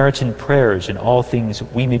their merits and prayers in all things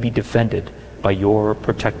we may be defended by your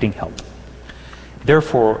protecting help.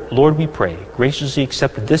 Therefore, Lord, we pray, graciously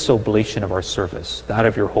accept this oblation of our service, that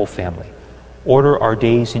of your whole family. Order our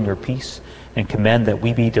days in your peace, and command that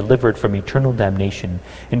we be delivered from eternal damnation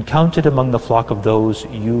and counted among the flock of those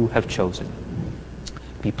you have chosen.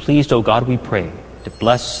 Be pleased, O God, we pray, to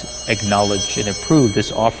bless, acknowledge, and approve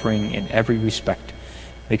this offering in every respect.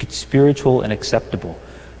 Make it spiritual and acceptable,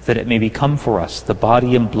 that it may become for us the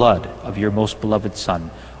body and blood of your most beloved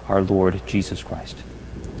Son, our Lord Jesus Christ.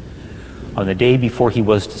 On the day before he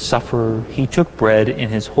was to suffer, he took bread in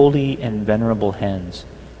his holy and venerable hands,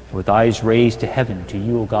 and with eyes raised to heaven, to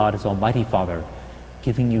you, O God, as Almighty Father,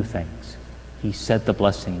 giving you thanks, he said the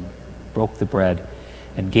blessing, broke the bread,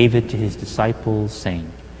 and gave it to his disciples,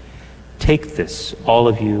 saying, "Take this, all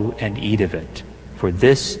of you, and eat of it, for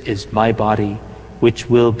this is my body, which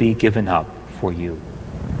will be given up for you."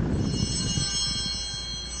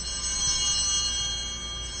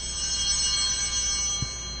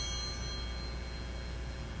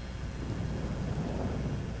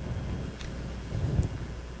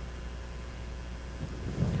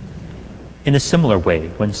 In a similar way,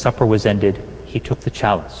 when supper was ended, he took the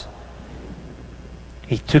chalice,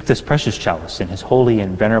 He took this precious chalice in his holy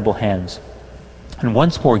and venerable hands, and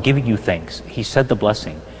once more giving you thanks, he said the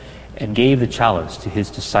blessing and gave the chalice to his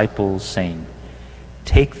disciples, saying,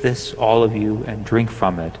 "Take this, all of you, and drink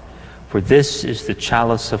from it, for this is the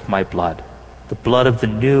chalice of my blood, the blood of the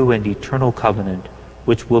new and eternal covenant,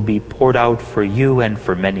 which will be poured out for you and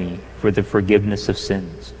for many for the forgiveness of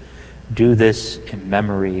sins. Do this in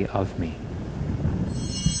memory of me."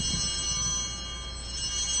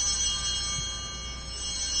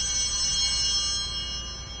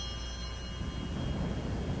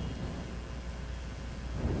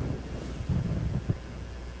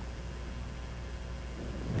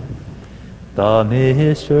 The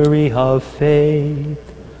mystery of faith.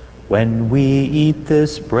 When we eat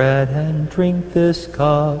this bread and drink this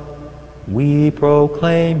cup, we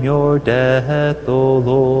proclaim your death, O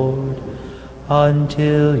Lord,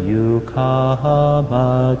 until you come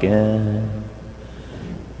again.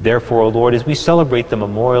 Therefore, O Lord, as we celebrate the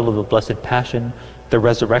memorial of the Blessed Passion, the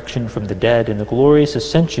resurrection from the dead, and the glorious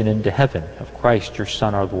ascension into heaven of Christ, your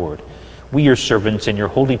Son, our Lord, we, your servants and your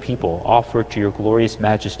holy people, offer to your glorious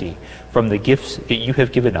majesty from the gifts that you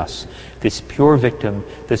have given us, this pure victim,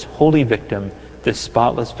 this holy victim, this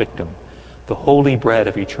spotless victim, the holy bread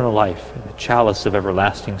of eternal life and the chalice of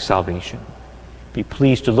everlasting salvation. Be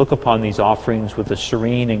pleased to look upon these offerings with a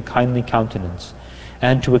serene and kindly countenance,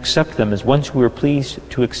 and to accept them as once we were pleased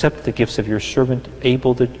to accept the gifts of your servant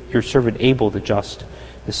Abel the just,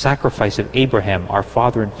 the sacrifice of Abraham, our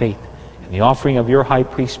father in faith, and the offering of your high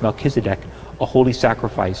priest Melchizedek, a holy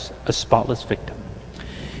sacrifice, a spotless victim.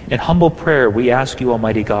 In humble prayer we ask you,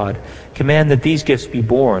 Almighty God, command that these gifts be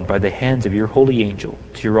borne by the hands of your holy angel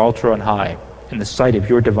to your altar on high, in the sight of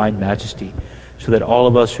your divine majesty, so that all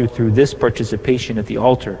of us who through this participation at the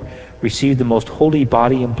altar receive the most holy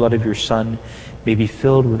body and blood of your Son may be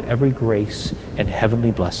filled with every grace and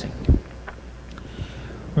heavenly blessing.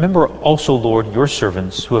 Remember also, Lord, your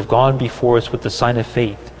servants who have gone before us with the sign of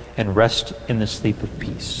faith, and rest in the sleep of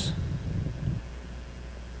peace.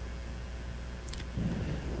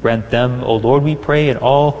 Grant them, O Lord, we pray, and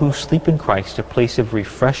all who sleep in Christ, a place of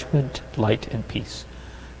refreshment, light, and peace.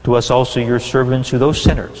 To us also, your servants, who those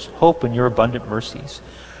sinners hope in your abundant mercies,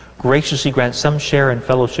 graciously grant some share and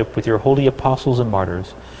fellowship with your holy apostles and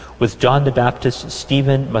martyrs, with John the Baptist,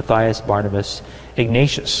 Stephen, Matthias, Barnabas,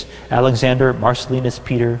 Ignatius, Alexander, Marcellinus,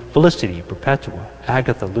 Peter, Felicity, Perpetua,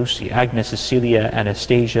 Agatha, Lucy, Agnes, Cecilia,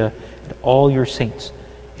 Anastasia, and all your saints.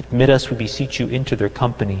 Admit us, we beseech you, into their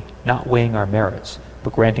company, not weighing our merits,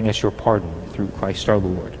 but granting us your pardon through Christ our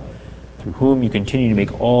Lord, through whom you continue to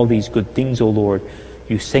make all these good things, O Lord.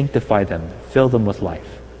 You sanctify them, fill them with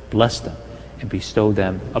life, bless them, and bestow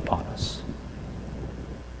them upon us.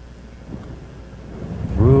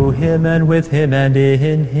 Through him and with him and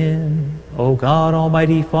in him, O God,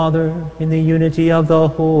 Almighty Father, in the unity of the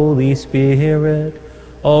Holy Spirit,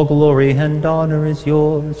 all glory and honor is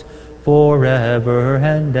yours forever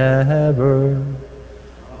and ever.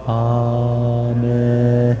 Amen.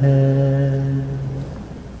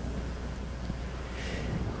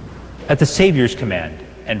 At the Savior's command,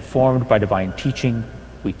 and formed by divine teaching,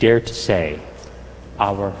 we dare to say,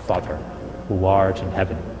 Our Father, who art in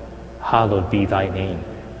heaven, hallowed be thy name.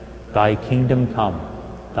 Thy kingdom come,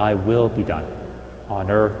 thy will be done, on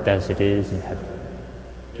earth as it is in heaven.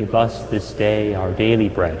 Give us this day our daily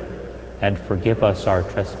bread, and forgive us our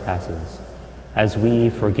trespasses, as we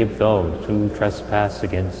forgive those who trespass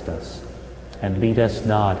against us. And lead us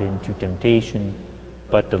not into temptation,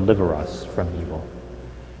 but deliver us from evil.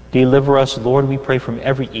 Deliver us, Lord, we pray, from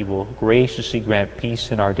every evil. Graciously grant peace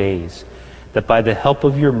in our days, that by the help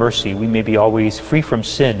of your mercy we may be always free from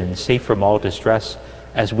sin and safe from all distress,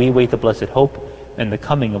 as we await the blessed hope and the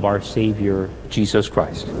coming of our Savior, Jesus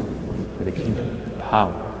Christ. For the kingdom, the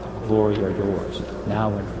power, the glory are yours,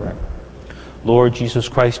 now and forever. Lord Jesus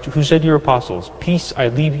Christ, who said to your apostles, Peace I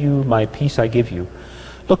leave you, my peace I give you,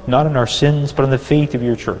 look not on our sins, but on the faith of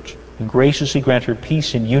your church, and graciously grant her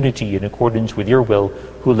peace and unity in accordance with your will,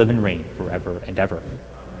 who live and reign forever and ever.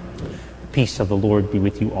 The peace of the Lord be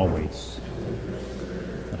with you always.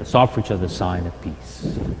 Let us offer each other the sign of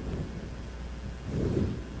peace.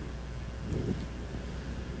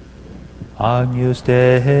 Agnus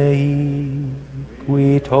Dei,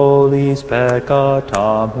 qui tollis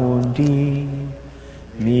peccata mundi,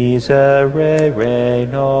 miserere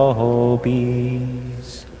nobis.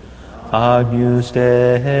 Agnus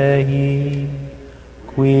Dei,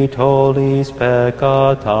 qui tollis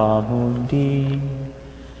peccata mundi,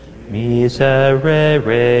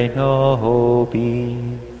 miserere nobis.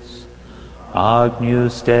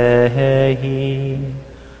 Agnus Dei,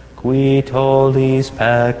 qui tollis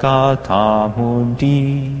peccata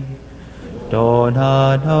mundi,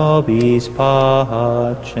 dona nobis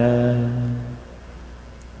pacem.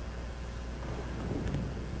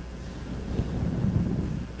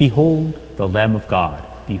 Behold the Lamb of God.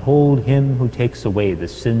 Behold him who takes away the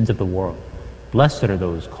sins of the world. Blessed are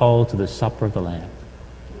those called to the supper of the Lamb.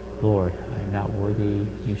 Lord, I am not worthy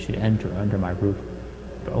you should enter under my roof,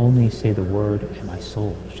 but only say the word, and my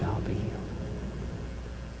soul shall be healed.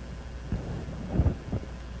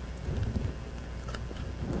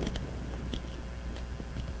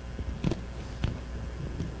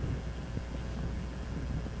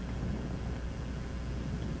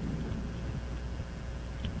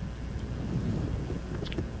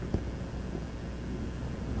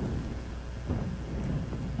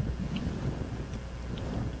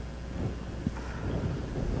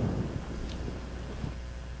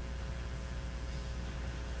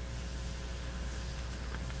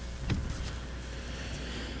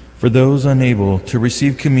 For those unable to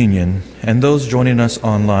receive communion and those joining us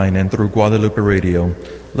online and through Guadalupe Radio,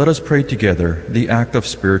 let us pray together the act of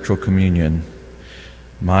spiritual communion.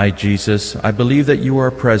 My Jesus, I believe that you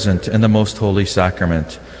are present in the most holy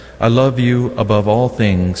sacrament. I love you above all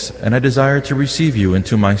things, and I desire to receive you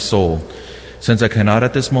into my soul. Since I cannot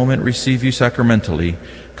at this moment receive you sacramentally,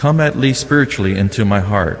 come at least spiritually into my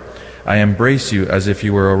heart. I embrace you as if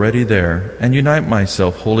you were already there, and unite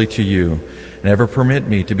myself wholly to you. Never permit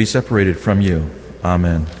me to be separated from you.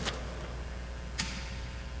 Amen.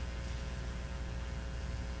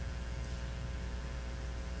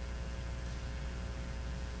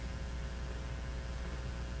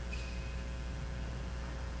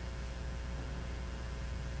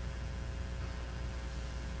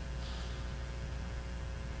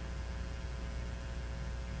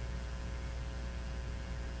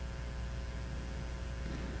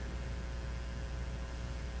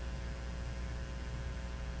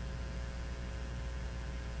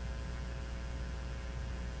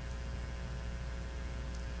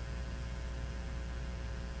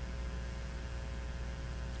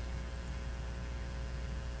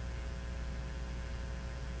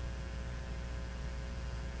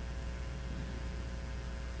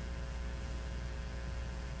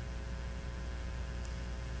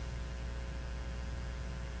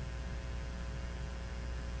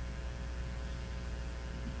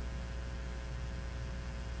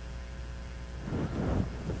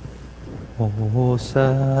 O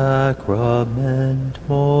sacrament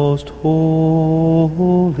most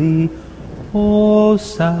holy, O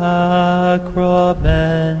sacrament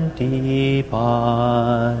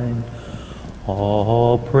divine,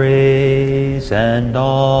 all praise and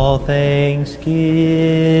all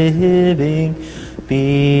thanksgiving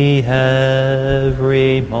be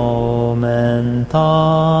every moment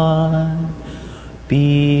thine,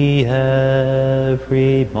 be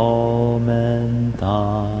every moment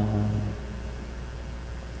thine.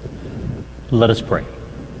 Let us pray.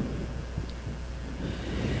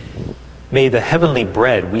 May the heavenly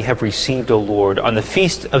bread we have received, O Lord, on the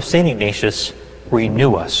feast of St. Ignatius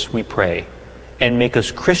renew us, we pray, and make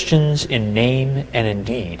us Christians in name and in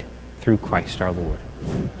deed through Christ our Lord.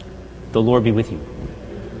 The Lord be with you.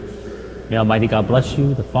 May Almighty God bless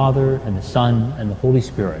you, the Father, and the Son, and the Holy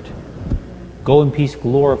Spirit. Go in peace,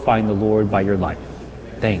 glorifying the Lord by your life.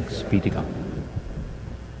 Thanks be to God.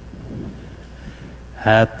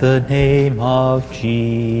 At the name of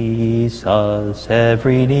Jesus,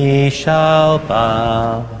 every knee shall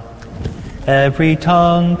bow, every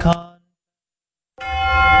tongue confess.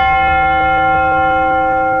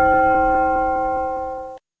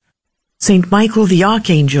 Saint Michael the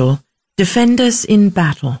Archangel, defend us in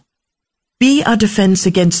battle. Be our defense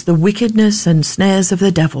against the wickedness and snares of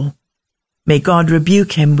the devil. May God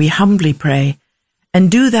rebuke him, we humbly pray. And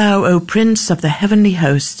do thou, O Prince of the heavenly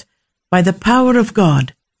host, by the power of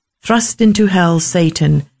God, thrust into hell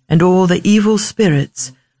Satan and all the evil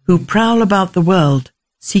spirits who prowl about the world,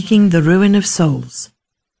 seeking the ruin of souls.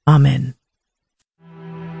 Amen.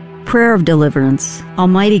 Prayer of Deliverance.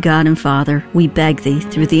 Almighty God and Father, we beg Thee,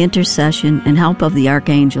 through the intercession and help of the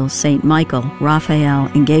archangels, Saint Michael, Raphael,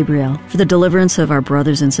 and Gabriel, for the deliverance of our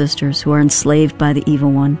brothers and sisters who are enslaved by the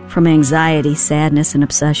evil one, from anxiety, sadness, and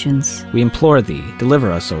obsessions. We implore Thee, deliver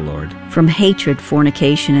us, O Lord. From hatred,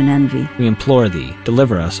 fornication, and envy. We implore Thee,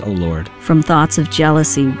 deliver us, O Lord. From thoughts of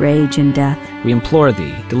jealousy, rage, and death. We implore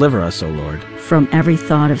Thee, deliver us, O Lord. From every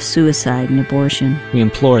thought of suicide and abortion. We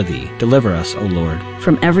implore Thee, deliver us, O Lord.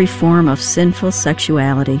 From every form of sinful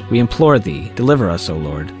sexuality. We implore Thee, deliver us, O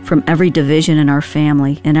Lord. From every division in our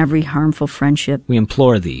family and every harmful friendship. We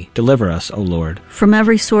implore Thee, deliver us, O Lord. From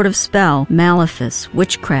every sort of spell, malefice,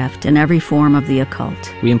 witchcraft, and every form of the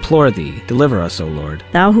occult. We implore Thee, deliver us, O Lord.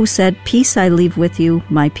 Thou who said, Peace I leave with you,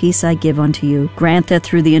 my peace I give unto you, grant that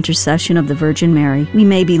through the intercession of the Virgin Mary, we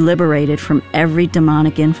may be liberated from every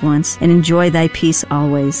demonic influence and enjoy Thy peace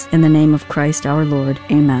always. In the name of Christ our Lord.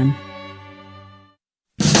 Amen.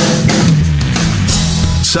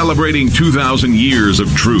 Celebrating 2,000 years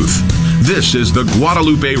of truth. This is the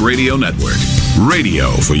Guadalupe Radio Network.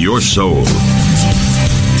 Radio for your soul.